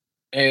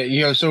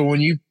 And, so when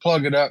you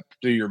plug it up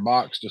to your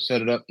box to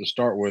set it up to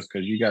start with,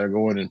 because you got to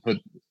go in and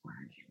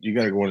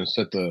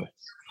set the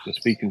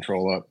speed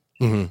control up.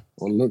 Mm-hmm.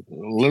 Well,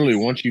 literally,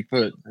 once you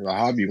put the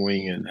Hobby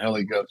Wing in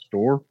HeliGov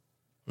store,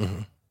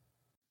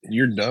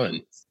 you're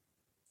done.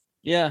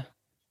 Yeah.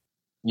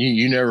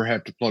 You never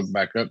have to plug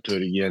back up to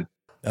it again.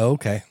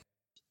 Okay.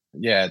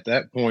 Yeah, at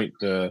that point,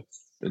 to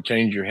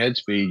change your head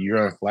speed,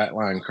 you're on a flat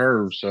line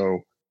curve.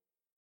 So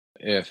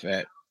if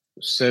at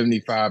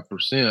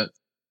 75%,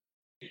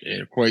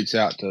 it equates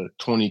out to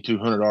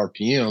 2,200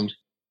 RPMs,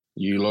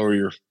 you lower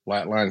your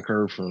flat line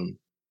curve from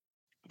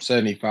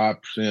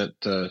 75%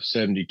 to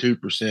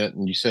 72%,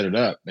 and you set it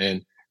up.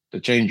 And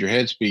to change your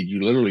head speed,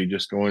 you literally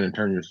just go in and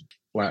turn your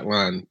flat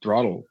line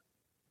throttle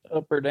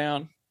up or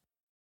down.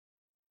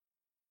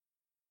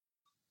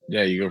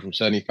 Yeah, you go from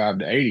 75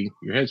 to 80,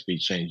 your head speed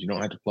change. You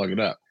don't have to plug it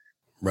up.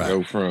 Right. You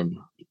go from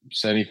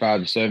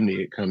 75 to 70,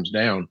 it comes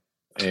down.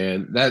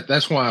 And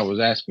that's why I was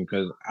asking,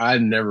 because I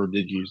never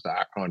did use the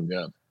Icon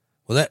Gov.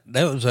 Well,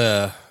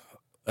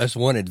 that's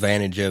one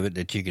advantage of it,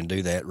 that you can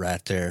do that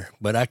right there.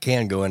 But I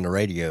can go in the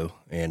radio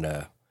and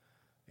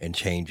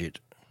change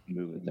it.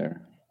 Move it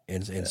there.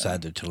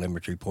 Inside the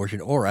telemetry portion,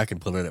 or I can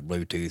pull it up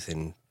Bluetooth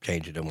and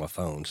change it on my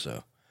phone.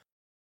 So,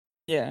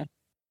 yeah.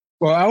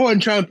 Well, I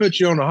wasn't trying to put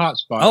you on the hot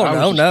spot.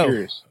 Oh, no.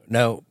 Curious.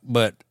 No,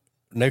 but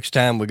next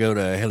time we go to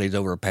Helis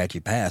over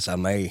Apache Pass, I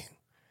may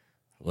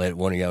let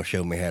one of y'all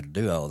show me how to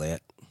do all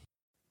that.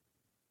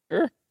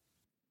 Sure.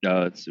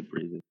 No, it's super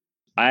easy.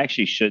 I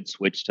actually should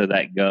switch to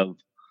that Gov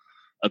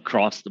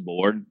across the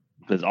board,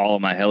 because all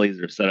of my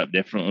helis are set up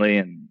differently,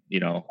 and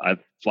I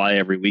fly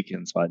every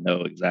weekend, so I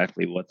know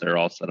exactly what they're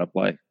all set up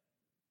like.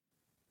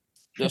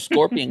 The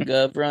Scorpion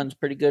Gov runs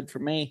pretty good for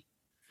me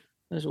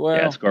as well.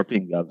 Yeah,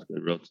 Scorpion Gov's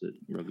good, real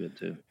good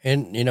too.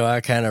 And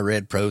I kind of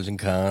read pros and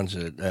cons.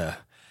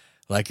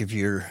 Like if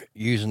you're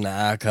using the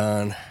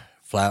Icon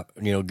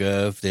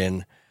Gov,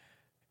 then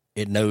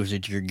it knows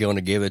that you're going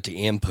to give it the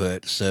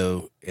input,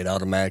 so it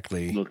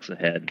automatically looks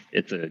ahead.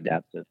 It's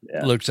adaptive.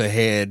 Yeah. Looks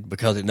ahead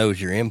because it knows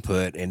your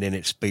input, and then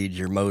it speeds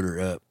your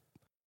motor up.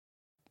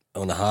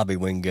 On the Hobby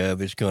Wing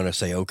Gov, it's going to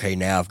say, okay,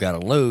 now I've got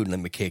a load, let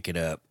me kick it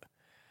up.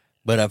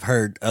 But I've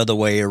heard other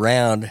way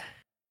around.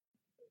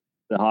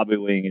 The Hobby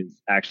Wing is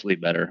actually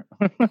better.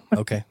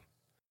 Okay.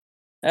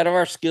 Out of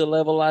our skill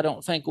level, I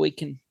don't think we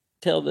can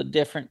tell the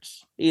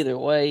difference either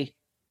way.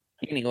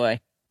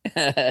 Anyway,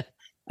 I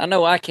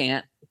know I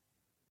can't.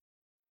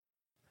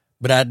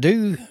 But I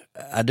do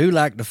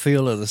like the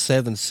feel of the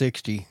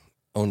 760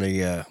 on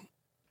the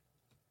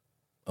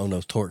on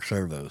those torque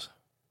servos.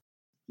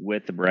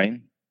 With the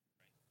brain?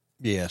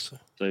 Yes.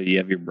 So you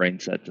have your brain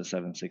set to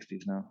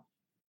 760s now?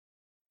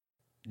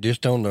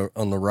 Just on the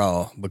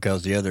raw,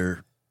 because the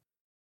other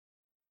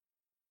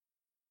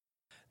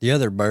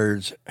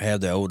birds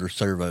have the older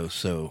servos,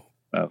 so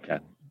okay.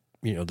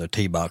 The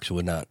T-Box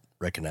would not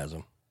recognize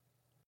them.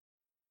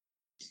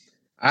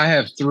 I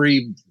have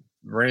 3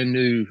 brand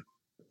new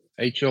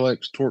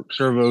HLX torque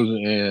servos,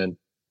 and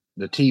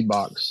the tee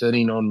box,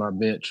 sitting on my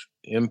bench,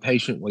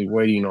 impatiently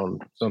waiting on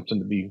something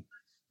to be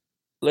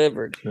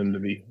Delivered them to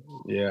be.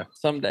 Yeah,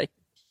 someday.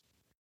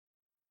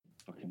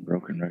 Fucking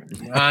broken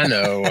record. I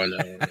know.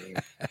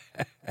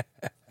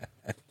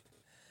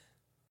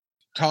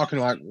 Talking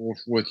like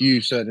with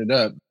you setting it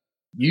up,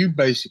 you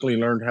basically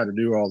learned how to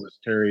do all this,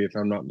 Terry, if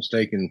I'm not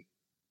mistaken,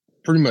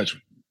 pretty much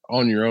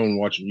on your own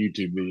watching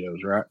YouTube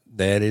videos, right?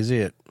 That is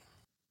it.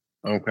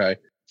 Okay.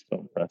 So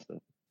impressive.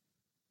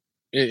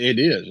 It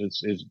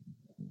is. It's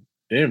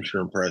damn sure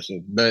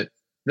impressive. But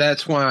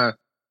that's why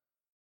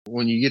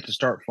when you get to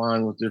start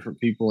flying with different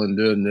people and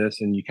doing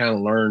this, and you kind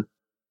of learn,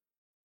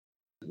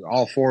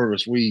 all four of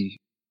us, we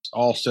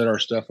all set our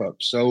stuff up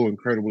so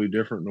incredibly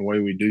different in the way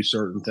we do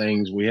certain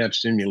things. We have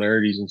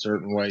similarities in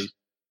certain ways.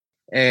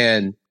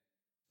 And,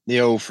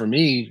 for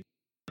me,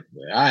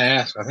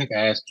 I think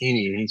I asked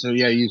Kenny, and he said,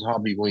 yeah, use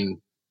Hobby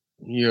Wing,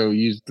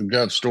 use the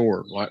Gov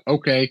store. Like,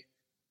 okay.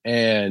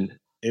 And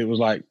it was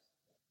like,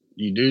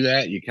 you do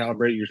that, you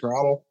calibrate your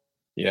throttle,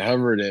 you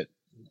hover it at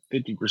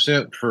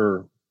 50%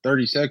 for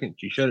 30 seconds,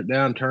 you shut it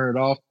down, turn it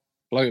off,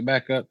 plug it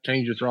back up,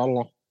 change the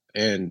throttle,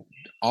 and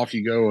off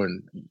you go,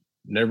 and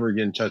never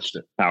again touched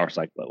it. Power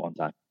cycle at one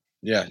time.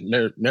 Yeah,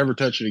 never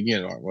touch it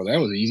again. Like, well, that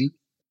was easy.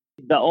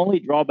 The only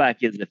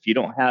drawback is if you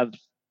don't have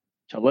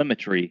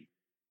telemetry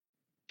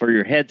for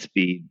your head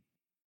speed,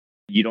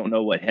 you don't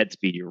know what head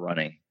speed you're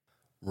running.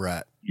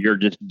 Right. You're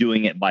just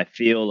doing it by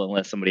feel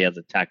unless somebody has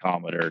a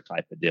tachometer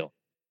type of deal.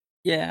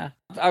 Yeah,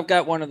 I've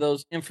got one of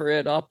those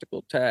infrared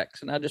optical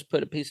tachs, and I just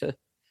put a piece of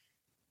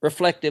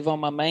reflective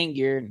on my main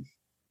gear, and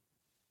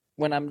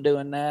when I'm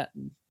doing that,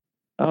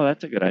 Oh,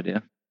 that's a good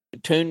idea.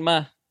 tune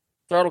my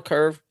throttle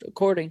curve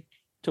according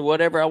to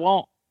whatever I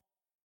want.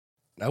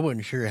 I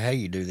wasn't sure how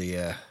you do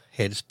the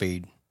head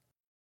speed.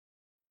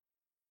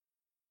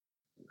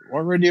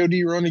 What radio do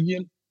you run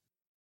again?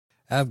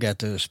 I've got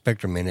the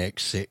Spectrum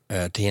NX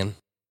 10.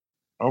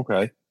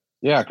 Okay.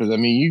 Yeah, because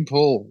you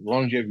pull as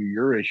long as you have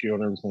your ratio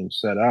and everything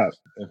set up,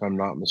 if I'm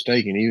not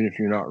mistaken, even if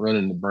you're not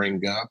running the brain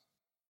gap,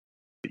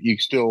 you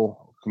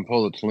still can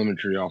pull the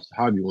telemetry off the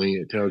Hobby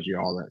Wing. It tells you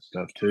all that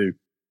stuff too.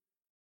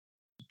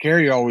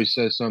 Carrie always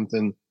says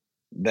something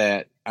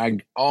that I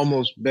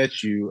almost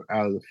bet you,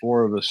 out of the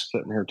four of us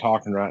sitting here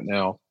talking right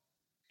now,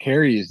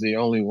 Carrie is the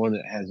only one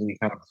that has any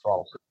kind of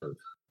throttle curve.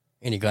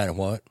 Any kind of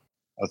what?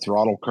 A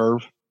throttle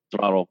curve?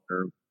 Throttle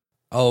curve.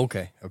 Oh,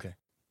 okay. Okay.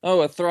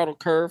 Oh, a throttle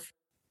curve.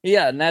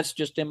 Yeah, and that's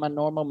just in my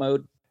normal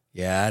mode.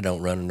 Yeah, I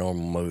don't run a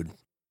normal mode.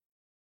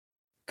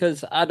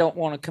 Because I don't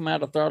want to come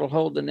out of throttle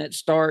hold and it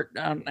start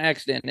on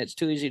accident. It's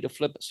too easy to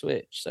flip a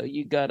switch. So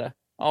you got to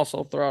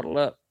also throttle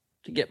up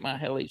to get my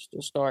helis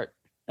to start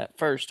that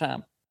first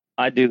time.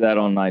 I do that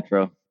on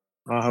nitro.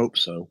 I hope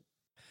so.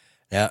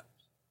 Now,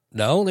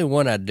 the only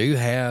one I do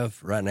have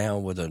right now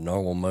with a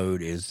normal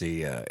mode is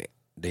the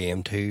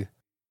M2.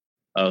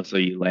 Oh, so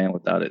you land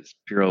without it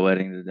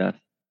pirouetting to death?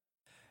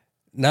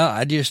 No,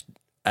 I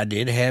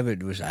did have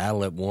it. It was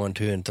idle at 1,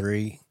 2, and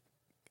 3.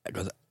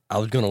 Because I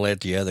was going to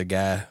let the other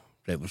guy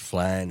that was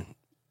flying,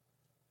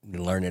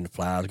 learning to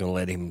fly, I was going to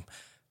let him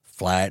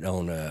fly it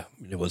on,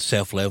 it was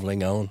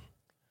self-leveling on.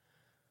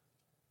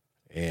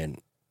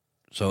 And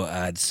so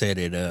I'd set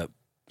it up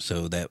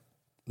so that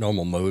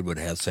normal mode would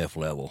have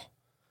self-level.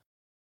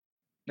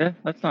 Yeah,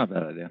 that's not a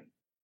bad idea.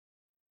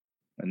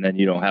 And then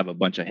you don't have a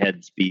bunch of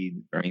head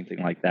speed or anything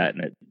like that,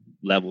 and it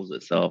levels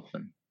itself.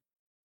 And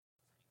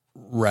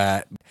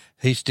right.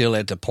 He's still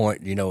at the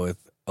point, if,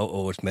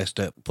 it's messed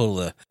up, pull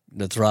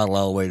the throttle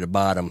all the way to the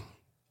bottom,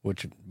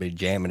 which would be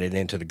jamming it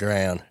into the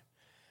ground.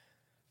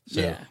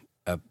 So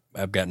yeah.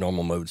 I've got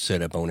normal mode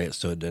set up on it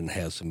so it doesn't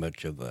have so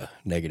much of a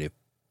negative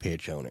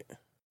pitch on it.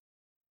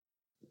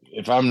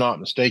 If I'm not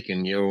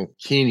mistaken,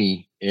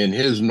 Kenny in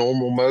his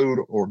normal mode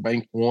or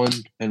bank one,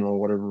 depending on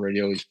whatever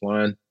radio he's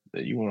flying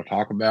that you want to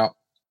talk about,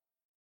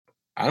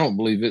 I don't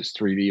believe it's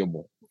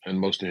 3D'able in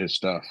most of his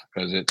stuff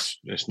because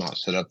it's not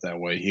set up that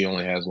way. He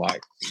only has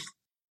like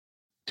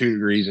 2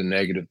 degrees of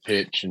negative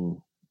pitch,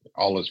 and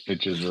all his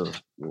pitches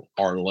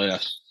are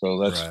less. So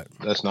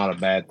that's not a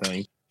bad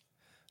thing.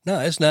 No,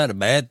 it's not a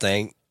bad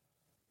thing.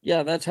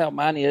 Yeah, that's how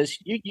mine is.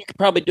 You could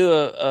probably do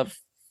a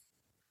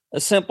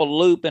simple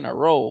loop and a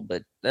roll,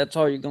 but that's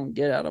all you're going to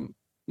get out of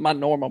my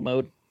normal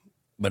mode.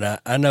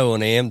 But I know on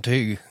the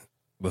M2,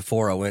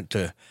 before I went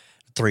to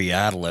 3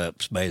 idle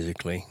ups,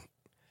 basically,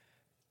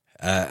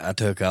 I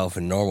took off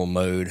in normal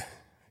mode,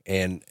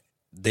 and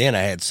then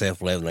I had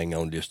self-leveling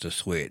on just a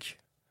switch,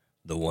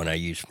 the one I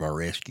used for my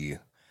rescue.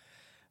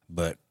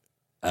 But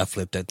I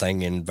flipped that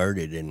thing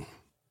inverted, and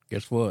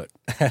guess what?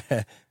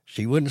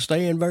 She wouldn't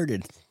stay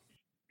inverted.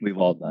 We've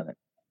all done it.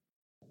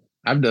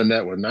 I've done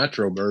that with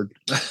Nitro Bird.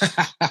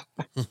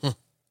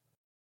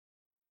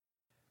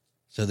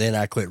 So then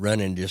I quit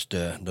running just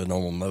the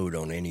normal mode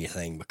on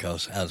anything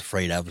because I was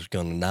afraid I was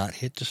going to not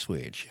hit the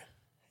switch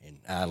and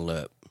idle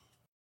up.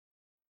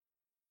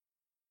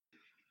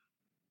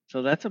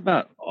 So that's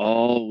about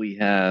all we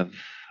have.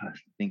 I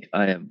think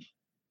I have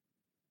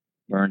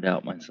burned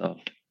out myself.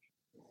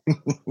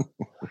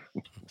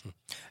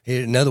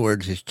 In other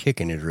words, his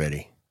chicken is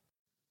ready.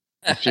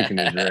 The chicken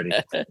is ready.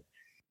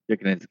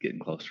 Chicken is getting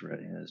close to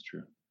ready. That's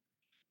true.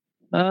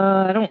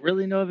 I don't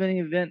really know of any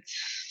events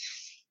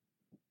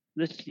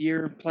this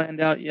year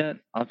planned out yet.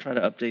 I'll try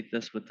to update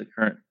this with the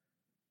current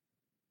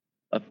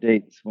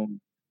updates when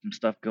some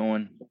stuff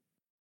going.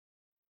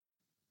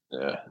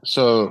 Yeah.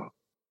 So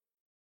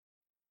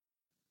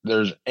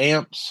there's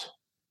AMPS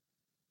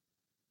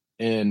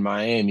in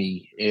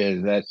Miami,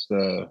 and that's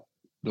the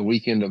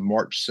weekend of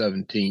March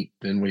 17th.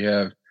 Then we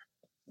have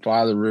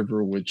Fly the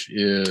River, which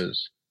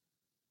is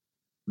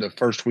the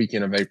first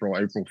weekend of April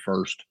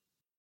 1st.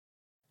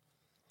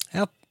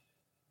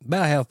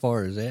 About how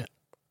far is that?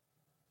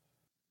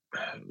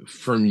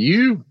 From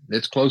you,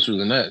 it's closer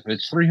than that.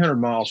 It's 300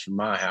 miles from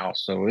my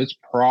house, so it's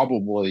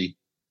probably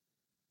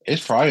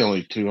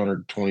only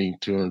 220,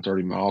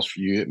 230 miles for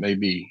you. It may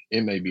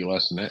be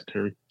less than that,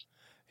 Terry.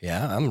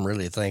 Yeah, I'm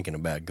really thinking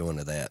about going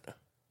to that.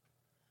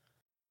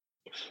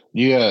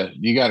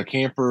 You got a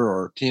camper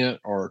or a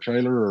tent or a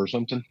trailer or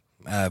something?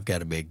 I've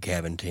got a big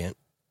cabin tent.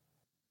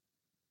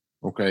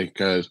 Okay,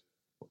 because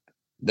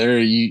there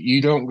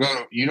you don't go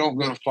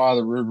to Fly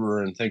the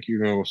River and think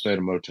you're going to stay at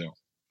a motel.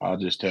 I'll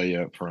just tell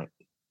you up front.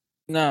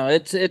 No,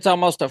 it's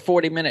almost a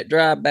 40-minute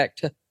drive back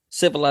to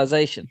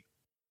civilization.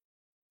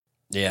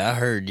 Yeah, I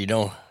heard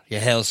you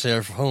have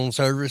cell phone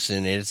service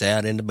and it's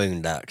out in the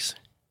boondocks.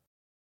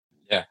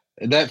 Yeah,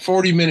 that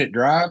 40-minute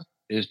drive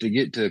is to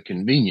get to a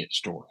convenience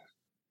store.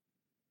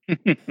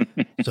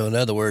 So in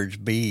other words,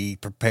 be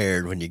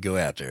prepared when you go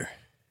out there.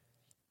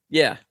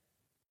 Yeah.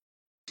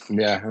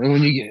 Yeah, and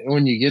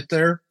when you get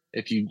there,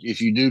 if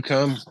you do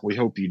come, we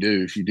hope you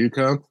do. If you do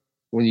come,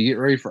 when you get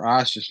ready for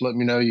ice, just let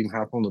me know. You can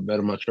hop on the bed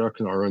of my truck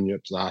and I'll run you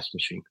up to the ice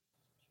machine.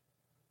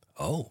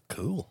 Oh,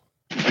 cool.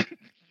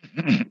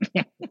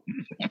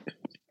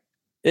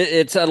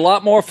 It's a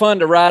lot more fun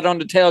to ride on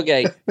the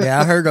tailgate. Yeah,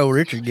 I heard old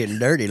Richard getting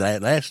dirty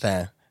last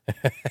time.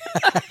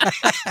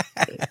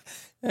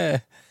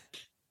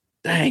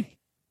 Dang.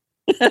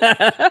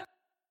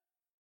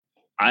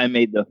 I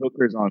made the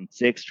hookers on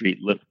 6th Street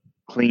look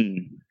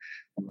clean.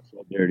 I was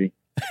so dirty.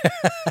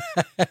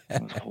 It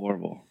was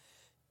horrible.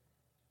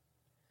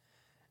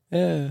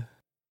 Yeah.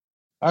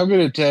 I'm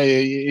going to tell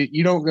you,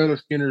 you don't go to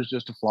Skinner's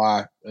just to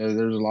fly.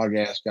 There's a lot of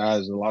gas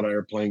guys and a lot of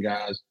airplane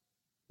guys.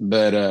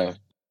 But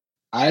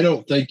I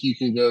don't think you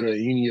can go to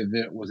any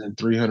event within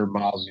 300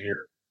 miles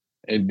here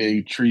and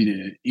be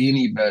treated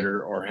any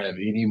better or have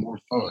any more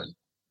fun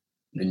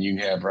than you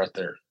have right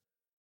there.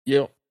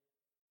 Yep.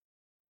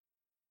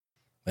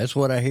 That's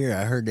what I hear.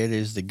 I heard that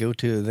is the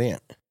go-to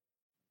event.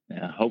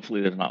 Yeah,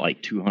 hopefully there's not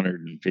like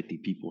 250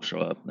 people show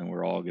up, then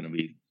we're all going to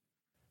be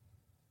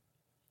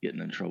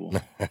getting in trouble.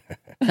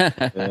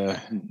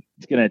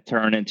 It's going to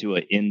turn into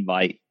an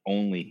invite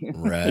only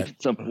Right.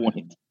 at some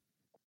point.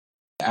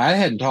 I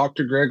hadn't talked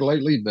to Greg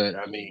lately, but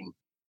I mean,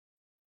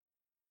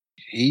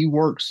 he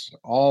works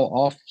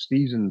all off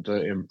season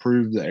to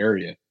improve the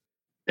area.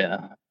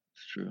 Yeah,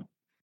 it's true.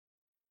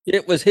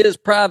 It was his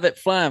private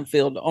flying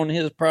field on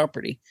his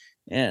property,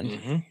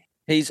 and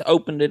he's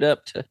opened it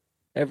up to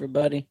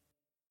everybody.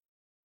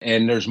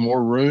 And there's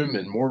more room,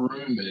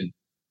 and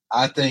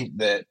I think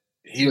that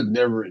he would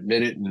never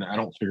admit it, and I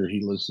don't figure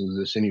he listens to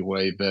this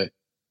anyway, but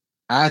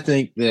I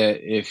think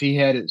that if he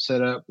had it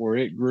set up where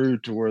it grew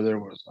to where there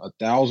was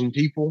 1,000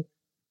 people,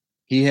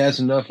 he has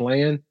enough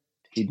land,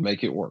 he'd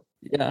make it work.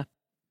 Yeah.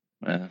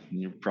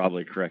 You're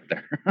probably correct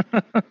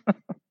there.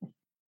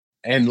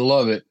 And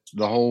love it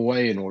the whole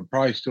way, and would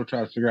probably still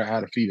try to figure out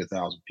how to feed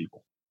 1,000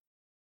 people.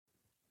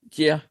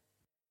 Yeah.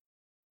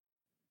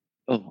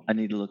 Oh, I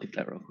need to look at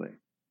that real quick.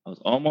 I was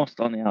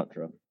almost on the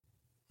outro.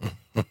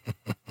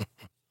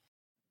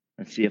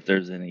 Let's see if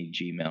there's any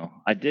Gmail.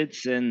 I did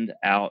send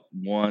out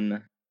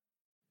one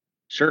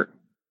shirt.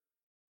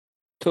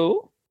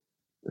 Cool.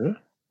 Yeah.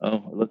 Oh,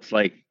 it looks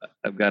like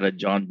I've got a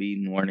John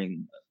Bean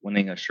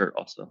winning a shirt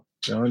also.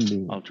 John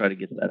Bean. I'll try to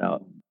get that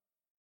out.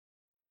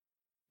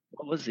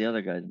 What was the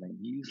other guy's name?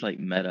 He used like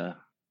Meta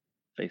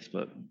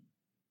Facebook.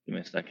 Give me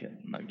a second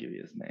and I'll give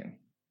you his name.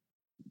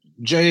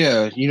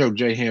 Jay, you know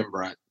Jay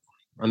Hambright.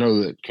 I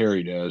know that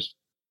Carrie does.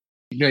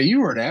 Yeah,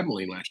 you were at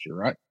Abilene last year,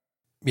 right?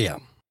 Yeah.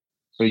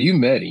 So you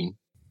met him.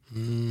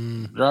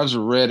 Drives a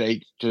red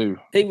 82.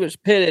 He was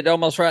pitted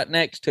almost right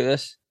next to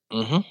us.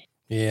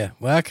 Yeah.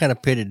 Well, I kind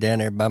of pitted down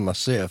there by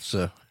myself,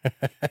 so.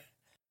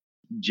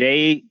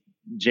 Jay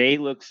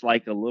looks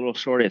like a little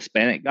short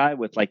Hispanic guy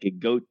with like a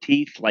goat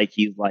teeth, like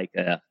he's like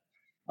a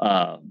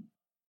I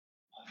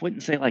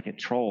wouldn't say like a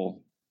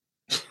troll.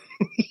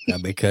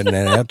 I'll be cutting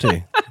that out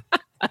too.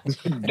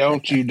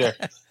 Don't you dare.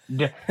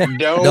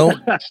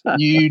 Don't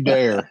you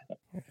dare.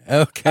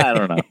 Okay. I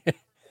don't know.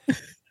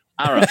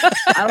 I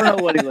don't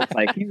know what he looks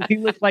like. He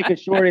looks like a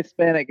short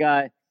Hispanic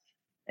guy,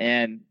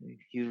 and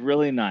he's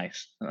really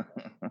nice.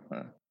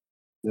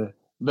 Yeah.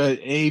 But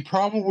he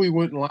probably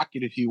wouldn't like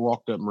it if you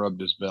walked up and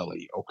rubbed his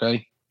belly,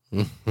 okay?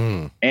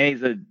 Mm-hmm. And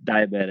he's a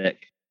diabetic.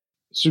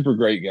 Super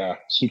great guy.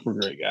 Super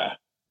great guy.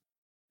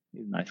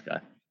 He's a nice guy.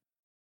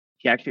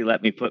 He actually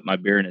let me put my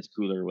beer in his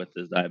cooler with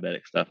his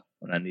diabetic stuff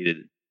when I needed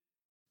it.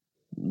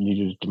 You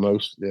did the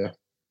most, yeah.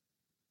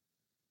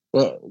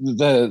 Well,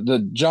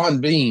 the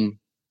John Bean,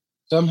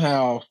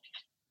 somehow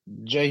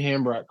Jay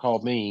Hambright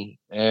called me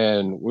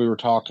and we were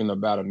talking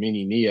about a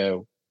mini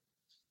Neo,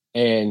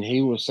 and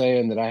he was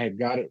saying that I had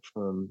got it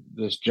from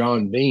this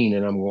John Bean,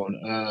 and I'm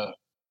going,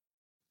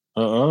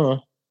 uh.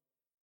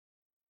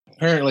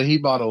 Apparently, he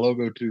bought a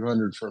Logo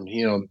 200 from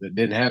him that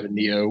didn't have a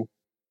Neo,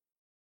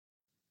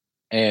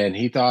 and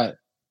he thought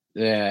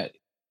that,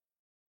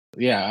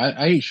 yeah,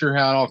 I ain't sure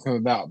how it all came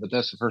about, but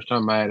that's the first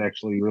time I had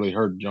actually really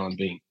heard John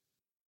Bean.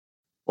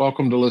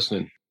 Welcome to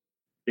listening.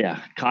 Yeah,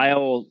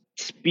 Kyle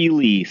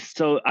Speely.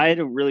 So I had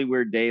a really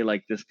weird day.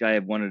 Like, this guy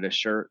wanted a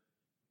shirt,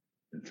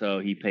 and so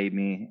he paid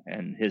me,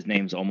 and his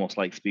name's almost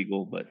like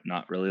Spiegel, but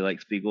not really like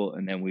Spiegel.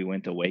 And then we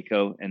went to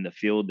Waco, and the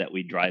field that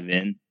we drive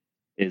in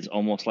is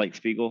almost like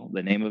Spiegel,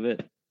 the name of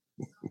it.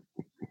 It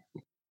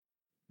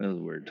was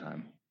a weird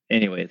time.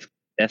 Anyway, it's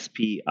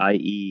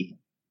Spieles.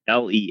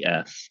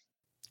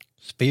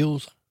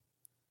 Spiels,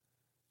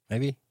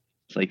 maybe.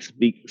 It's like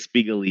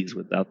Spiegelese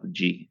without the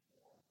G.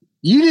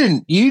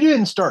 You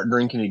didn't start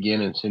drinking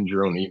again and send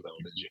your own email,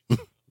 did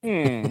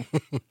you?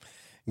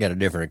 Got a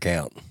different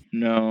account.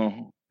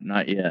 No,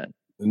 not yet.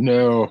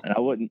 No.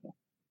 And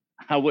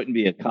I wouldn't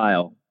be a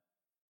Kyle.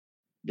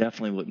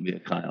 Definitely wouldn't be a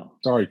Kyle.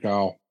 Sorry,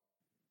 Kyle.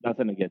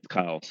 Nothing against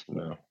Kyles.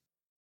 No.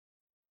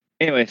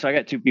 Anyway, so I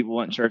got 2 people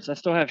wanting shirts. I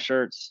still have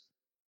shirts.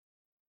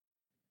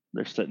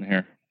 They're sitting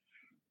here,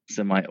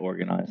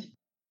 semi-organized.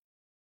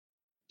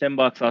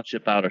 $10, I'll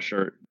ship out a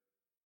shirt.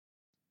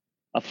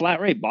 A flat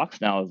rate box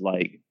now is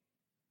like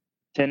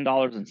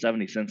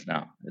 $10.70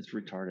 now. It's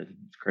retarded.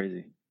 It's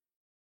crazy.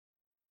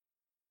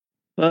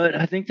 But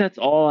I think that's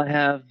all I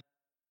have.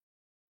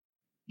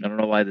 I don't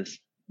know why this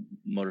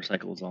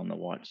motorcycle is on the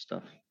watch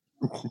stuff.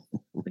 I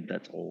think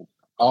that's old.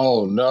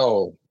 Oh,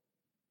 no.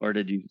 Or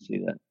did you see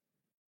that?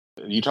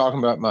 Are you talking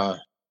about my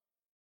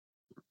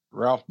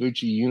Ralph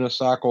Bucci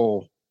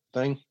unicycle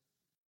thing?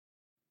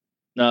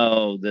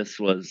 No, this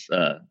was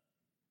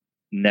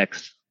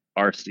next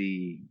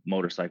RC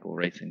motorcycle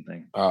racing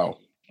thing. Oh.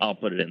 I'll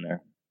put it in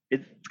there.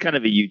 It's kind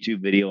of a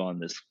YouTube video on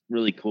this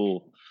really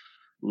cool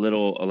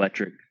little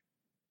electric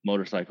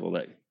motorcycle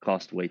that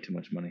cost way too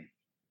much money.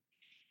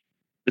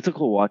 It's a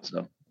cool watch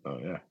though. Oh,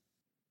 yeah.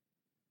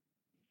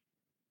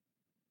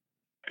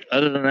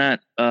 Other than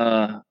that,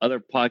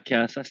 other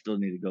podcasts, I still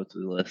need to go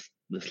through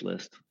this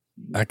list.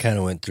 I kind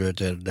of went through it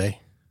the other day.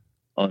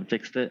 Oh, and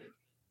fixed it?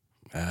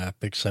 I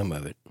picked some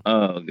of it.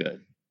 Oh,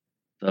 good.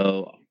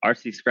 So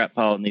RC Scrap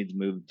Pile needs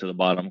moved to the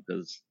bottom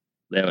because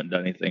they haven't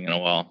done anything in a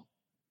while.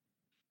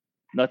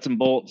 Nuts and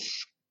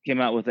Bolts came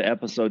out with the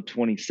episode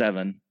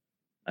 27.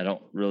 I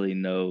don't really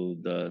know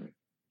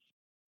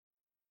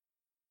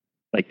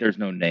there's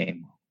no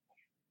name.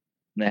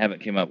 They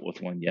haven't came up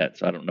with one yet,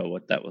 so I don't know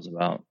what that was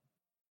about.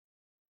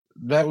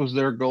 That was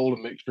their goal,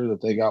 to make sure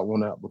that they got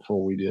one out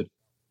before we did.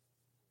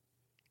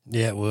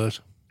 Yeah, it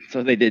was.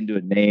 So they didn't do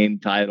a name,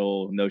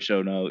 title, no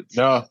show notes.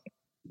 No,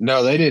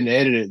 they didn't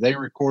edit it. They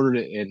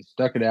recorded it and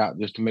stuck it out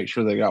just to make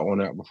sure they got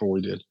one out before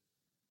we did.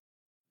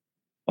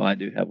 Oh, I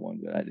do have one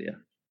good idea.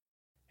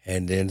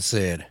 And then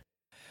said,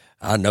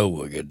 I know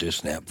we'll get this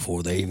snap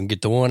before they even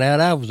get the one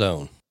out I was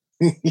on.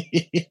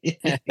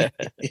 That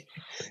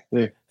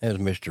was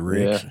Mr.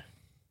 Riggs. Yeah.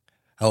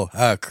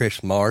 Oh,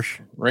 Chris Marsh.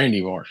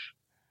 Randy Marsh.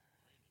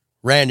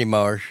 Randy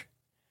Marsh.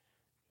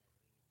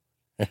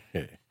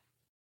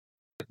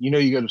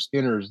 You go to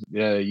Skinner's,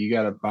 you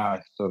got to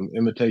buy some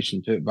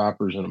imitation pit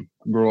vipers and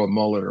grow a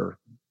mullet or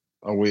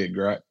a wig,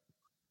 right?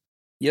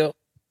 Yep.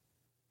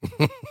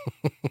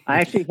 I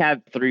actually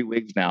have 3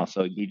 wigs now,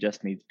 so he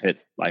just needs pit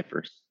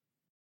vipers.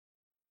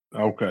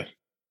 Okay.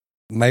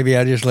 Maybe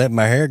I just let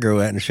my hair grow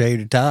out and shave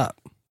the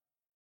top.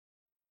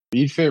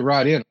 You'd fit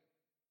right in.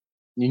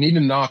 You need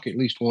to knock at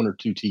least 1 or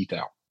 2 teeth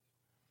out.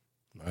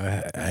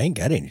 I ain't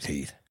got any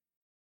teeth.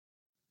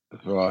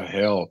 Oh,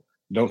 hell.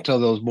 Don't tell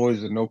those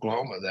boys in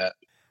Oklahoma that.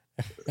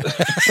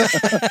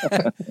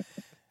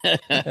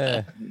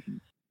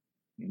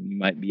 You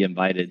might be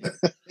invited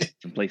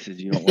some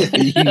places you don't want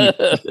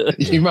to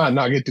be. You might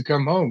not get to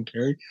come home,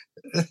 Terry.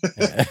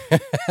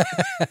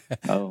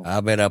 Oh. I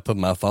bet I put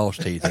my false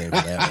teeth in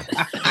for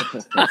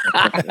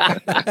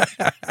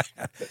that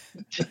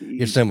one.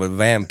 Get some with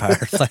vampire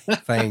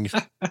things.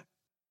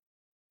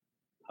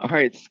 All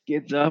right,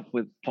 Skids Up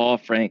with Paul,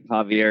 Frank,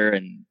 Javier,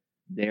 and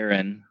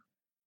Darren.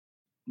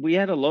 We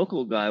had a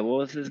local guy. What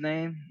was his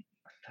name?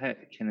 I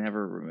can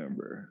never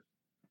remember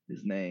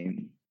his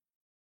name.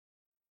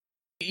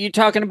 You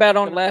talking about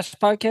on the last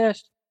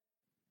podcast?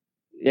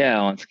 Yeah,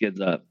 on Skids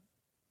Up.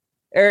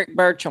 Eric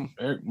Bertram.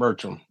 Eric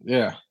Bertram,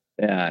 yeah.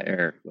 Yeah,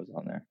 Eric was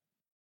on there.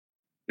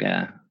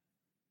 Yeah.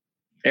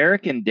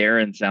 Eric and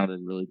Darren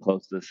sounded really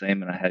close to the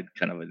same, and I had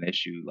kind of an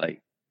issue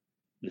like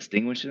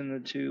distinguishing the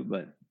two,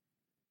 but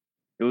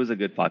it was a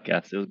good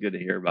podcast. It was good to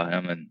hear about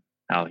him and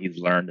how he's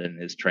learned in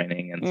his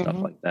training and stuff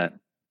like that.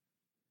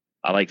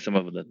 I like some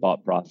of the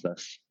thought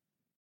process.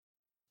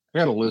 I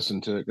got to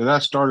listen to it because I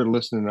started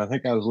listening. I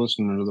think I was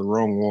listening to the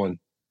wrong one.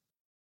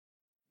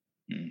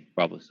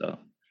 Probably so.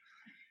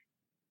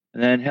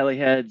 And then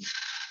Heliheads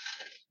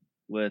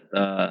with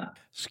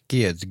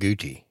Skids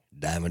Gucci.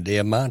 Diamond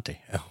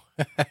Diamante. Oh,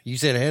 you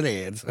said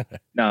Heliheads.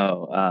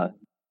 No,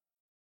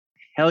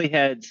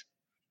 Heliheads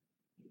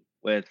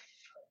with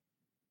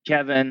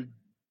Kevin,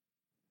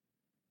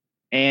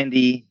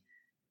 Andy,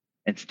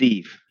 and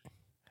Steve,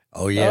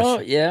 Oh, yes. Oh,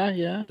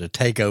 yeah. The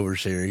Takeover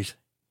series.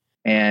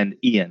 and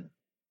Ian.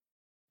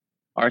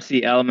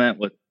 RC Element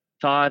with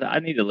Todd. I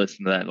need to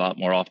listen to that a lot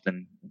more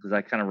often because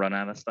I kind of run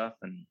out of stuff.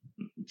 And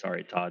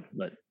sorry, Todd,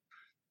 but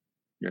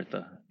you're at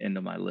the end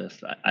of my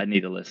list. I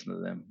need to listen to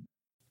them.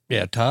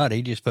 Yeah, Todd,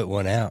 he just put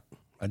one out.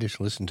 I just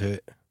listened to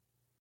it.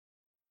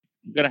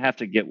 I'm gonna have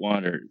to get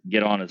one or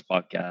get on his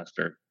podcast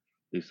or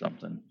do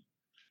something.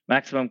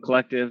 Maximum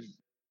Collective,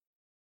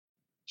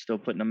 still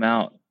putting them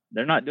out.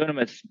 They're not doing them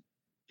as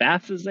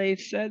fast as they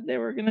said they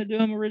were gonna do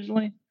them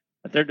originally,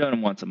 but they're doing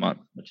them once a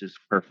month, which is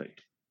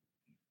perfect.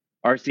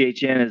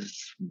 RCHN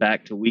is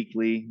back to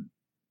weekly.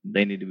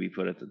 They need to be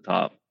put at the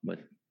top with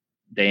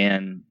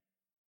Dan,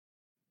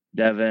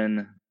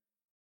 Devin,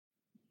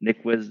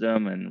 Nick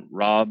Wisdom, and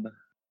Rob.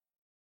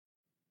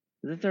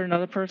 Isn't there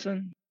another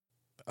person?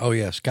 Oh,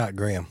 yeah, Scott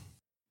Graham.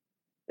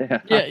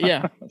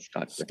 Yeah.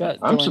 Scott. Scott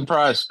I'm joined.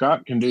 surprised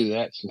Scott can do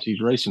that since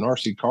he's racing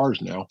RC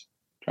cars now.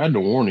 Tried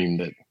to warn him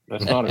that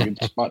that's not a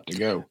good spot to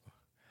go.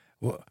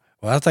 Well,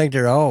 I think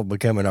they're all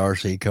becoming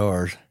RC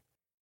cars.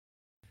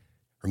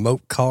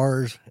 Remote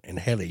cars and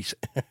helis.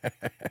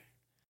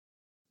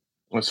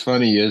 What's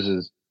funny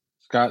is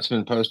Scott's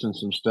been posting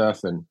some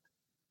stuff, and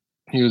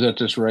he was at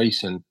this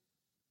race, and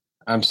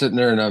I'm sitting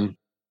there and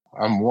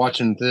I'm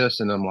watching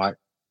this, and I'm like,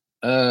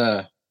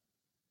 I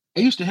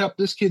used to help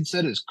this kid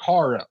set his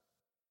car up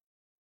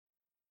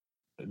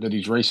that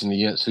he's racing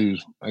against,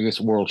 who's I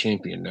guess a world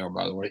champion now,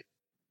 by the way.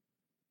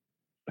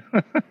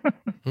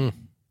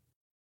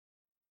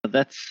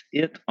 That's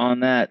it on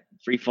that.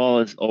 Free Fall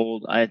is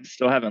old. I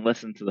still haven't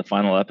listened to the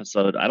final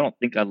episode. I don't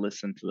think I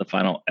listened to the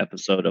final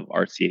episode of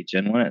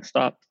RCHN when it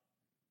stopped.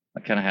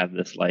 I kind of have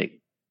this I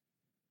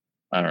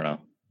don't know.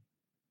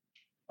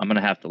 I'm going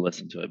to have to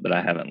listen to it, but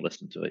I haven't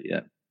listened to it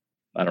yet.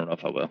 I don't know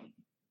if I will.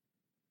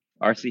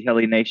 RC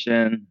Heli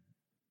Nation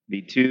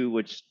V2,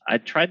 which I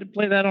tried to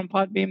play that on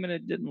Podbeam and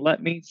it didn't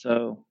let me.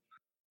 So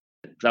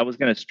I was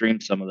going to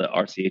stream some of the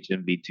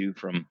RCHN V2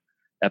 from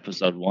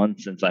episode 1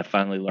 since I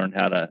finally learned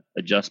how to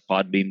adjust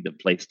Podbeam to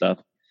play stuff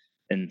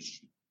in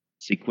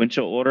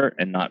sequential order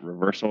and not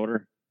reverse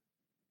order.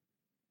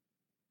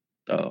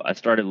 So I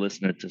started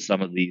listening to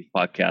some of these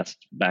podcasts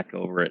back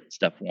over at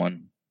Step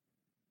 1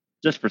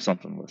 just for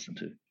something to listen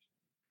to.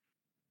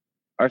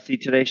 RC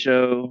Today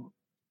Show,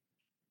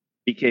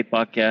 BK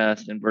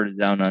Podcast, Inverted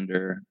Down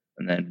Under,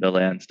 and then Bill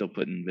Ann still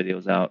putting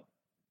videos out.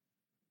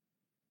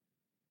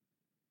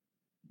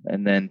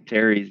 And then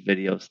Terry's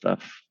video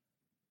stuff.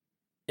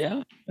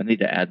 Yeah. I need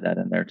to add that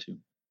in there too.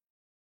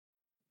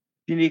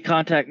 If you need to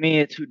contact me,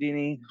 it's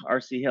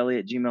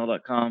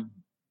HoudiniRCHeli@gmail.com.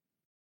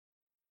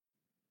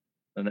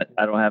 And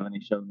I don't have any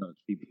show notes,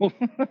 people.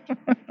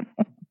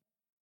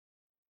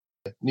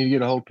 Need to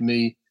get a hold of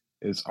me.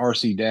 It's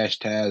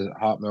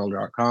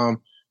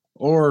rc-taz@hotmail.com,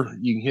 or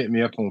you can hit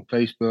me up on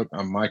Facebook.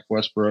 I'm Mike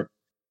Westbrook.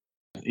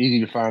 Easy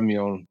to find me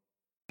on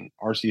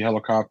RC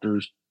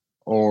Helicopters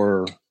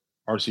or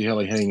RC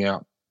Heli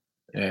Hangout.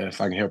 And if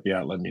I can help you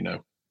out, let me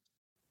know.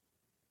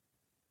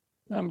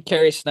 I'm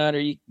Kerry Snyder.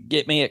 You can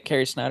get me at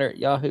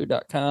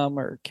kerrysnyder@yahoo.com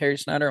or Kerry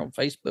Snyder on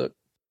Facebook.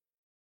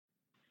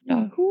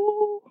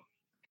 Yahoo!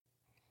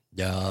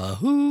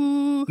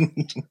 Yahoo!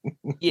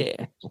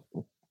 Yeah.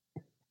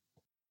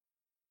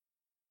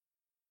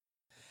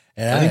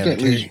 And I think that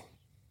leaves.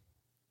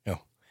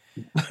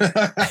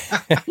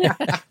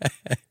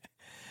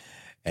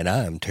 And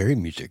I am Terry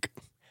Music.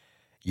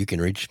 You can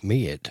reach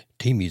me at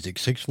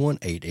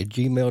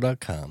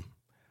tmusic618@gmail.com,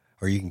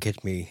 or you can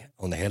catch me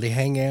on the Heli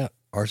Hangout,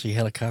 RC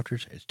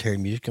Helicopters. It's Terry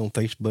Music on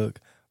Facebook,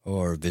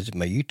 or visit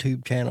my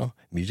YouTube channel,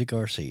 Music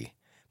RC.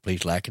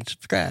 Please like and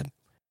subscribe.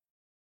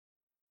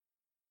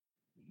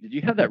 Did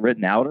you have that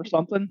written out or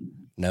something?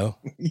 No?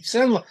 You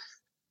sound like,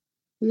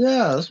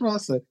 yeah, that's what I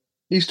said.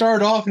 He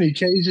started off and he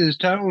changed his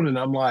tone, and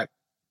I'm like,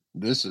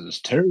 this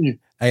is Terry.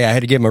 Hey, I had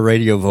to get my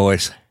radio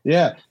voice.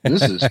 Yeah,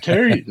 this is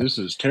Terry. This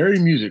is Terry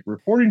Music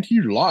reporting to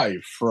you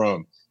live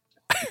from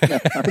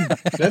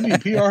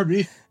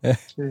WPRB.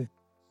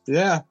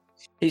 Yeah.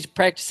 He's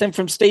practicing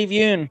from Steve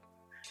Yoon.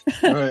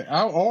 Right.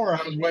 I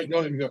was waiting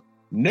on him to go,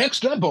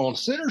 next up on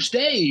center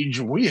stage,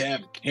 we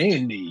have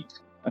Candy.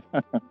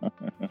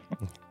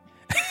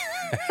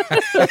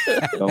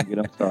 Don't get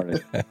them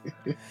started.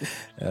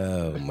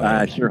 Oh, man.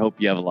 I sure hope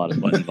you have a lot of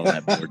buttons on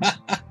that board.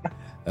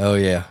 Oh,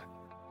 yeah.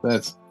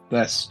 That's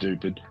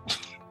stupid.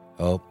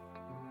 Oh.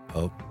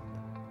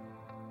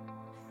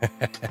 Is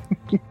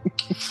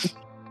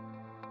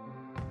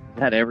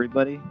that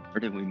everybody? Or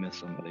did we miss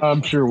somebody?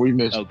 I'm sure we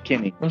missed. Oh,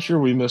 Kenny. I'm sure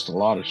we missed a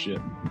lot of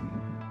shit.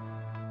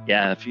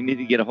 Yeah, if you need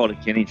to get a hold of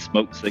Kenny,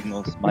 smoke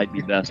signals might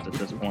be best at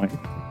this point.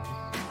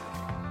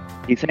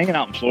 He's hanging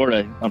out in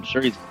Florida. I'm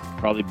sure he's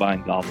probably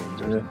buying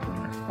goblins or something.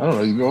 I don't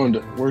know. He's going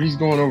to where he's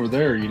going over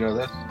there. You know,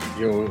 that's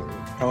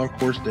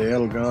Concours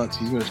d'Elegance.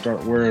 He's going to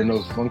start wearing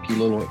those funky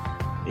little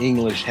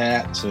English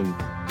hats and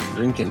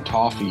drinking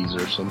toffees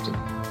or something.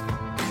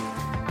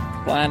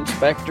 Flying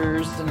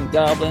specters and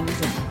goblins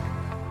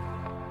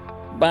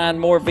and buying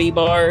more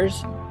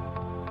V-bars.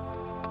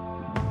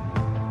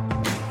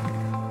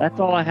 That's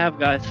all I have,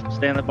 guys.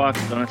 Stay in the box,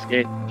 don't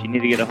escape. If you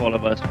need to get a hold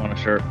of us, want a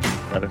shirt,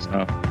 let us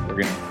know.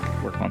 We're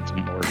gonna work on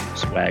some more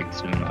swag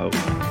soon, I hope.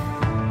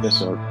 Yes,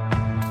 sir.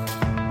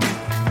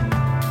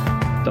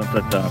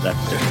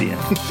 That's just the end.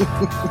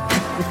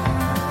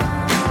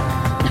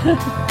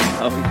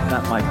 Oh, he's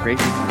not my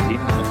crazy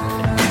museum.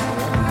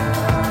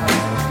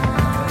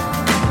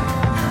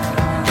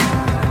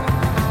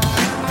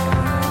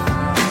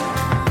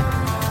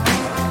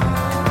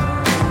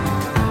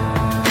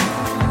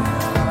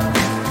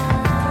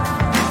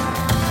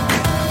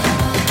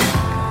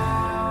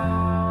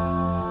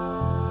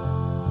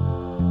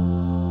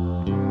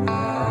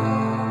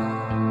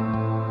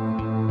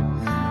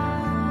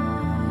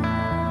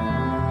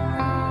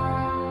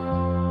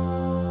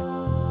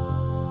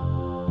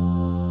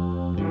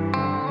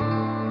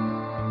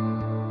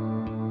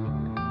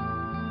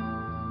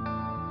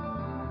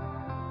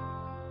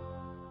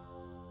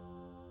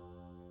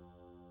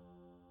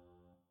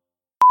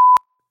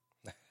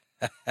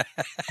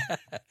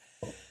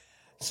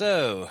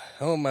 So,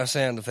 on my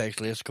sound effects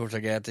list, of course, I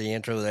got the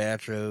intro, the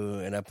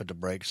outro, and I put the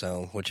break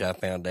song, which I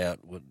found out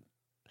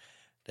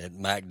that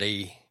Mike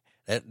D,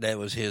 that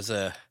was his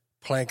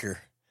planker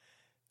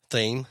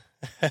theme.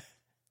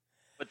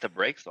 Put the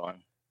brakes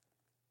on.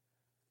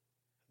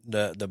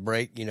 The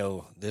break,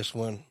 this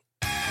one.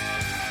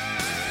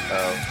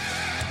 Oh.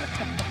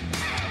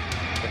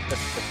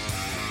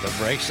 The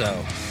break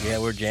song. Yeah,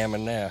 we're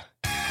jamming now.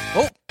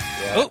 Oh,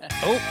 Yeah. oh,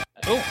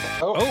 oh,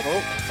 oh,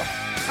 oh.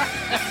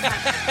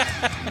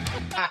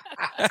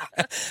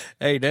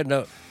 Hey,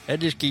 that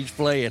just keeps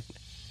playing.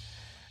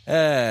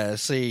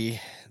 See,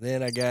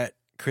 then I got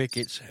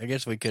crickets. I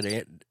guess we could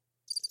have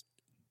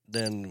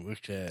done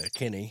with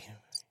Kenny.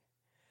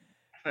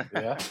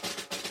 Yeah.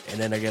 And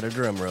then I got a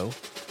drum roll.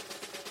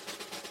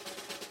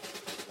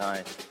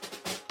 Nice.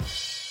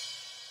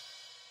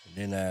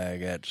 And then I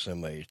got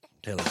somebody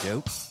tell a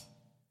joke.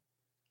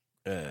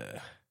 Then,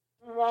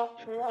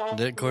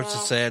 of course, a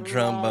sad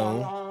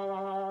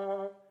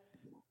trombone.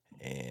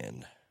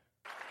 And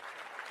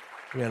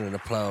we got an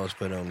applause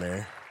put on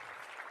there.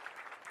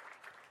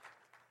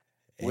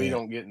 We And-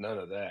 don't get none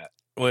of that.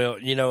 Well,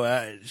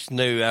 I just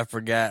knew I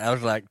forgot. I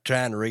was like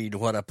trying to read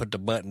what I put the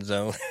buttons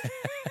on.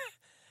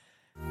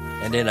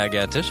 And then I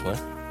got this one.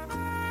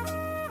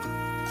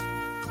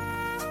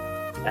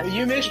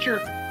 You missed your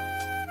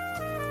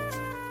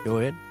Go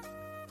ahead.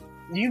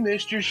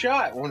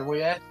 shot when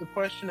we asked the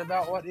question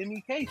about what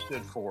MEK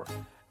stood for.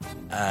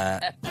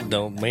 I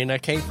don't mean I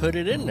can't put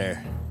it in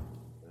there.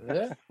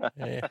 Yeah.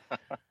 Yeah.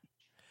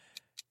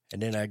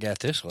 And then I got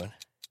this one.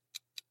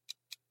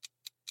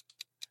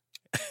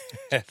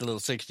 The little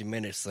 60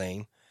 Minutes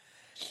thing.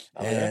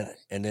 Oh, yeah.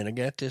 And then I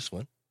got this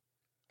one.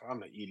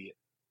 I'm an idiot.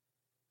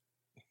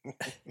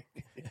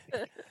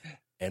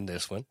 And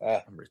this one.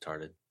 I'm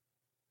retarded.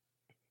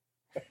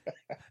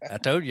 I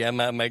told you I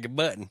might make a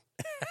button.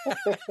 Oh,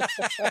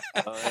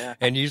 yeah.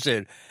 And you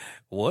said,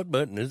 what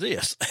button is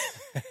this?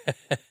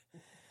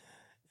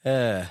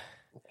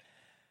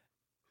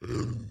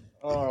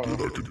 Oh, I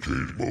can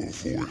change my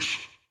voice.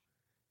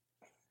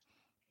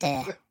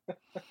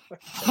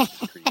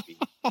 Creepy.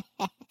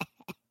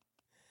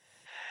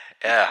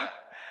 Yeah,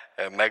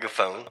 a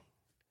megaphone.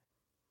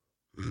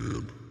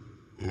 And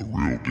a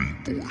real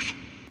deep voice.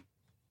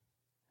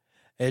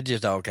 It's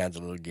just all kinds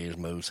of little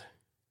gizmos.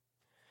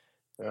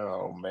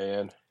 oh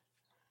man.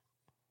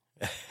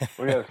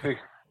 We gotta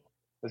fix.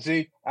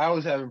 See, I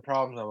was having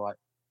problems. I'm like,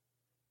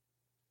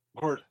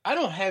 of course, I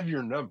don't have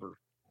your number,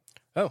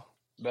 Oh,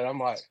 but I'm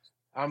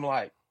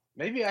like,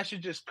 maybe I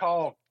should just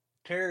call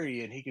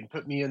Terry and he can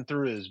put me in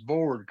through his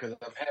board because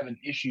I'm having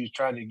issues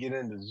trying to get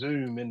into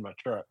Zoom in my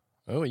truck.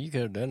 oh, you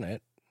could have done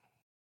that.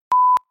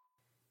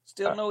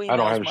 Still no I don't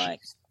emails, have a Mike.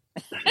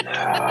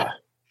 Nah.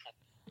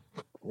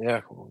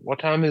 Yeah. What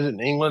time is it in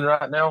England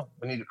right now?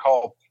 We need to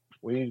call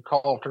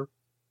Tur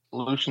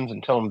Solutions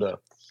and tell them to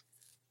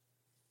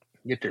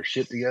get their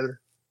shit together.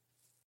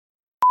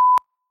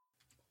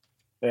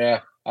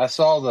 Yeah, I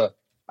saw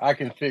I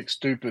can fix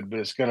stupid, but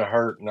it's gonna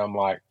hurt, and I'm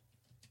like,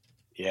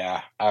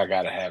 yeah, I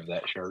gotta have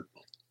that shirt.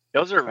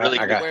 Those are really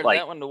I good. got- Wear Like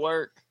that one to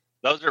work.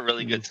 those are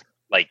really good,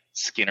 like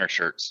Skinner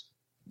shirts.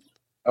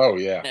 Oh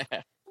yeah,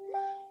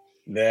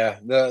 yeah.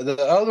 The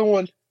other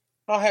one,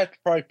 I'll have to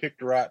probably pick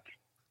the right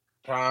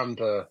time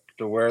to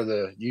wear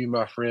the "You,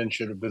 my friend,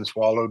 should have been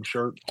swallowed"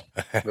 shirt.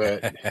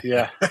 But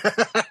yeah,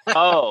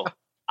 Oh,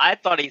 I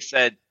thought he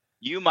said,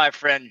 "You, my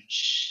friend,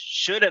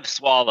 should have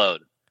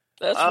swallowed."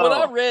 That's what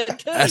I Oh. read too.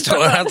 That's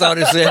what I thought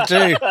it said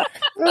too.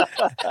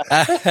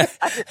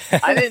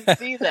 I didn't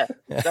see that.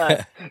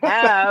 The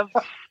have.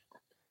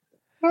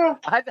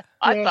 I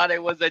Yeah. thought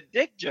it was a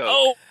dick joke.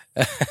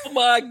 Oh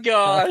my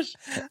gosh.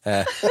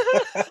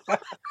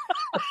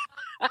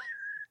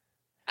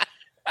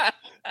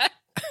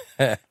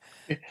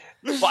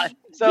 What?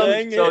 So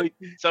Dang so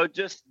so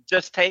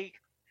just take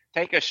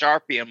take a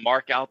Sharpie and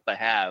mark out the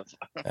have.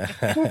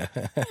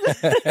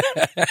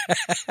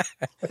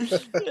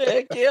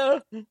 Heck yeah.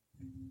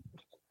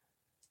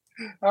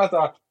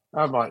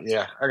 I'm like,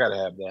 yeah, I gotta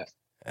have that.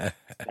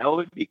 That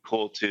would be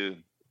cool to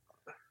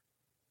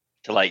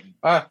like.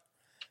 Uh,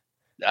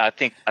 I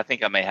think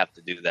I may have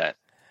to do that.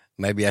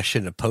 Maybe I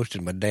shouldn't have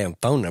posted my damn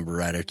phone number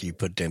right after you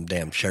put them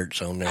damn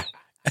shirts on there.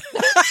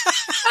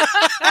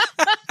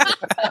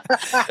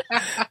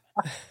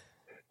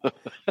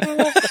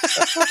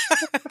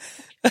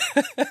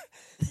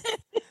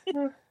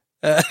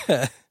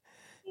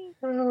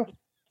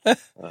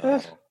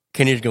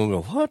 Kenny's gonna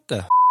go, what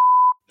the?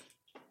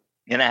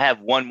 And I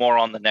have one more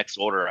on the next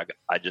order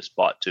I just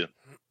bought too.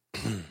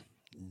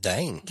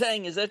 Dang.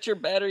 Dang, is that your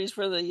batteries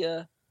for the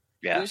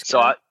Yeah. Goose So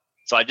Guy?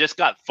 I just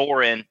got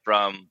 4 in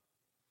from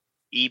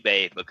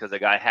eBay because a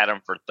guy had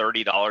them for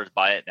 $30.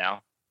 Buy it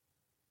now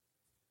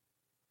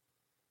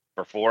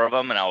for 4 of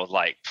them, and I was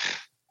like,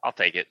 I'll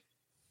take it.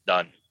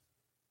 Done.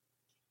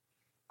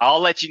 I'll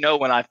let you know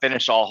when I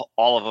finish all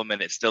of them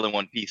and it's still in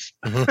one piece.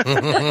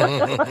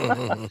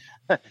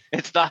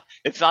 It's not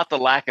the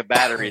lack of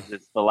batteries,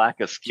 it's the lack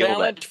of skill.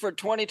 Challenge for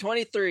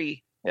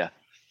 2023. Yeah.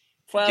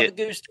 Fly the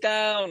Goose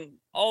Sky on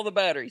all the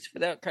batteries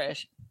without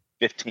crashing.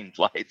 15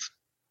 flights.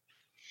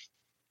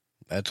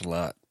 That's a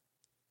lot.